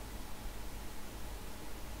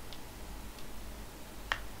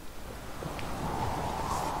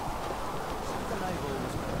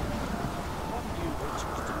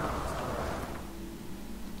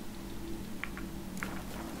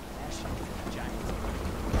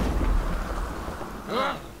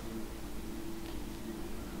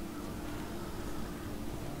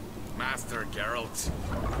 Master Geralt.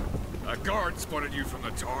 A guard spotted you from the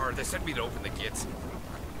tower. They said we'd open the gates.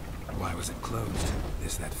 Why was it closed?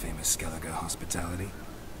 Is that famous Skellige hospitality?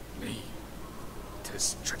 Me.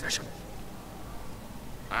 'Tis tradition.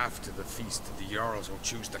 After the feast, the Jarls will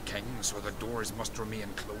choose the king, so the doors must remain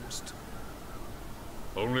closed.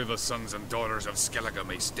 Only the sons and daughters of Skellige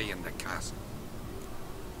may stay in the castle.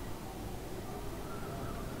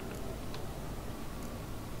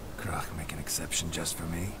 Crach make an exception just for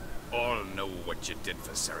me? All know what you did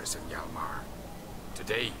for Cerys and Hjalmar.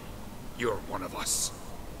 Today, you're one of us.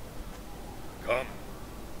 Come.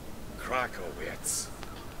 Krakow waits.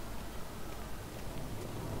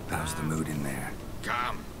 How's the mood in there?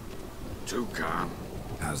 Calm. Too calm.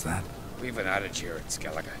 How's that? We've an adage here at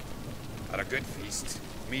Skellige. At a good feast,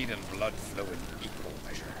 mead and blood flow in equal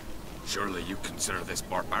measure. Surely you consider this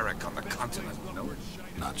barbaric on the continent, no?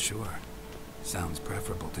 Not sure. Sounds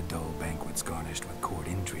preferable to dull banquets garnished with court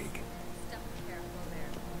intrigue.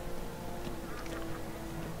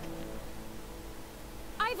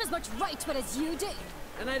 I've as much right to it as you do.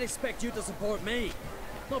 And I'd expect you to support me,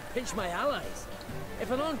 not pinch my allies.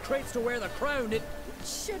 If an on-crate's to wear the crown, it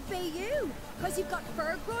should be you, because you've got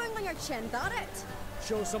fur growing on your chin, that it?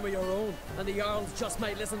 Show some of your own, and the Jarls just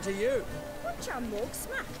might listen to you. What your mug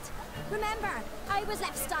smacked? Remember, I was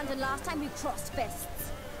left standing last time we crossed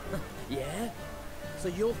fists. Yeah? So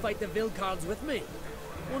you'll fight the Vilcards with me?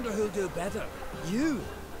 Wonder who'll do better, you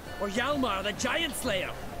or Hjalmar the Giant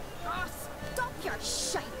Slayer? Oh, stop your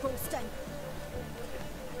shite roasting!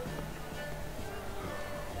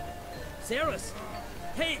 Cerys!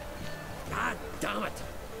 Hey! God damn it!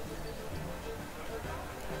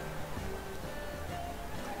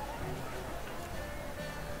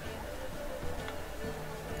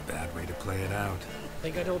 Bad way to play it out.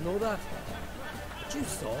 Think I don't know that? But you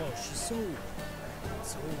saw, she's so...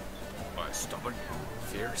 Stubborn,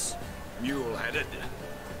 fierce, mule-headed,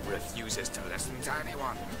 refuses to listen to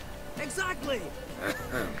anyone. Exactly!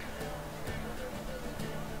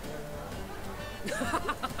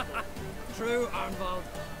 True, Arnvald.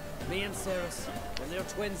 Me and Cerys, well, they're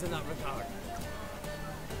twins in that regard.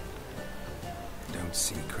 Don't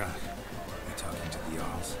see Crach. You talking to the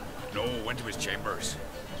Jarls? No, went to his chambers.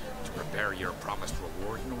 To prepare your promised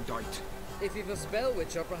reward, no doubt. If you've a spell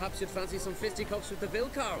witcher, perhaps you'd fancy some fisticuffs with the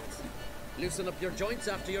Vilcards. Loosen up your joints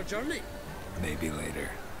after your journey. Maybe later.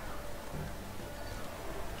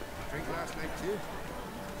 Drink last night too?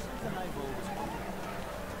 Something I've always wondered.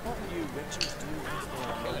 What do you witchers do with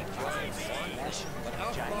their killing giants? But our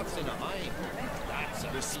flocks in a hive. That's a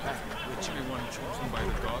respect which anyone chosen by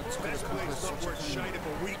the gods could accomplish. Not worth shite if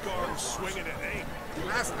a weak arm swinging at eight.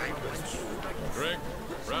 Last night was Drink,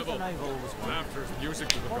 revel, laughter's music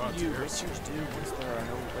to the gods' what do you ears. witchers do once there are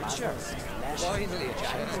no witchers? Finally a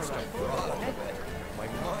chance to frolic a bit. My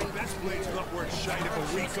mind. This blade's not worth shite if a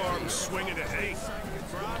weak arm swinging at eight.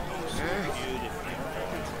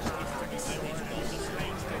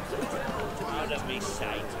 Out of me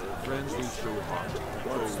sight. Friends we show heart.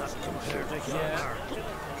 What's that compared to Hjalmar?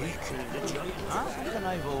 He killed the giant. Something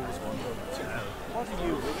I've always wondered. What do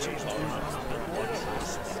you witchers do once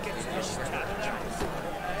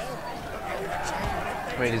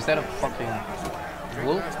Wait, is that a fucking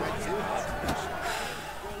wolf?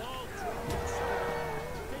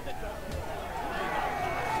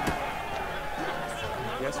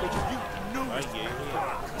 Yes, what you know it.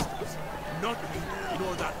 Not you,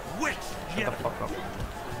 nor that witch. Shut the fuck up.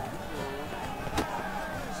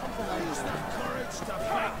 Something I use the courage to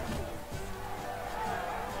fight.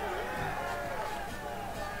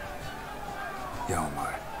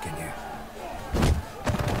 Hjalmar, can you?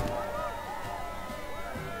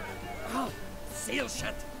 Oh, seal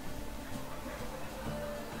shut!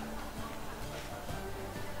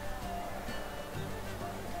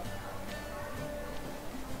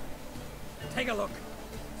 Take a look.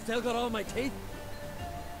 Still got all my teeth?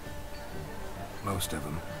 Most of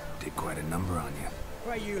them did quite a number on you.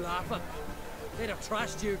 Why are you laughing? They'd have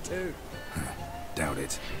trashed you too. Doubt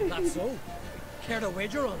it. That's so. Care to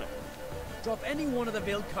wager on it? Drop any one of the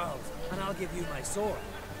Vilcards, and I'll give you my sword.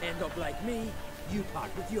 End up like me, you part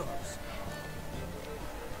with yours.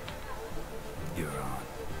 You're on.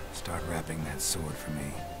 Start wrapping that sword for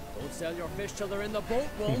me. Don't sell your fish till they're in the boat,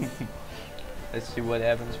 Wolf. Let's see what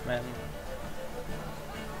happens, man.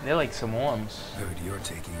 They're like Samoans. Heard you're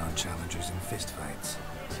taking on challengers in fistfights.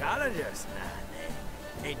 Challengers?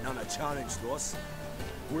 Nah. Ain't none a challenge to us.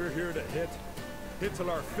 We're here to hit. Hit till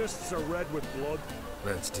our fists are red with blood.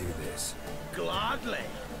 Let's do this. Gladly.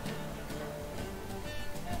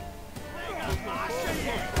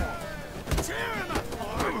 Tear him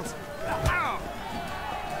apart!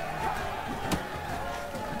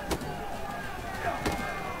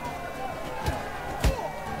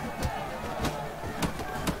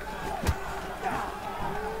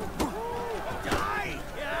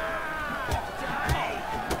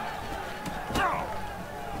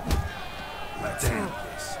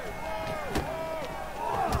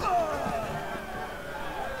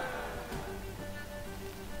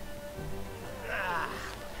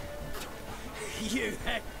 You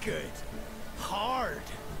heck good. Hard.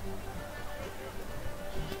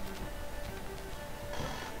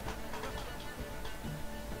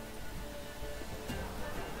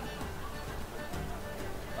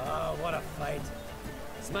 Oh, what a fight.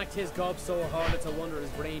 Smacked his gob so hard it's a wonder his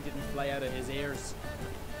brain didn't fly out of his ears.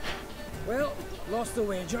 Well, lost the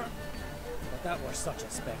wager. But that were such a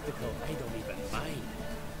spectacle, I don't even mind.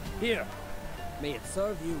 Here, may it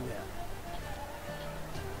serve you well.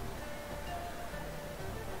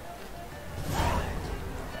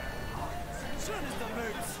 soon as the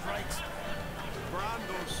mood strikes. Brand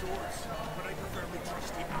those swords, but I prefer my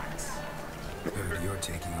trusty axe. Heard you're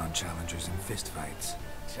taking on challengers in fistfights.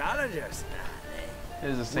 Challengers?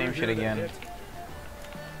 This is the same shit again.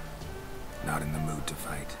 Not in the mood to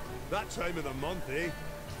fight. That time of the month, eh?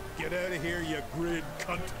 Get out of here, you great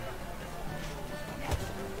cunt.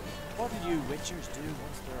 What do you witchers do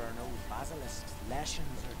once there are no basilisks,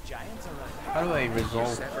 leshens, or giants around? How do I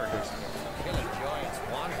resolve this? Killing giants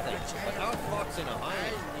one thing, but not fox in a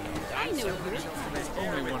hind. I know you're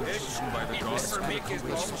Only one chosen by the gods to make his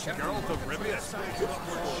long Geralt of Rivia.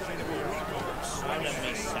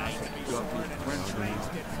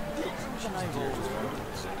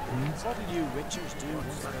 What do you witchers do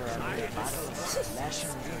once there are no basilisks,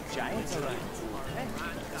 leshens, or giants around?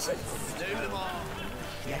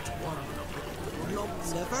 Get one.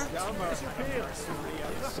 Never?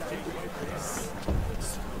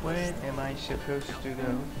 Where am I supposed to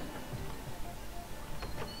go?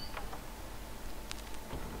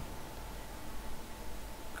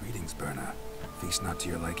 Greetings, Berna. Feast not to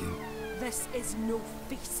your liking? This is no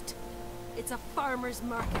feast. It's a farmer's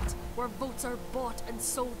market where votes are bought and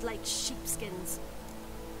sold like sheepskins.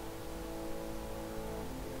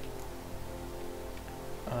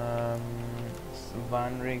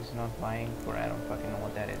 Vanrig's not buying for I don't fucking know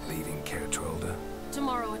what that is. Leaving Caer Trolda.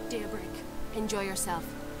 Tomorrow at daybreak. Enjoy yourself,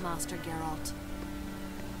 Master Geralt.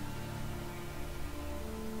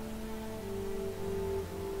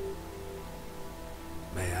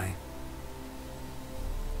 May I?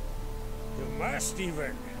 You must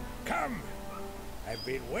even. Come. I've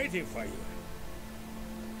been waiting for you.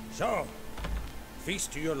 So,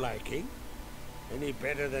 feast to your liking? Any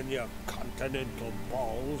better than your continental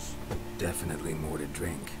balls? Definitely more to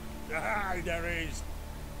drink. Ah, there is.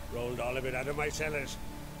 Rolled all of it out of my cellars.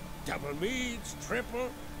 Double meads, triple,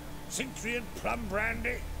 Cintrian plum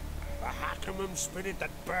brandy, a Hackamum spirit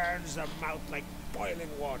that burns the mouth like boiling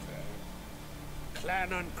water.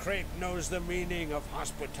 Clan on Crate knows the meaning of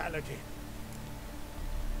hospitality.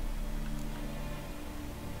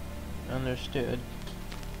 Understood.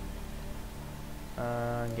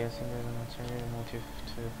 I'm guessing there's an alternative motive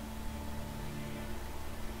to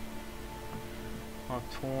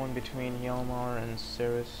torn between Hjalmar and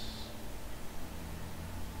Cerys.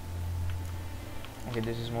 Okay,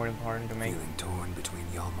 this is more important to me. Feeling torn between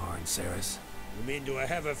Hjalmar and Cerys? You mean, do I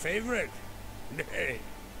have a favorite? Nay.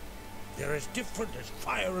 They're as different as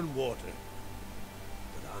fire and water.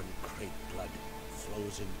 But on Crate blood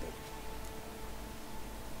flows in both.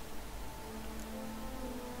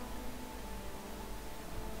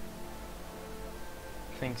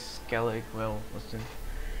 I think Skellig will listen.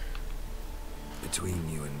 Between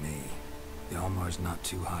you and me, Hjalmar's not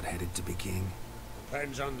too hot-headed to be king.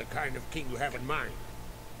 Depends on the kind of king you have in mind.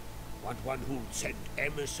 Want one who'll send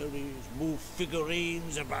emissaries, move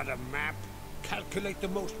figurines about a map, calculate the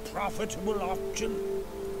most profitable option?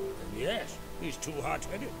 Then yes, he's too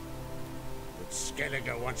hot-headed. But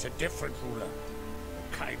Skelliger wants a different ruler.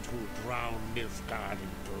 The kind who'll drown Nilfgaard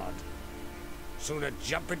in blood. Sooner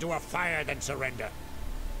jump into a fire than surrender.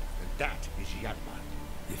 And that is Hjalmar.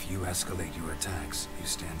 If you escalate your attacks, you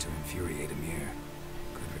stand to infuriate Emhyr.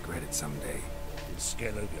 Could regret it someday. In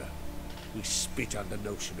Skelliger, we spit on the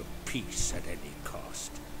notion of peace at any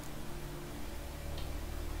cost.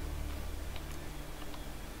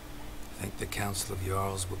 Think the Council of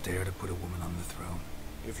Jarls will dare to put a woman on the throne?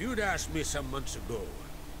 If you'd asked me some months ago,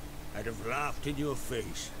 I'd have laughed in your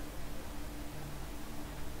face.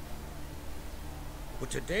 But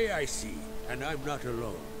today I see, and I'm not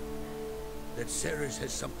alone, that Cerys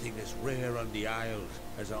has something as rare on the Isles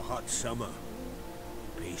as a hot summer.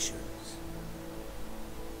 Patience.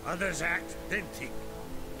 Others act, then think.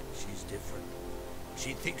 She's different.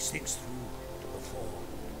 She thinks things through. The for,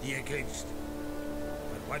 the against.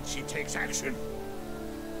 But once she takes action,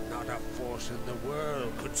 not a force in the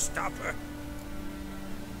world could stop her.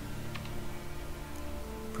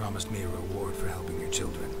 Promised me a reward for helping your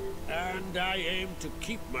children. And I aim to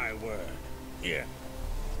keep my word. Here.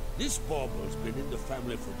 This bauble's been in the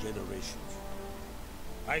family for generations.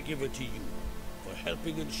 I give it to you for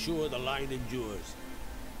helping ensure the line endures.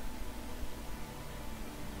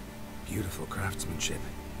 Beautiful craftsmanship.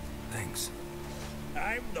 Thanks.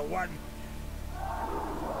 I'm the one.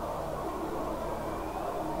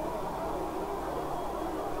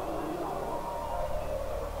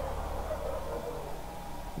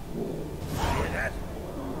 Hear that?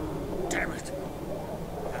 Damn it.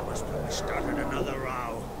 I must have started another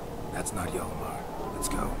row. That's not Hjalmar. Let's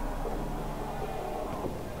go.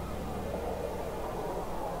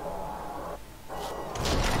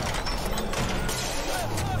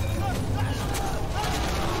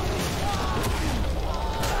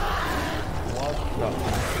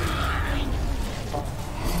 stuff.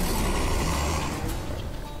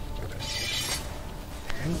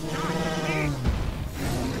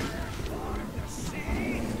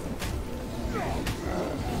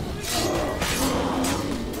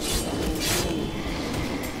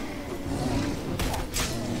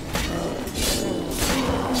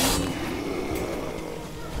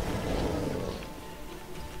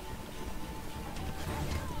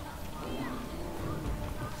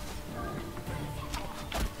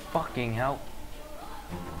 Fucking hell.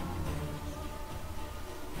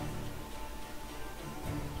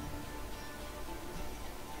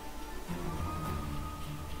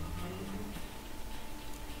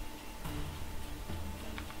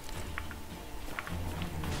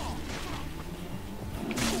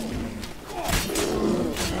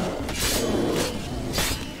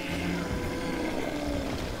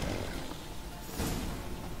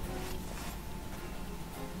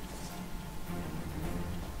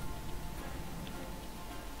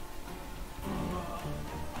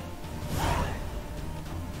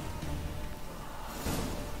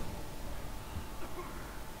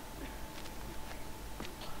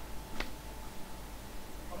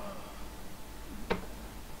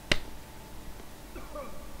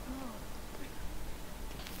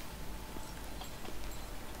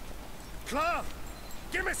 Cloth!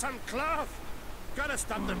 Give me some cloth! Gotta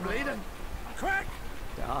stop the bleeding. Quick!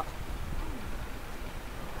 Da.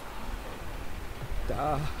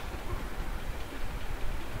 Da.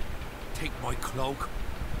 Take my cloak.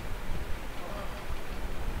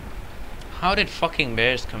 How did fucking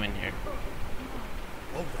bears come in here?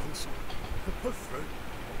 Hold on, son. To pull through.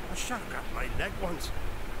 A shark got my leg once.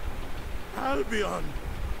 Albion!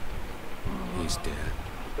 He's dead.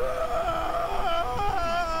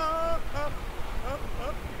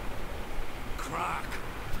 Crack!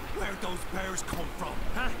 Where'd those bears come from,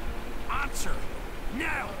 huh? Answer!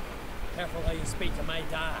 Now! Careful how you speak to my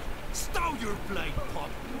dad. Stow your blade, pup,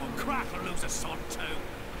 or Crack will lose a son too.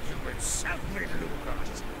 You insult me,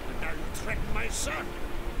 Lucas, and now you threaten my son.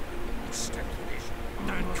 Stick with it.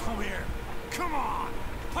 Then come here. Come on!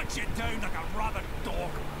 Put you down like a rabid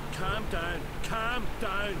dog. Calm down. Calm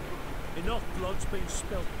down. Enough blood's been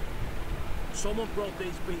spilt. Someone brought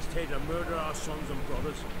these beasts here to murder our sons and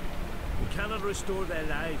brothers. We cannot restore their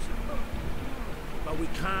lives. But we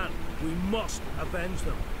can. We must avenge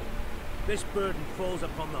them. This burden falls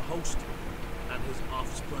upon the host and his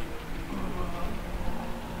offspring.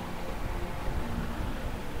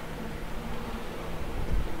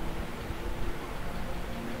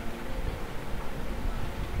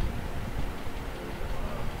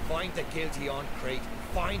 Find the guilty on Crete.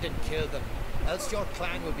 Find and kill them. Else your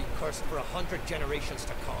clan will be cursed for 100 generations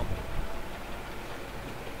to come.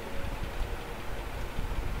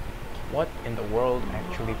 What in the world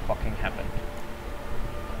actually fucking happened?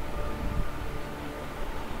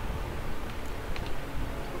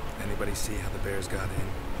 Anybody see how the bears got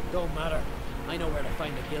in? Don't matter. I know where to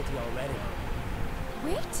find the guilty already.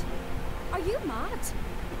 Wait! Are you mad?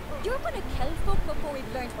 You're gonna kill folk before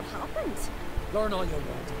we've learned what happened. Learn all you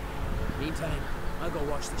want. Meantime, I'll go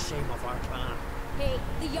wash the shame off our clan. Hey,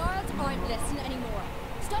 the Jarls aren't listening anymore.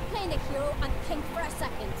 Stop playing the hero and think for a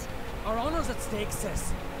second. Our honor's at stake,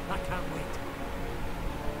 sis. I can't wait.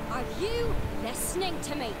 Are you listening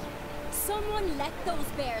to me? Someone let those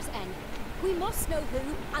bears in. We must know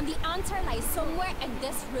who, and the answer lies somewhere in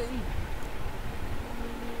this room.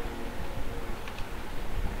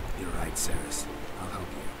 You're right, Ceres. I'll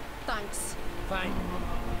help you. Thanks. Fine.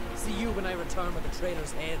 See you when I return with the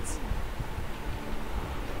traitors' heads.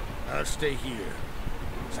 I'll stay here.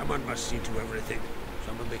 Someone must see to everything.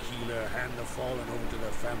 Someone the healer, hand the fallen over to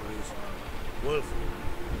their families. Wolf,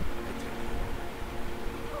 I take you.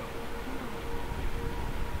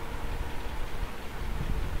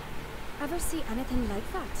 Ever see anything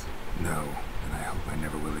like that? No, and I hope I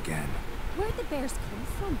never will again. Where'd the bears come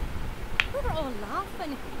from? We were all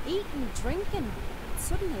laughing, eating, drinking.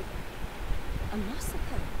 Suddenly, a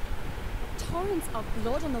massacre. Torrents of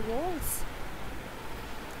blood on the walls.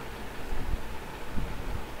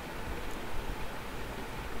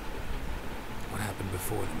 What happened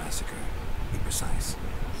before the massacre? Be precise.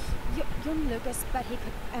 Young Lucas bet he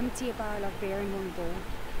could empty a barrel of beer in one go.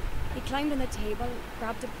 He climbed on the table,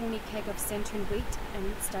 grabbed a pony keg of centering wheat,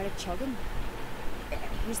 and started chugging.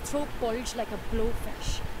 His throat bulged like a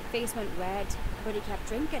blowfish. Face went red, but he kept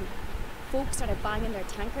drinking. Folks started banging their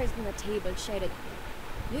tankards on the table, shouted,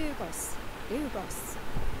 "Lugos, Lugos."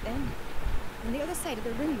 Then, on the other side of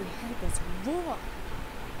the room, we heard this roar.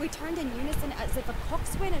 We turned in unison as if a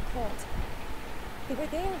coxswain had called. They were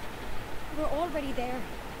there. They were already there.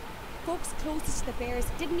 folks closest to the bears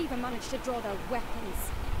didn't even manage to draw their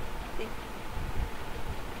weapons.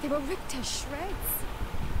 They were ripped to shreds.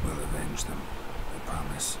 We'll avenge them, I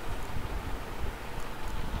promise.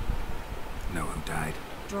 Know who died?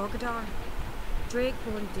 Drogadar,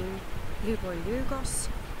 Drakeborn Du, Blueboy Lugos,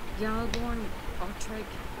 Jarlborn, Ottrig.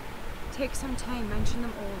 Take some time, mention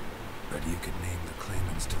them all. But you could name the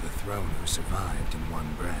claimants to the throne who survived in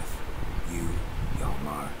one breath. You,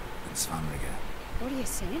 Hjalmar, and Svanrige. What are you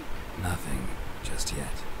saying? Nothing, just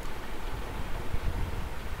yet.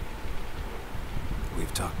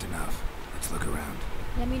 We've talked enough. Let's look around.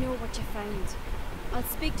 Let me know what you found. I'll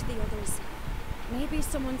speak to the others. Maybe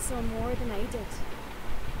someone saw more than I did.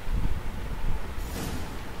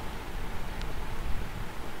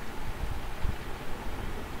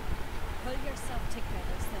 Pull yourself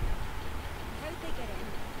together, son. How'd they get in?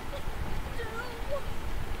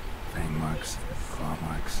 Fang marks, claw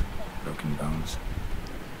marks, broken bones.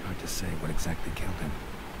 Hard to say what exactly killed him.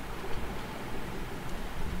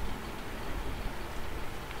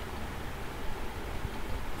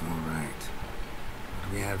 All right. What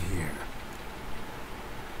do we have here?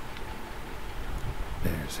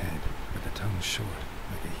 Bear's head, but the tongue short,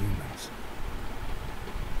 like a human's.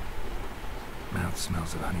 Mouth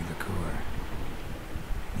smells of honey liqueur.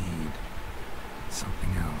 Mead.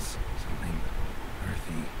 Something else. Something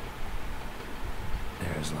earthy.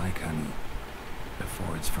 Bears like honey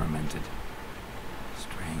before it's fermented.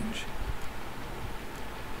 Strange.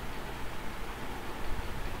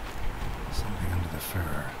 Something under the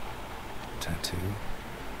fur. Tattoo.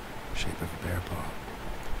 Shape of a bear paw.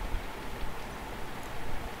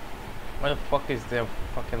 Why the fuck is their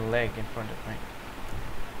fucking leg in front of me?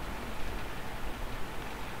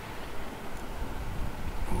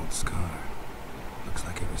 Old scar. Looks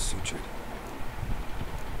like it was sutured.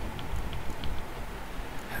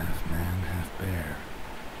 Half man, half bear.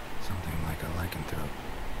 Something like a lycanthrope.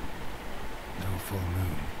 No full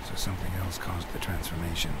moon, so something else caused the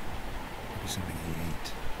transformation. Maybe something he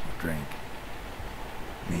ate or drank.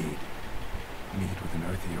 Mead. Mead with an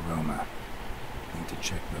earthy aroma. Need to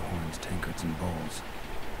check the horns, tankards, and bowls.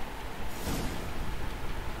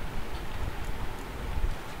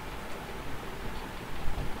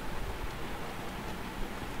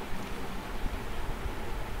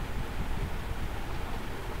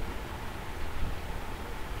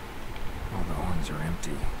 All the horns are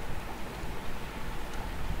empty.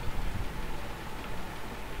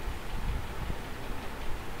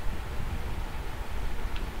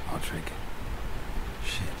 Ottrig.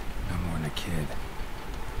 Shit, no more than a kid.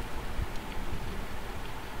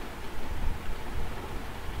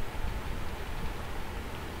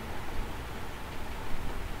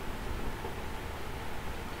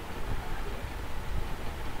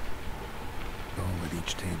 Bowl at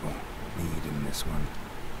each table. Mead in this one.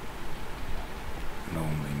 And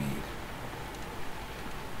only mead.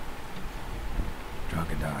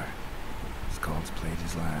 Drogadar. Skald's played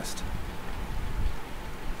his last.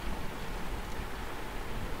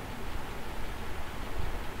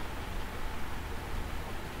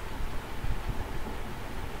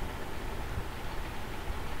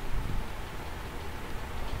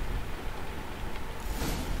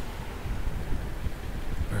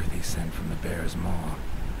 Earthy scent from the bear's maw.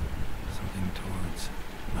 Something towards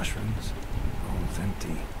mushrooms. Bowls empty.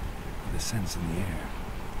 With a sense in the air.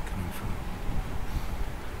 Coming from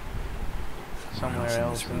Somewhere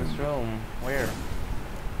else in this room. Where?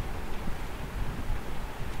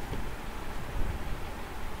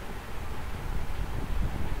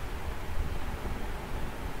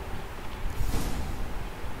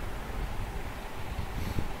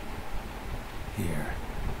 Here.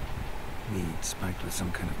 Mead spiked with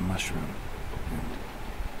some kind of mushroom. And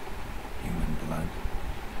human blood.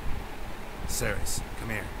 Ceres, come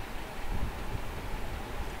here.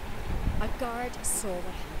 A guard saw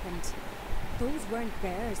what happened. Those weren't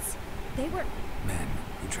bears. They were... Men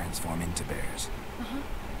who transform into bears. Uh-huh.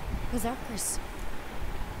 Berserkers.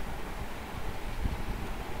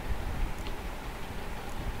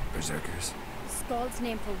 Berserkers? Skald's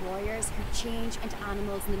name for warriors who change into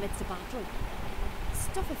animals in the midst of battle.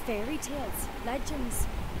 Stuff of fairy tales, legends.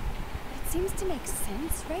 It seems to make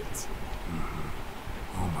sense, right?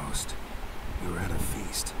 Mm-hmm. Almost. We were at a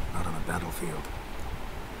feast, not on a battlefield.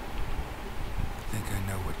 I think I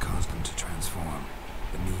know what caused them to transform.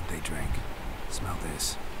 The mead they drank. Smell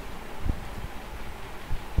this.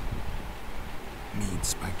 Mead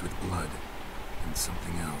spiked with blood. And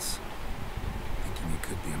something else. Thinking it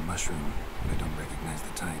could be a mushroom, but I don't recognize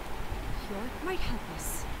the type. Hjork might help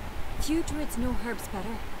us. Few druids know herbs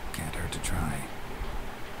better. Can't hurt to try.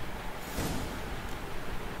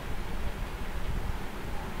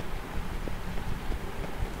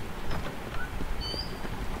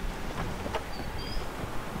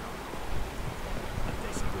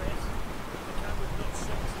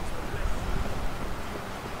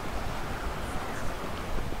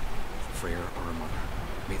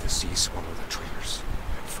 May the sea swallow the traitors.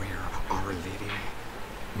 Freyr, Our Lady.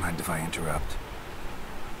 Mind if I interrupt?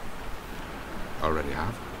 Already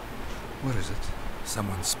have? What is it?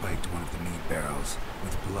 Someone spiked one of the mead barrels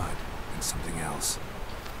with blood and something else.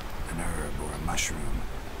 An herb or a mushroom.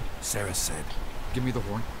 Sarah said... Give me the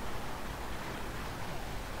horn.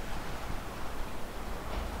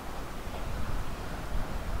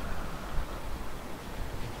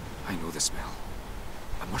 I know the smell.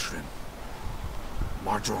 A mushroom.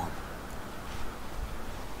 Mardrome.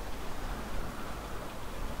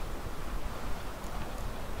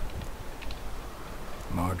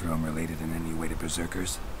 Mardrome related in any way to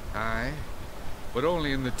berserkers? Aye. But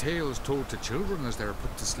only in the tales told to children as they are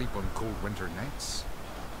put to sleep on cold winter nights.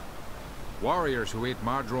 Warriors who ate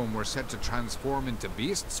Mardrome were said to transform into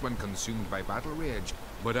beasts when consumed by battle rage.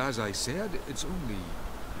 But as I said, it's only...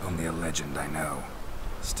 Only a legend, I know.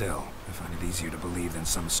 Still, I find it easier to believe than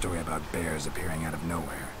some story about bears appearing out of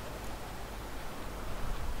nowhere.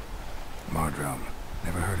 Mardrome.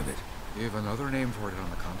 Never heard of it. You have another name for it on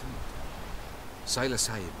the continent. Silasib,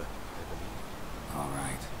 I believe. All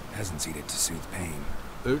right. Peasants eat it to soothe pain.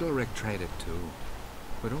 Udalric tried it too,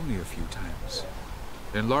 but only a few times.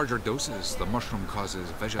 In larger doses, the mushroom causes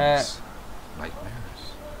visions, nightmares.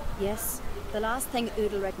 Yes, the last thing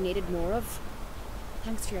Udalric needed more of.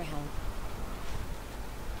 Thanks for your help.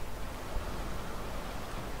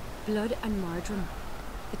 Blood and Mardrome.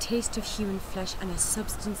 The taste of human flesh and a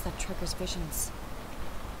substance that triggers visions.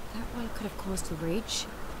 That well could have caused the rage.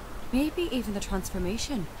 Maybe even the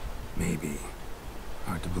transformation. Maybe.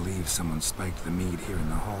 Hard to believe someone spiked the mead here in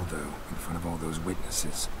the hall, though, in front of all those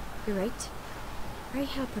witnesses. You're right. I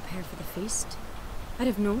helped prepare for the feast. I'd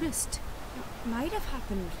have noticed. It might have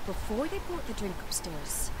happened before they brought the drink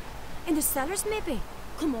upstairs. In the cellars, maybe.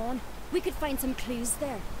 Come on, we could find some clues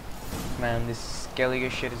there. Man, this Skellige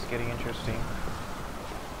shit is getting interesting.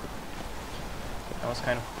 I was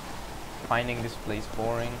kind of finding this place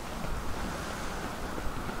boring.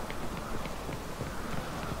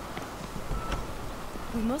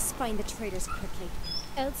 We must find the traitors quickly.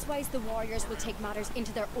 Elsewise the warriors will take matters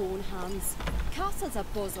into their own hands. Castle's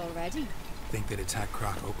abuzz already. Think they'd attack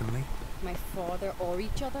Croc openly? My father or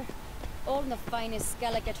each other. All in the finest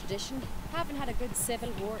Skellige tradition. Haven't had a good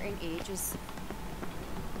civil war in ages.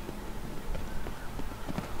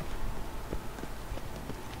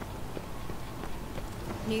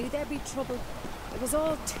 Knew there'd be trouble. It was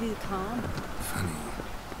all too calm. Funny.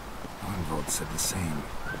 Arnvold said the same.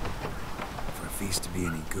 For a feast to be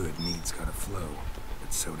any good, mead's gotta flow.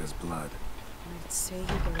 But so does blood. I'd say he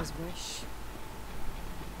got his wish.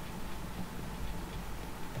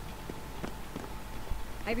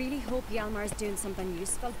 I really hope Hjalmar's doing something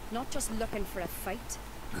useful, not just looking for a fight.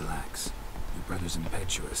 Relax. Your brother's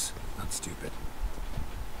impetuous, not stupid.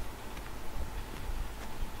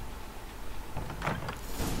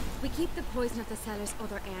 We keep the poison at the cellar's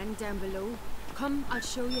other end down below. Come, I'll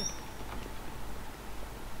show you.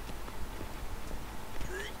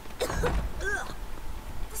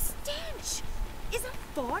 The stench! Is that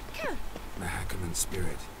vodka? The Hackerman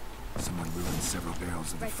spirit. Someone ruined several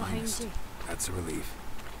barrels of the Right behind finest. you. That's a relief.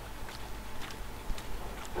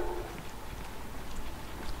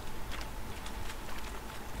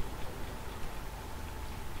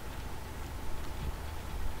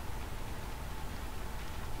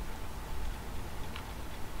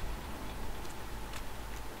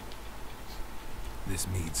 This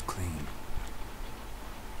mead's clean.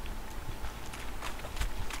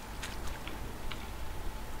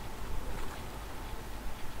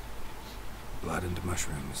 Blood and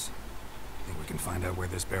mushrooms. Think we can find out where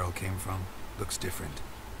this barrel came from? Looks different.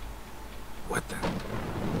 What the?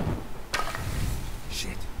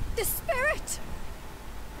 Shit. The spirit!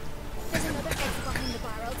 There's another exit behind the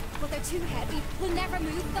barrels, but they're too heavy. We'll never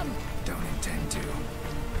move them. Don't intend to.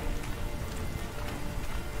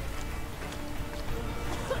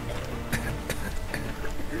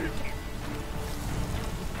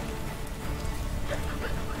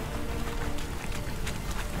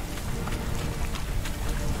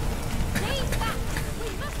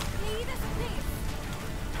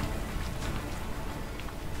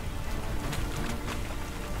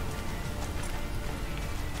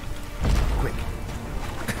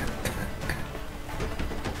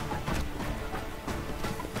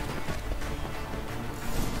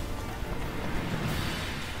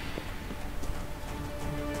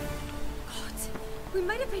 We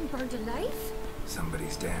might have been burned alive.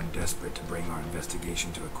 Somebody's damn desperate to bring our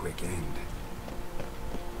investigation to a quick end.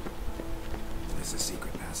 This is a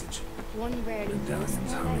secret passage. One rarely goes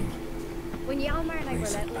Medallion's away. humming. When Hjalmar and I were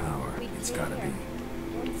Place of little, power. we'd It's play gotta here.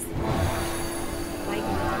 be. Once. Like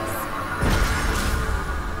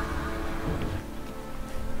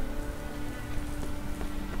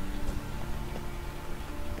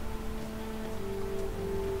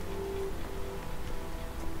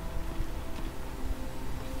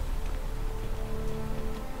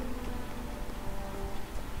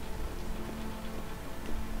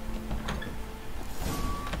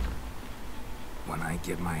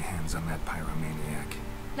get my hands on that pyromaniac.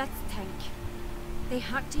 Let's think. They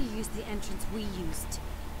had to use the entrance we used.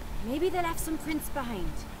 Maybe they left some prints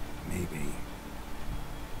behind. Maybe.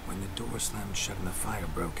 When the door slammed shut and the fire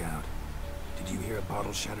broke out, did you hear a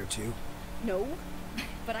bottle shatter too? No,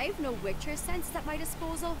 but I've no Witcher sense at my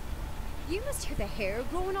disposal. You must hear the hair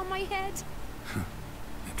growing on my head.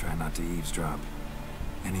 I try not to eavesdrop.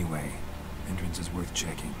 Anyway, entrance is worth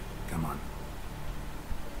checking. Come on.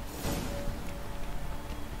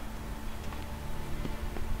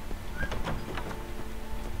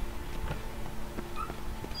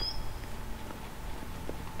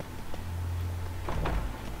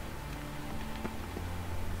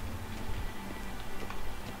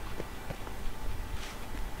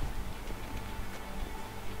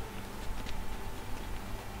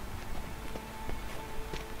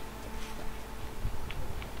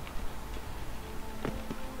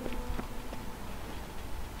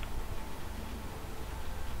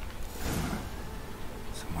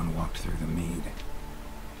 Someone walked through the mead.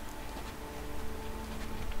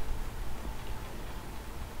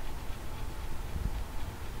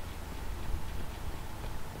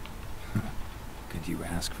 Could you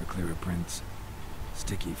ask for clearer prints?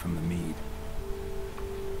 Sticky from the mead.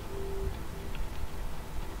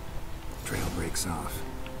 Trail breaks off.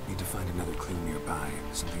 Need to find another clue nearby.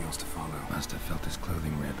 Something else to follow. Must have felt his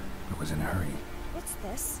clothing rip, but was in a hurry. What's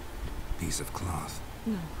this? Piece of cloth.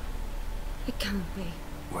 No. It can't be.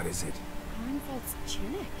 What is it? Arnvald's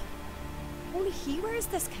tunic. Only he wears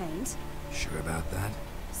this kind. Sure about that?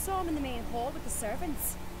 Saw him in the main hall with the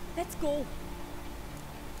servants. Let's go.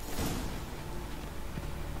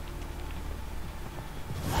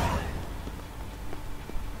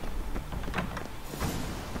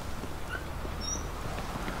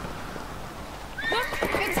 Look!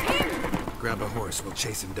 It's him! Grab a horse, we'll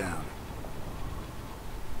chase him down.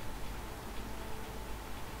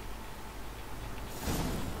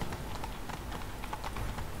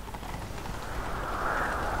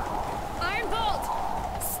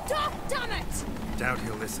 Doubt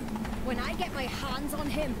he'll listen. When I get my hands on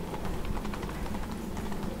him.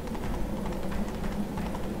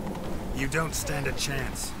 You don't stand a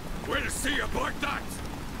chance. We'll see about that!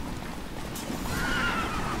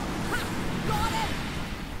 Got it!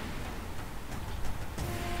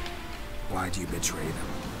 Why'd you betray them?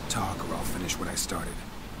 Talk or I'll finish what I started.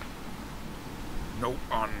 No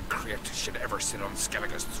uncreate should ever sit on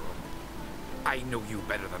Skellige's throne. I know you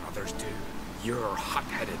better than others do. You're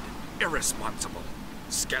hot-headed, irresponsible.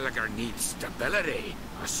 Skellige needs stability,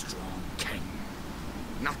 a strong king.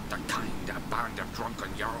 Not the kind a band of drunken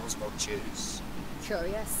jarls will choose.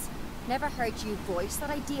 Curious. Never heard you voice that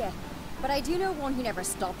idea, but I do know one who never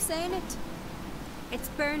stops saying it. It's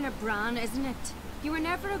Berna Bran, isn't it? You were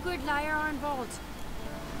never a good liar, Arnvald.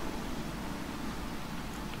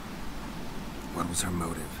 What was her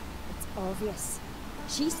motive? It's obvious.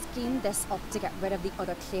 She schemed this up to get rid of the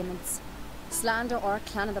other claimants. Slander our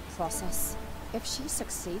clan in the process. If she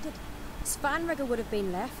succeeded, Svanrige would have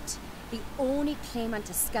been left, the only claimant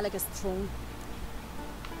to Skellige's throne.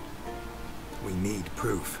 We need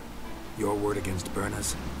proof. Your word against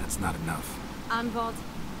Berna's, that's not enough. Arnvald,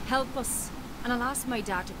 help us, and I'll ask my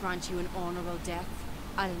dad to grant you an honourable death.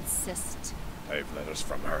 I'll insist. I've letters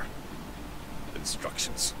from her.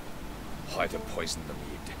 Instructions. How to poison the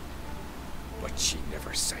mead. But she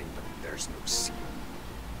never signed them. There's no seal.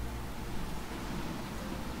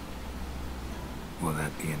 Will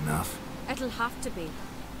that be enough? It'll have to be.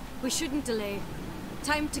 We shouldn't delay.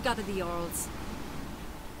 Time to gather the Jarls.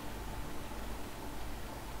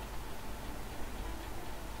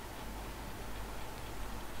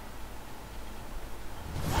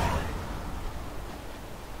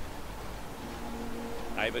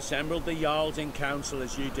 I've assembled the Jarls in council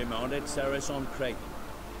as you demanded, Sarason Crate.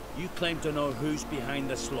 You claim to know who's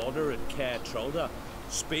behind the slaughter at Caer Trolda.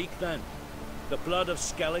 Speak then. The blood of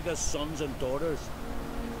Skellige's sons and daughters.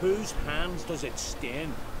 Whose hands does it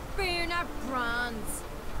stain? Berna Bran's.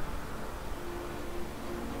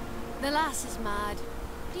 The lass is mad.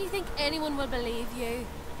 Do you think anyone will believe you?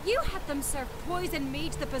 You had them serve poison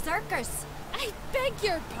mead to the berserkers. I beg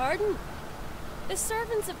your pardon. The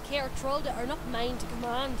servants of Caer Trolda are not mine to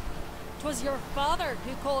command. 'Twas your father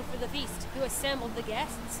who called for the feast, who assembled the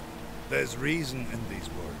guests. There's reason in these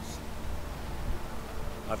words.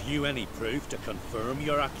 Have you any proof to confirm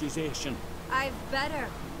your accusation? I've better.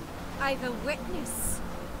 I've a witness.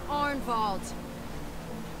 Arnvald.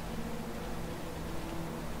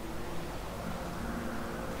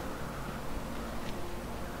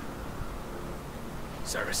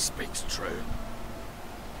 Sarah speaks true.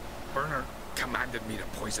 Berna commanded me to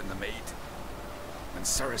poison the maid. when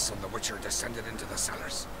Cerys and the Witcher descended into the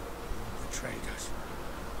cellars. Betrayed us.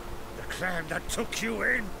 The clan that took you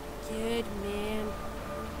in. Good man.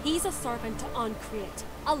 He's a servant to Ancrate,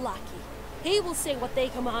 a lackey. He will say what they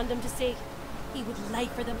command him to say. He would lie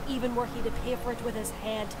for them even were he to pay for it with his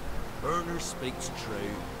head. Burner speaks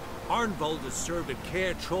true. Arnvold has served at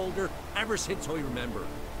Caer Trolder ever since I remember.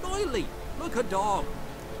 Loyally, like a dog.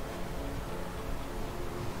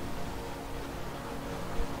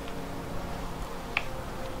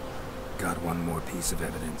 Got one more piece of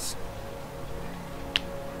evidence.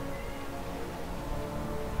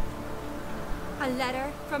 A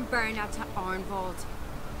letter from Bernard to Arnvold,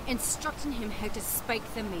 instructing him how to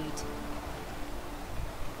spike the mead.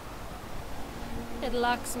 It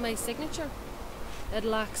lacks my signature. It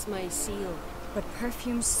lacks my seal. But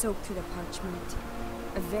perfume soaked through the parchment.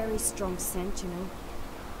 A very strong scent, you know.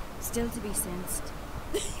 Still to be sensed.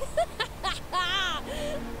 Is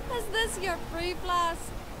this your proof, lass?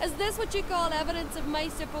 Is this what you call evidence of my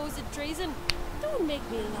supposed treason? Don't make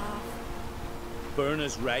me laugh.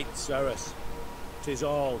 Berna's right, Cerys. 'Tis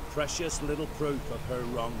all precious little proof of her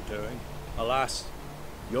wrongdoing. Alas,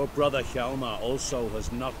 your brother Hjalmar also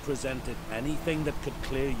has not presented anything that could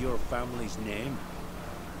clear your family's name.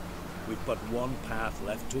 We've but one path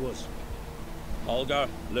left to us. Holger,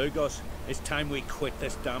 Lugos, it's time we quit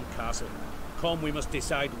this damn castle. Come, we must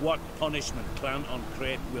decide what punishment Clan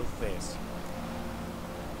Ancrate will face.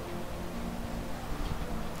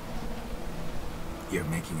 You're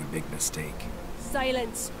making a big mistake.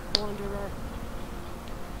 Silence, wanderer.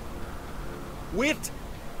 Wait!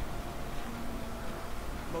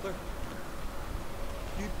 Mother,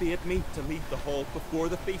 you bade me to leave the hall before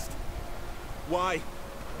the feast. Why?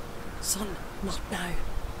 Son, not now.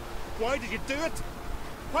 Why did you do it?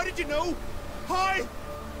 How did you know? How? You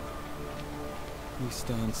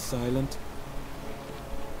stand silent.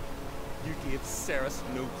 You gave Cerys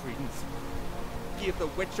no credence. Gave the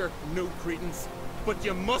Witcher no credence. But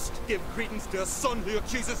you must give credence to a son who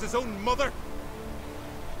accuses his own mother.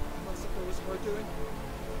 I suppose her doing.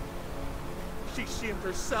 She shamed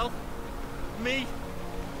herself, me,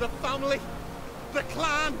 the family, the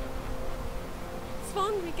clan.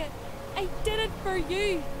 Svanrige, I did it for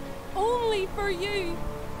you. Only for you.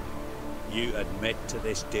 You admit to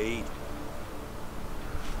this deed.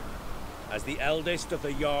 As the eldest of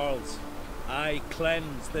the Jarls, I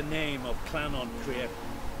cleanse the name of Clan Ancrate,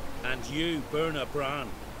 and you, Berna Bran,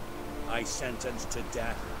 I sentence to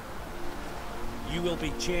death. You will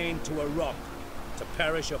be chained to a rock to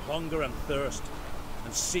perish of hunger and thirst,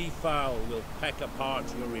 and sea fowl will peck apart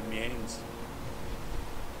your remains.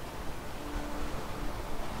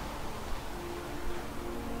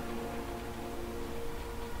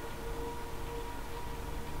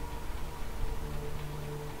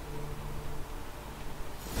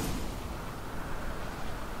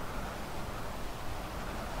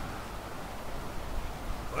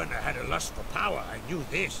 Berna had a lust for power, I knew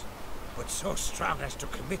this. But so strong as to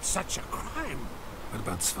commit such a crime. What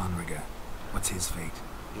about Svanrige? What's his fate?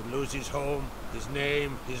 He'll lose his home, his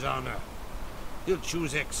name, his honor. He'll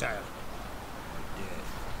choose exile.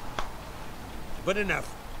 Death. But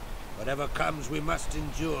enough. Whatever comes, we must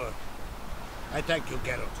endure. I thank you,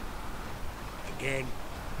 Geralt. Again.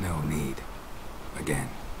 No need. Again.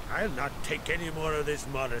 I'll not take any more of this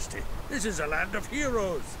modesty. This is a land of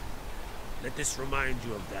heroes. Let this remind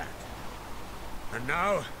you of that. And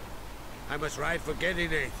now, I must ride for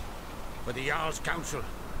Gedinath, for the Jarl's Council.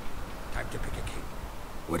 Time to pick a king.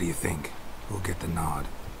 What do you think? Who'll get the nod?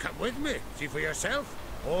 Come with me, see for yourself.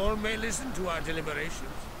 All may listen to our deliberations.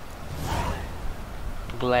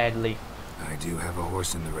 Gladly. I do have a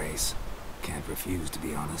horse in the race. Can't refuse, to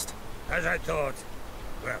be honest. As I thought.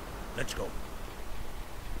 Well, let's go.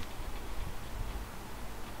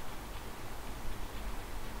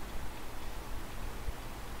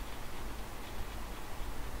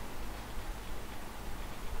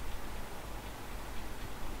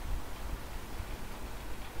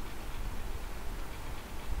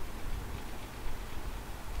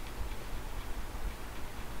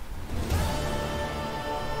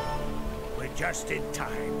 Just in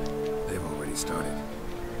time. They've already started.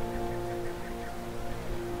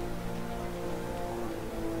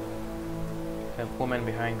 The woman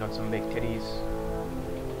behind got some big titties.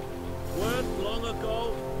 Weren't long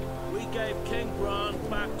ago, we gave King Bran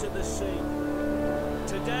back to the sea.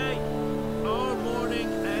 Today, our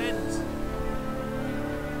mourning ends.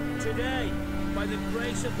 Today, by the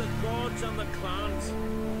grace of the gods and the clans,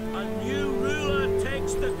 a new ruler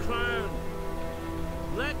takes the crown.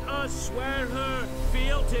 Let us swear her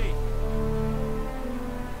fealty.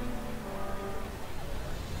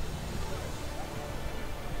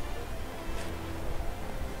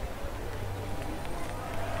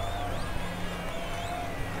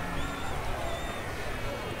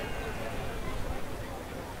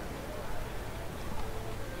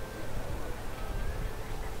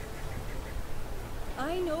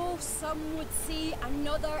 I know some would see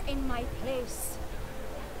another in my place.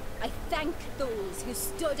 I thank those who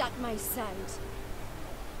stood at my side.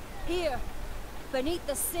 Here, beneath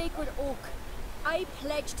the sacred oak, I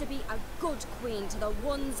pledge to be a good queen to the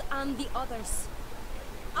ones and the others.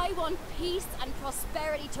 I want peace and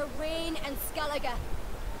prosperity to reign in Skellige.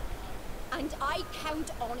 And I count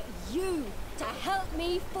on you to help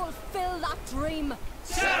me fulfill that dream.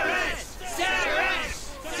 Cerys! Cerys!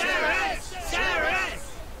 Cerys! Cerys!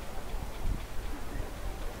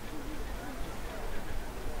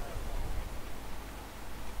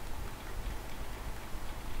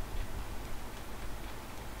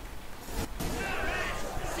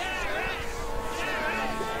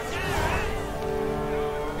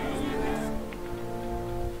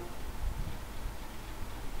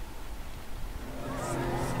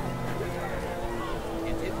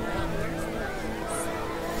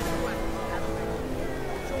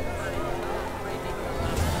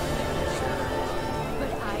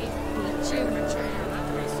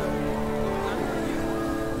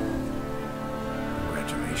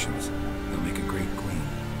 Congratulations. You'll make a great queen.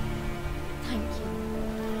 Thank you.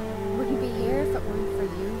 Wouldn't be here if it weren't for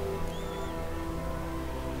you.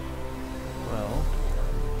 Well,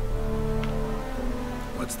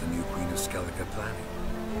 what's the new Queen of Skellige planning?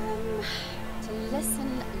 To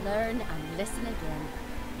listen, learn, and listen again.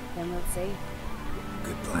 Then we'll see.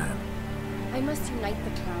 Good plan. I must unite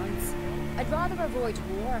the clans. I'd rather avoid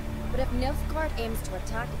war, but if Nilfgaard aims to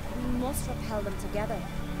attack, we must repel them together.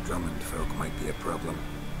 Drummond folk might be a problem.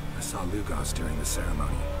 I saw Lugos during the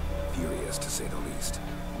ceremony. Furious, to say the least.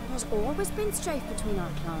 There's always been strife between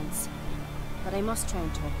our clans. But I must try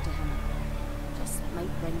and talk to him. Just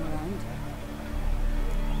might bring him around.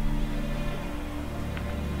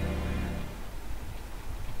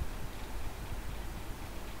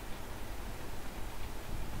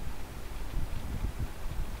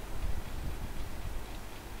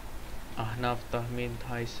 Ahnaf Tahmin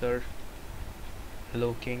Thaisar.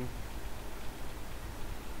 Hello, King.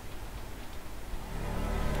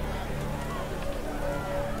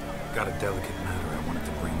 Got a delicate matter I wanted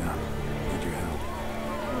to bring up. Need your help.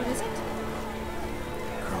 What is it?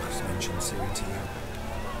 Croc's mentioned Ciri to you.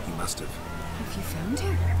 He must have. Have you found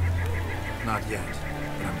her? Not yet,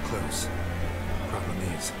 but I'm close. Problem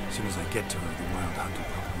is, as soon as I get to her, the Wild Hunt will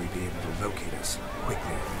probably be able to locate us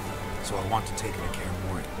quickly. So I want to take her to Kaer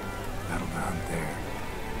Morhen. Battle the hunt there.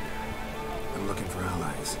 I'm looking for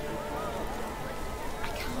allies. I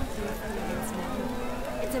can't leave the lands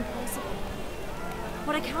now. It's impossible.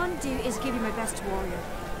 What I can do is give you my best warrior,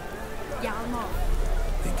 Hjalmar.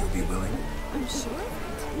 Think you'll be willing? I'm sure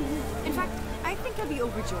of it. In fact, I think I'll be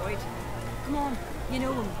overjoyed. Come on, you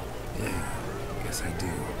know him. Yeah, guess I do.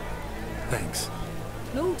 Thanks.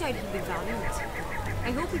 No doubt he'll be valiant.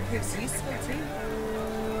 I hope he proves useful too.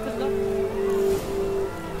 Good luck.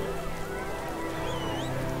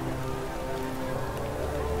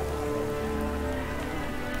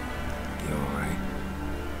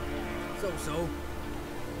 So.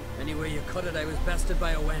 Anyway you cut it, I was bested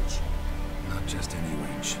by a wench. Not just any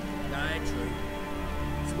wench. Aye, true.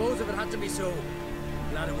 Suppose if it had to be so, I'm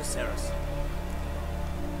glad it was Cerys.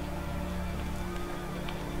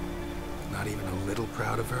 Not even a little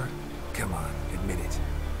proud of her? Come on, admit it.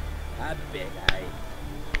 A bit, aye.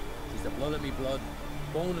 She's the blood of me blood,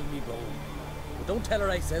 bone of me bone. But don't tell her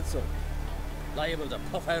I said so. Liable to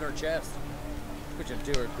puff out her chest. Which would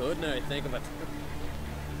do her good now I think of it.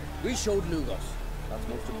 We showed Lugos. That's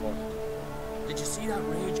most important. Did you see that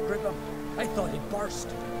rage grip him? I thought he'd burst.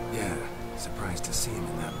 Yeah, surprised to see him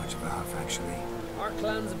in that much of a huff, actually. Our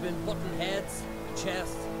clans have been butting heads,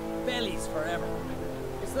 chests, bellies forever.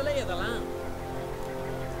 It's the lay of the land.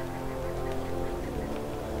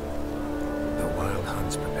 The Wild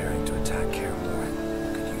Hunt's preparing to attack Kaer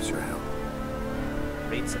Morhen. Could use your help.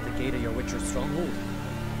 Raid's at the gate of your Witcher's stronghold.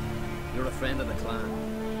 You're a friend of the clan.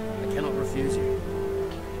 I cannot refuse you.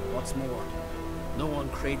 What's more, no one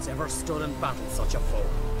Crate's ever stood and battled such a foe.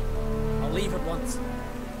 I'll leave at once.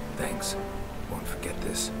 Thanks. Won't forget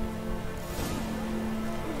this.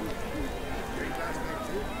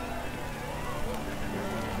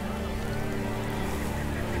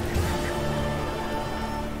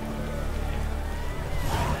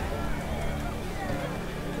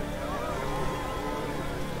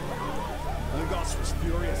 Lugos was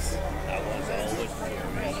furious. That was always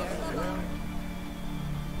furious.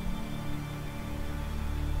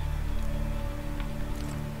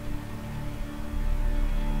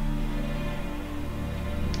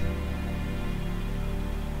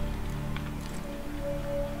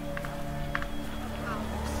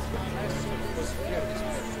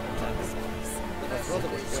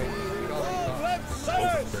 Left side!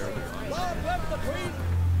 Long live the Queen!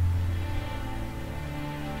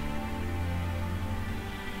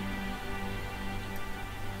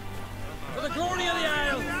 For the glory of the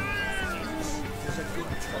Isle!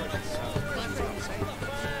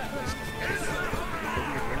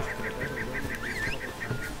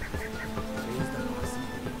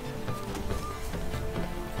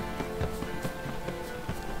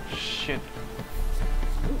 Shit.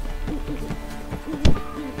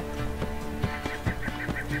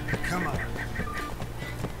 Come on.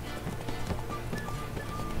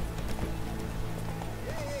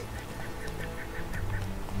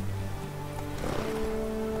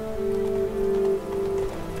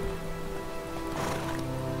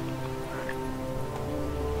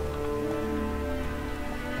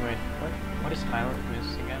 Wait, what is Isle of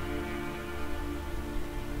Mist again?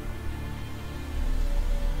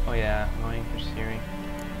 Oh yeah, annoying for Siri.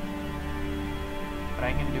 But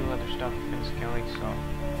I can do other stuff in Skellig, so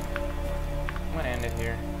I'm gonna end it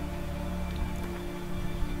here.